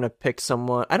in. I'm trying to pick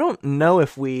someone. I don't know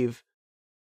if we've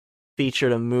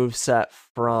featured a moveset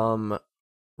from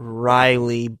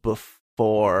Riley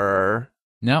before.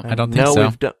 No, I don't think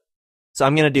so. So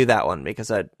I'm going to do that one because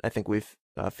I think we've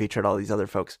featured all these other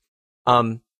folks.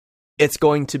 It's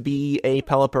going to be a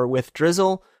Pelipper with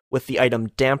Drizzle with the item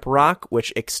Damp Rock,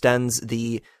 which extends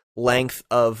the length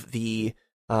of the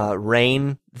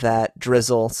rain that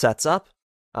Drizzle sets up.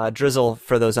 Drizzle,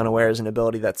 for those unaware, is an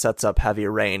ability that sets up heavy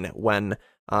rain when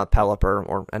Pelipper,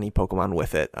 or any Pokemon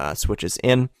with it, switches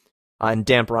in. And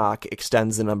Damp Rock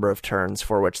extends the number of turns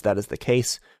for which that is the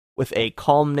case, with a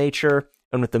Calm nature,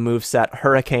 and with the moveset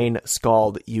Hurricane,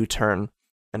 Scald, U-Turn,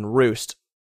 and Roost.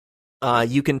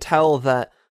 You can tell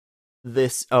that the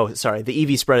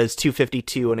EV spread is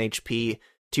 252 in HP,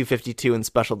 252 in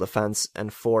special defense,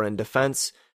 and 4 in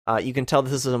defense. You can tell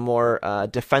this is a more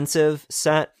defensive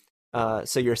set,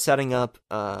 so you're setting up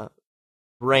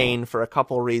Rain for a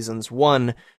couple reasons.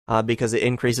 One, because it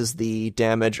increases the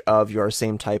damage of your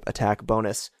same type attack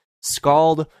bonus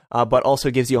Scald, but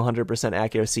also gives you 100%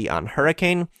 accuracy on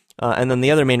Hurricane. And then the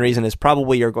other main reason is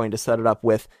probably you're going to set it up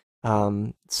with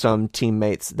some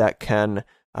teammates that can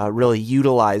really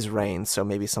utilize Rain, so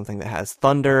maybe something that has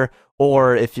Thunder,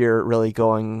 or if you're really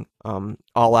going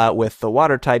all out with the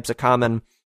water types, a common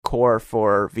core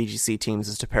for VGC teams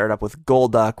is to pair it up with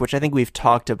Golduck, which I think we've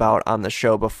talked about on the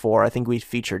show before. I think we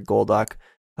featured Golduck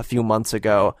a few months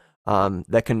ago.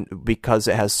 That can, because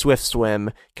it has Swift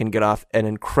Swim, can get off an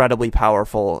incredibly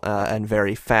powerful and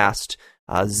very fast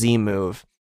Z move.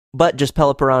 But just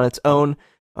Pelipper on its own,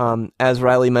 as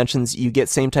Riley mentions, you get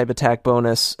same type attack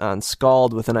bonus on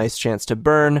Scald with a nice chance to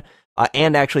burn,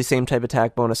 and actually same type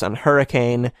attack bonus on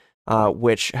Hurricane,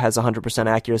 which has 100%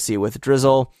 accuracy with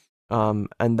Drizzle.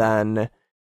 And then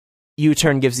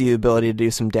U-Turn gives you the ability to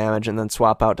do some damage and then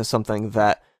swap out to something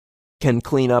that can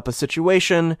clean up a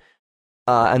situation.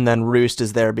 And then Roost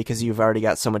is there because you've already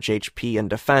got so much HP and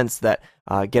defense that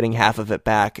getting half of it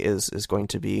back is going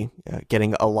to be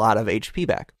getting a lot of HP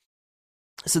back.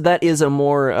 So that is a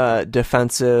more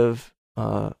defensive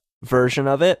version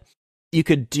of it. You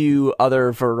could do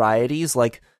other varieties,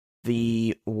 like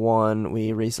the one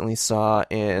we recently saw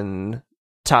in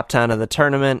top 10 of the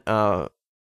tournament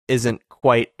isn't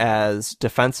quite as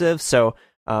defensive. So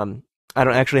I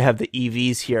don't actually have the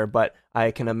EVs here, but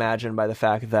I can imagine by the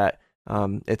fact that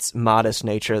its modest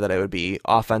nature that it would be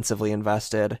offensively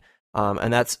invested.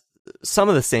 And that's some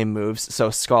of the same moves. So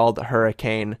Scald,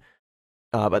 Hurricane,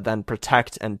 but then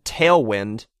Protect and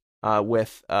Tailwind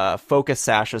with Focus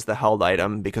Sash as the held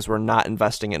item because we're not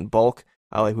investing in bulk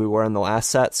like we were in the last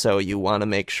set. So you want to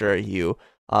make sure you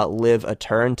live a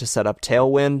turn to set up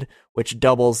Tailwind, which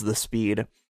doubles the speed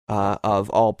of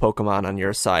all Pokemon on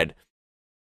your side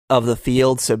of the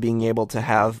field. So being able to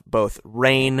have both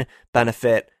Rain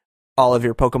benefit all of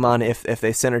your Pokemon if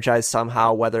they synergize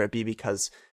somehow, whether it be because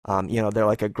they're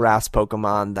like a grass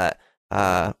Pokemon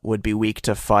that would be weak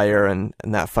to fire, and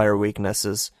that fire weakness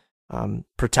is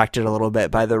protected a little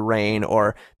bit by the Rain,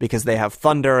 or because they have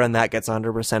Thunder and that gets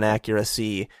 100%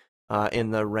 accuracy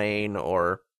in the Rain,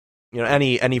 or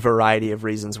any variety of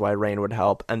reasons why Rain would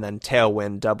help. And then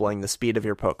Tailwind, doubling the speed of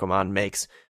your Pokemon, makes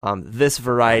this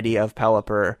variety of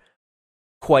Pelipper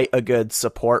quite a good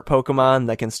support Pokemon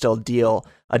that can still deal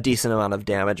a decent amount of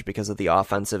damage because of the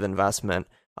offensive investment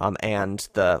and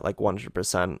the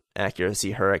 100%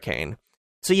 accuracy Hurricane.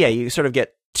 So yeah, you sort of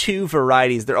get two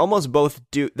varieties. They're almost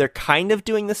they're kind of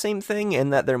doing the same thing in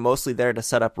that they're mostly there to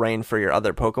set up Rain for your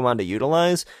other Pokemon to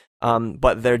utilize,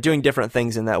 but they're doing different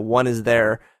things in that one is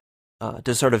there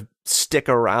to sort of stick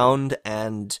around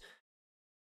and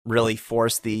really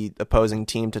force the opposing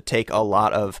team to take a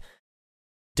lot of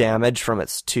damage from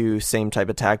its two same type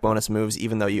attack bonus moves,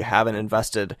 even though you haven't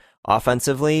invested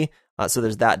offensively. So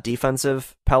there's that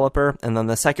defensive Pelipper. And then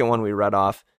the second one we read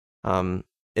off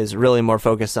is really more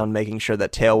focused on making sure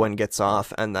that Tailwind gets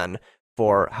off, and then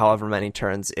for however many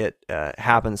turns it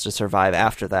happens to survive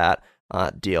after that,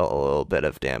 deal a little bit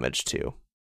of damage too.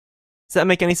 Does that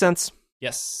make any sense?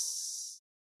 Yes.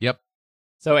 Yep.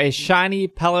 So a shiny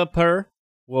Pelipper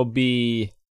will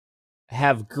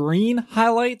have green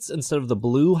highlights instead of the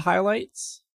blue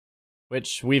highlights,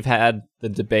 which we've had the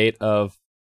debate of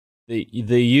the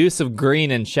use of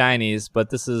green in shinies, but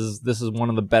this is one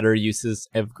of the better uses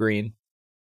of green.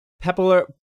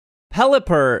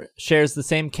 Pelipper shares the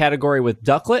same category with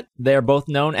Ducklet. They are both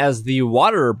known as the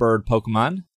water bird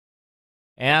Pokemon,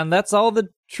 and that's all the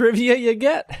trivia you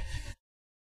get.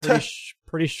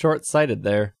 Pretty short-sighted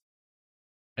there.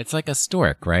 It's like a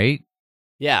stork, right?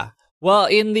 Yeah. Well,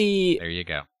 there you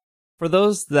go. For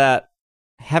those that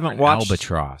haven't watched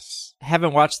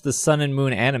the Sun and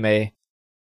Moon anime,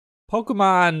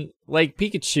 Pokemon like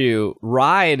Pikachu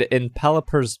ride in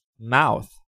Pelipper's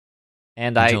mouth,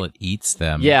 and until it eats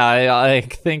them. Yeah, I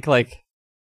think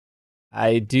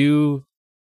I do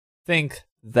think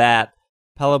that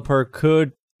Pelipper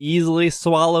could easily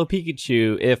swallow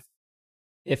Pikachu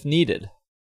if needed.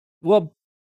 Well,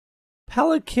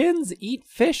 pelicans eat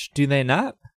fish, do they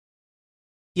not?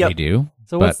 Yep. They do,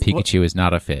 so but Pikachu is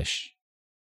not a fish.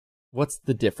 What's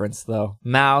the difference, though?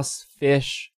 Mouse,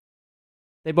 fish,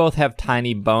 they both have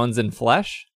tiny bones and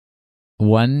flesh.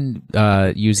 One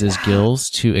uses gills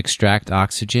to extract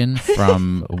oxygen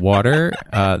from water.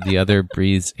 The other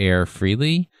breathes air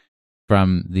freely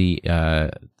from the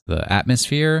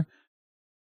atmosphere.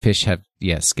 Fish have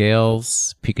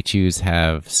scales. Pikachus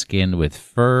have skin with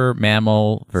fur.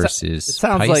 Mammal versus it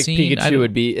sounds Piscine. Like Pikachu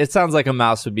would be. It sounds like a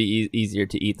mouse would be easier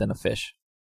to eat than a fish.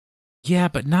 Yeah,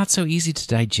 but not so easy to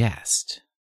digest.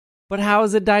 But how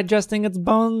is it digesting its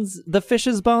bones? The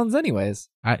fish's bones, anyways.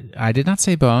 I did not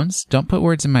say bones. Don't put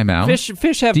words in my mouth.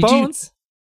 Fish have bones.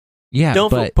 Yeah,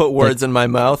 don't put words in my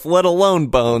mouth, let alone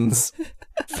bones.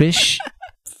 Fish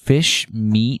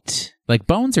meat, like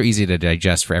bones are easy to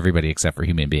digest for everybody except for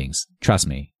human beings. Trust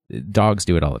me. Dogs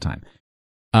do it all the time.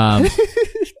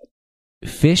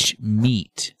 Fish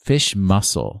meat, fish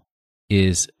muscle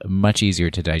is much easier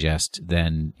to digest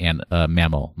than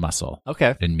mammal muscle.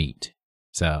 Okay. Than meat.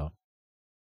 So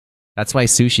that's why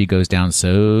sushi goes down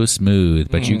so smooth,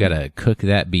 but you gotta cook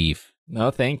that beef.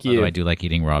 No, thank you. Although I do like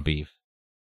eating raw beef.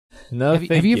 No,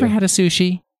 have you ever had a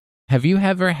sushi? Have you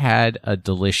ever had a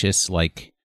delicious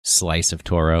slice of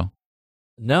toro?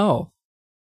 No.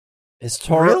 Is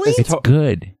Toro really? It's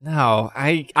good. No,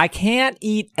 I can't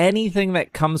eat anything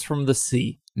that comes from the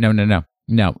sea. No.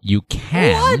 You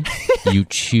can. You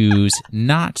choose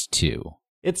not to.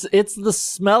 It's the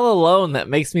smell alone that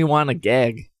makes me want to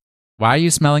gag. Why are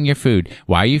you smelling your food?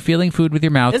 Why are you feeling food with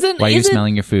your mouth? Why are you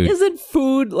smelling your food? Isn't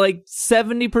food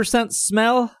 70%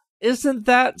 smell? Isn't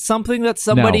that something that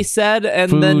somebody said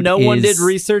and then no one did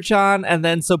research on, and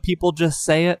then so people just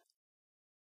say it?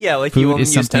 Yeah, like food you only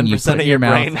is use something 10% you put of in your your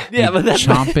brain. mouth. Yeah, but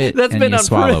chomp it and you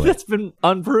swallow it. That's been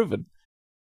unproven.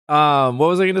 What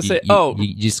was I going to say?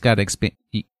 You just got to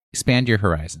expand your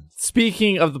horizons.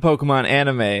 Speaking of the Pokemon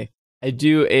anime, I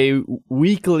do a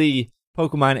weekly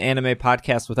Pokemon anime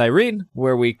podcast with Irene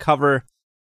where we cover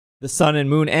the Sun and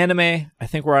Moon anime. I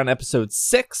think we're on episode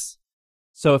 6.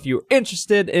 So if you're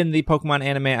interested in the Pokemon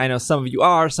anime, I know some of you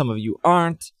are, some of you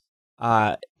aren't.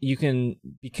 You can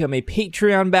become a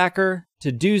Patreon backer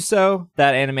to do so.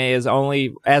 That anime is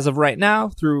only, as of right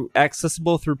now,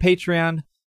 accessible through Patreon.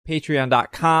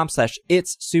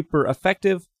 Patreon.com/It's Super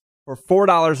Effective. For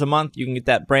 $4 a month, you can get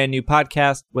that brand new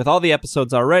podcast with all the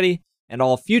episodes already and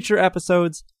all future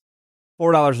episodes.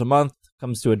 $4 a month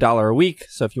comes to $1 a week.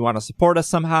 So if you want to support us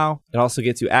somehow, it also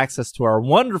gets you access to our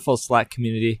wonderful Slack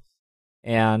community.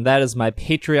 And that is my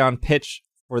Patreon pitch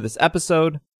for this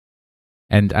episode.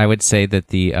 And I would say that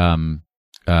the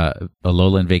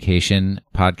Alolan Vacation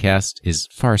podcast is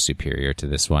far superior to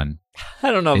this one.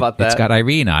 I don't know about that. It's got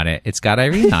Irene on it.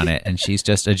 And she's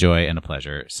just a joy and a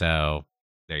pleasure. So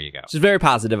there you go. She's very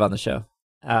positive on the show.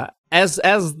 As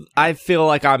I feel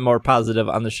like I'm more positive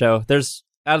on the show. There's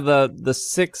out of the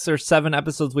 6 or 7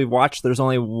 episodes we've watched, there's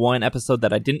only one episode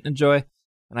that I didn't enjoy,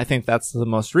 and I think that's the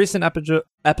most recent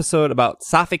episode about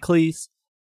Sophocles.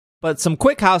 But some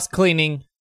quick house cleaning.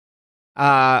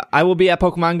 I will be at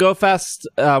Pokemon Go Fest.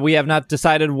 We have not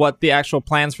decided what the actual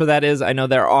plans for that is. I know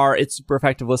there are It's Super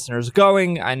Effective listeners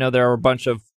going. I know there are a bunch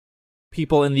of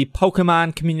people in the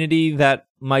Pokemon community that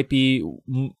might be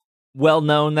well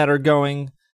known that are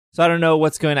going. So I don't know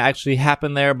what's going to actually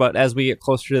happen there, but as we get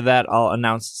closer to that, I'll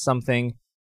announce something.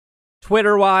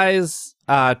 Twitter-wise,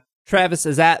 Travis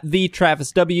is at the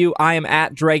Travis W. I am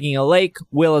at Dragging a Lake.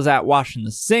 Will is at Washing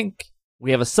the Sink.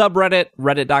 We have a subreddit,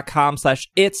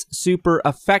 reddit.com/It's Super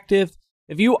Effective.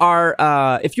 If you are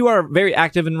very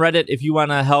active in Reddit, if you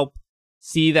want to help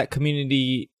see that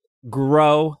community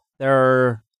grow,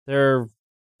 there are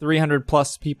 300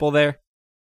 plus people there.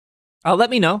 Let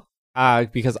me know,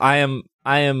 because I am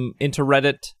into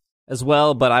Reddit as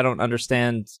well, but I don't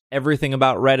understand everything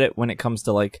about Reddit when it comes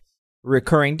to like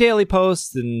recurring daily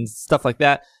posts and stuff like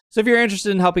that. So if you're interested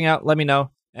in helping out, let me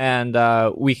know, and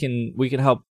we can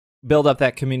help build up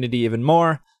that community even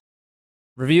more.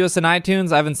 Review us in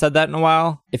iTunes. I haven't said that in a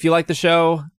while. If you like the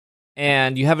show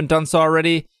and you haven't done so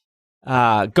already,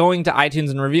 going to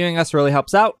iTunes and reviewing us really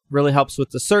helps out. Really helps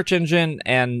with the search engine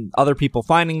and other people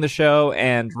finding the show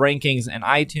and rankings in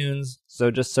iTunes. So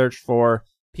just search for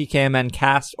PKMN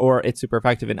Cast or It's Super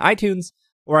Effective in iTunes,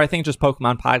 or I think just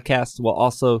Pokemon Podcast will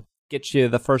also get you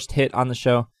the first hit on the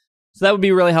show. So that would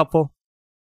be really helpful.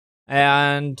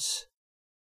 And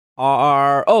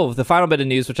the final bit of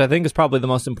news, which I think is probably the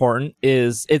most important,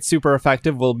 is It's Super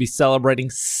Effective will be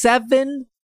celebrating 7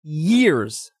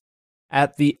 years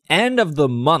at the end of the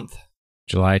month.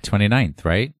 July 29th,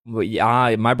 right? Well,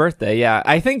 yeah, my birthday, yeah.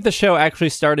 I think the show actually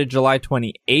started July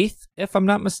 28th, if I'm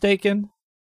not mistaken.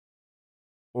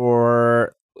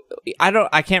 Or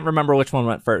I can't remember which one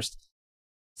went first.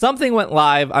 Something went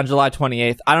live on July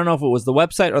 28th. I don't know if it was the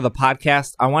website or the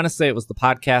podcast. I want to say it was the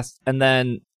podcast. And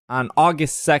then on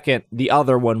August 2nd, the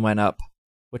other one went up,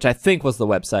 which I think was the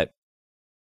website.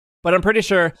 But I'm pretty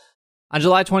sure on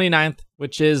July 29th,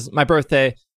 which is my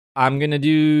birthday, I'm going to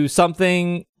do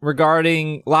something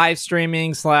regarding live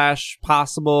streaming /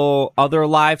 possible other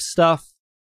live stuff.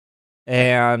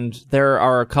 And there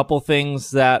are a couple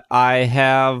things that I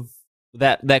have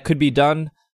that could be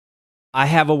done. I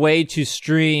have a way to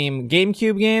stream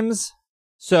GameCube games.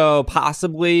 So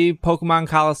possibly Pokemon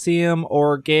Coliseum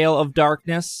or Gale of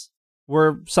Darkness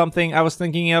were something I was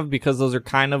thinking of, because those are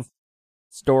kind of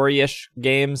story-ish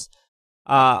games.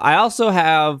 I also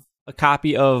have a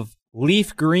copy of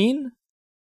Leaf Green,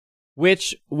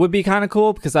 which would be kind of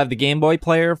cool because I have the Game Boy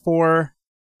player for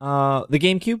the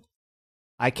GameCube.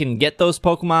 I can get those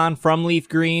Pokemon from Leaf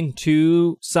Green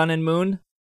to Sun and Moon.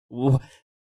 You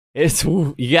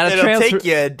gotta It'll transfer. take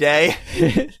you a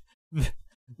day.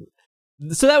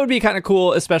 So that would be kind of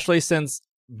cool, especially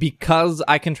because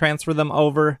I can transfer them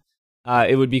over.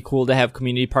 It would be cool to have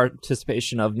community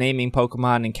participation of naming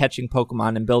Pokemon and catching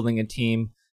Pokemon and building a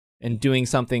team and doing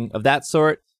something of that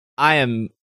sort. I am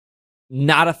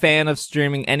not a fan of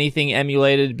streaming anything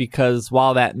emulated, because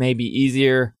while that may be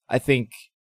easier, I think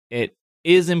it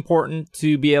is important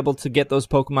to be able to get those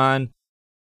Pokemon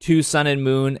to Sun and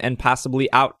Moon and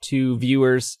possibly out to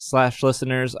viewers /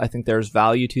 listeners. I think there's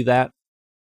value to that.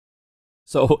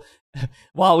 So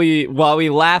while we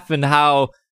laugh and how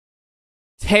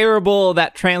terrible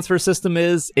that transfer system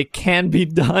is, it can be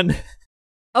done.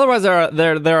 Otherwise,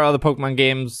 there are other Pokemon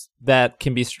games that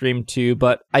can be streamed too,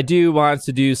 but I do want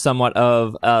to do somewhat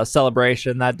of a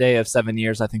celebration that day of 7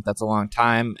 years. I think that's a long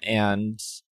time, and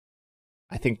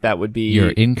I think that would be...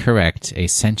 You're incorrect. A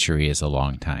century is a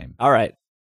long time. All right.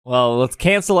 Well, let's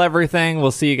cancel everything.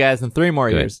 We'll see you guys in 3 more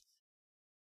years.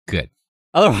 Good.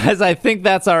 Otherwise, I think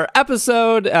that's our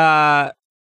episode. Thank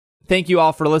thank you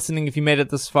all for listening. If you made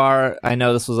it this far, I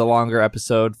know this was a longer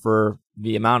episode for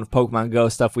the amount of Pokemon Go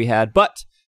stuff we had, but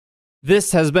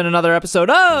this has been another episode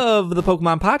of the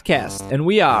Pokemon Podcast, and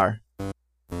we are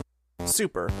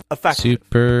Super effective.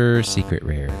 Super secret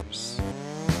rares.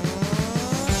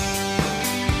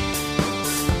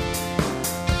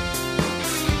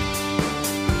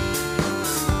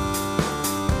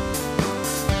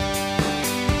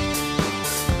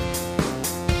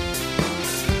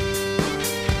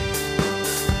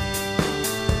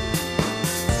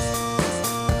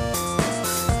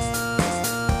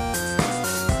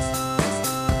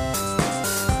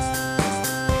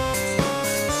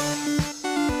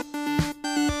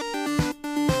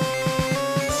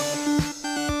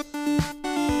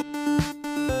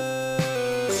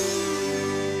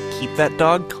 Keep that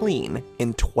dog clean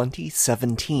in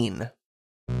 2017.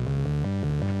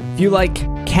 If you like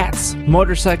cats,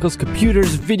 motorcycles,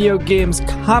 computers, video games,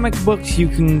 comic books, you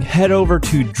can head over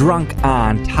to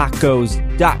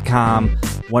drunkontacos.com,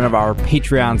 one of our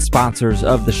Patreon sponsors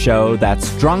of the show. That's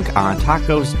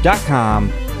drunkontacos.com.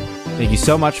 Thank you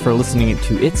so much for listening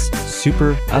to It's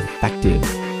Super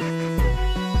Effective.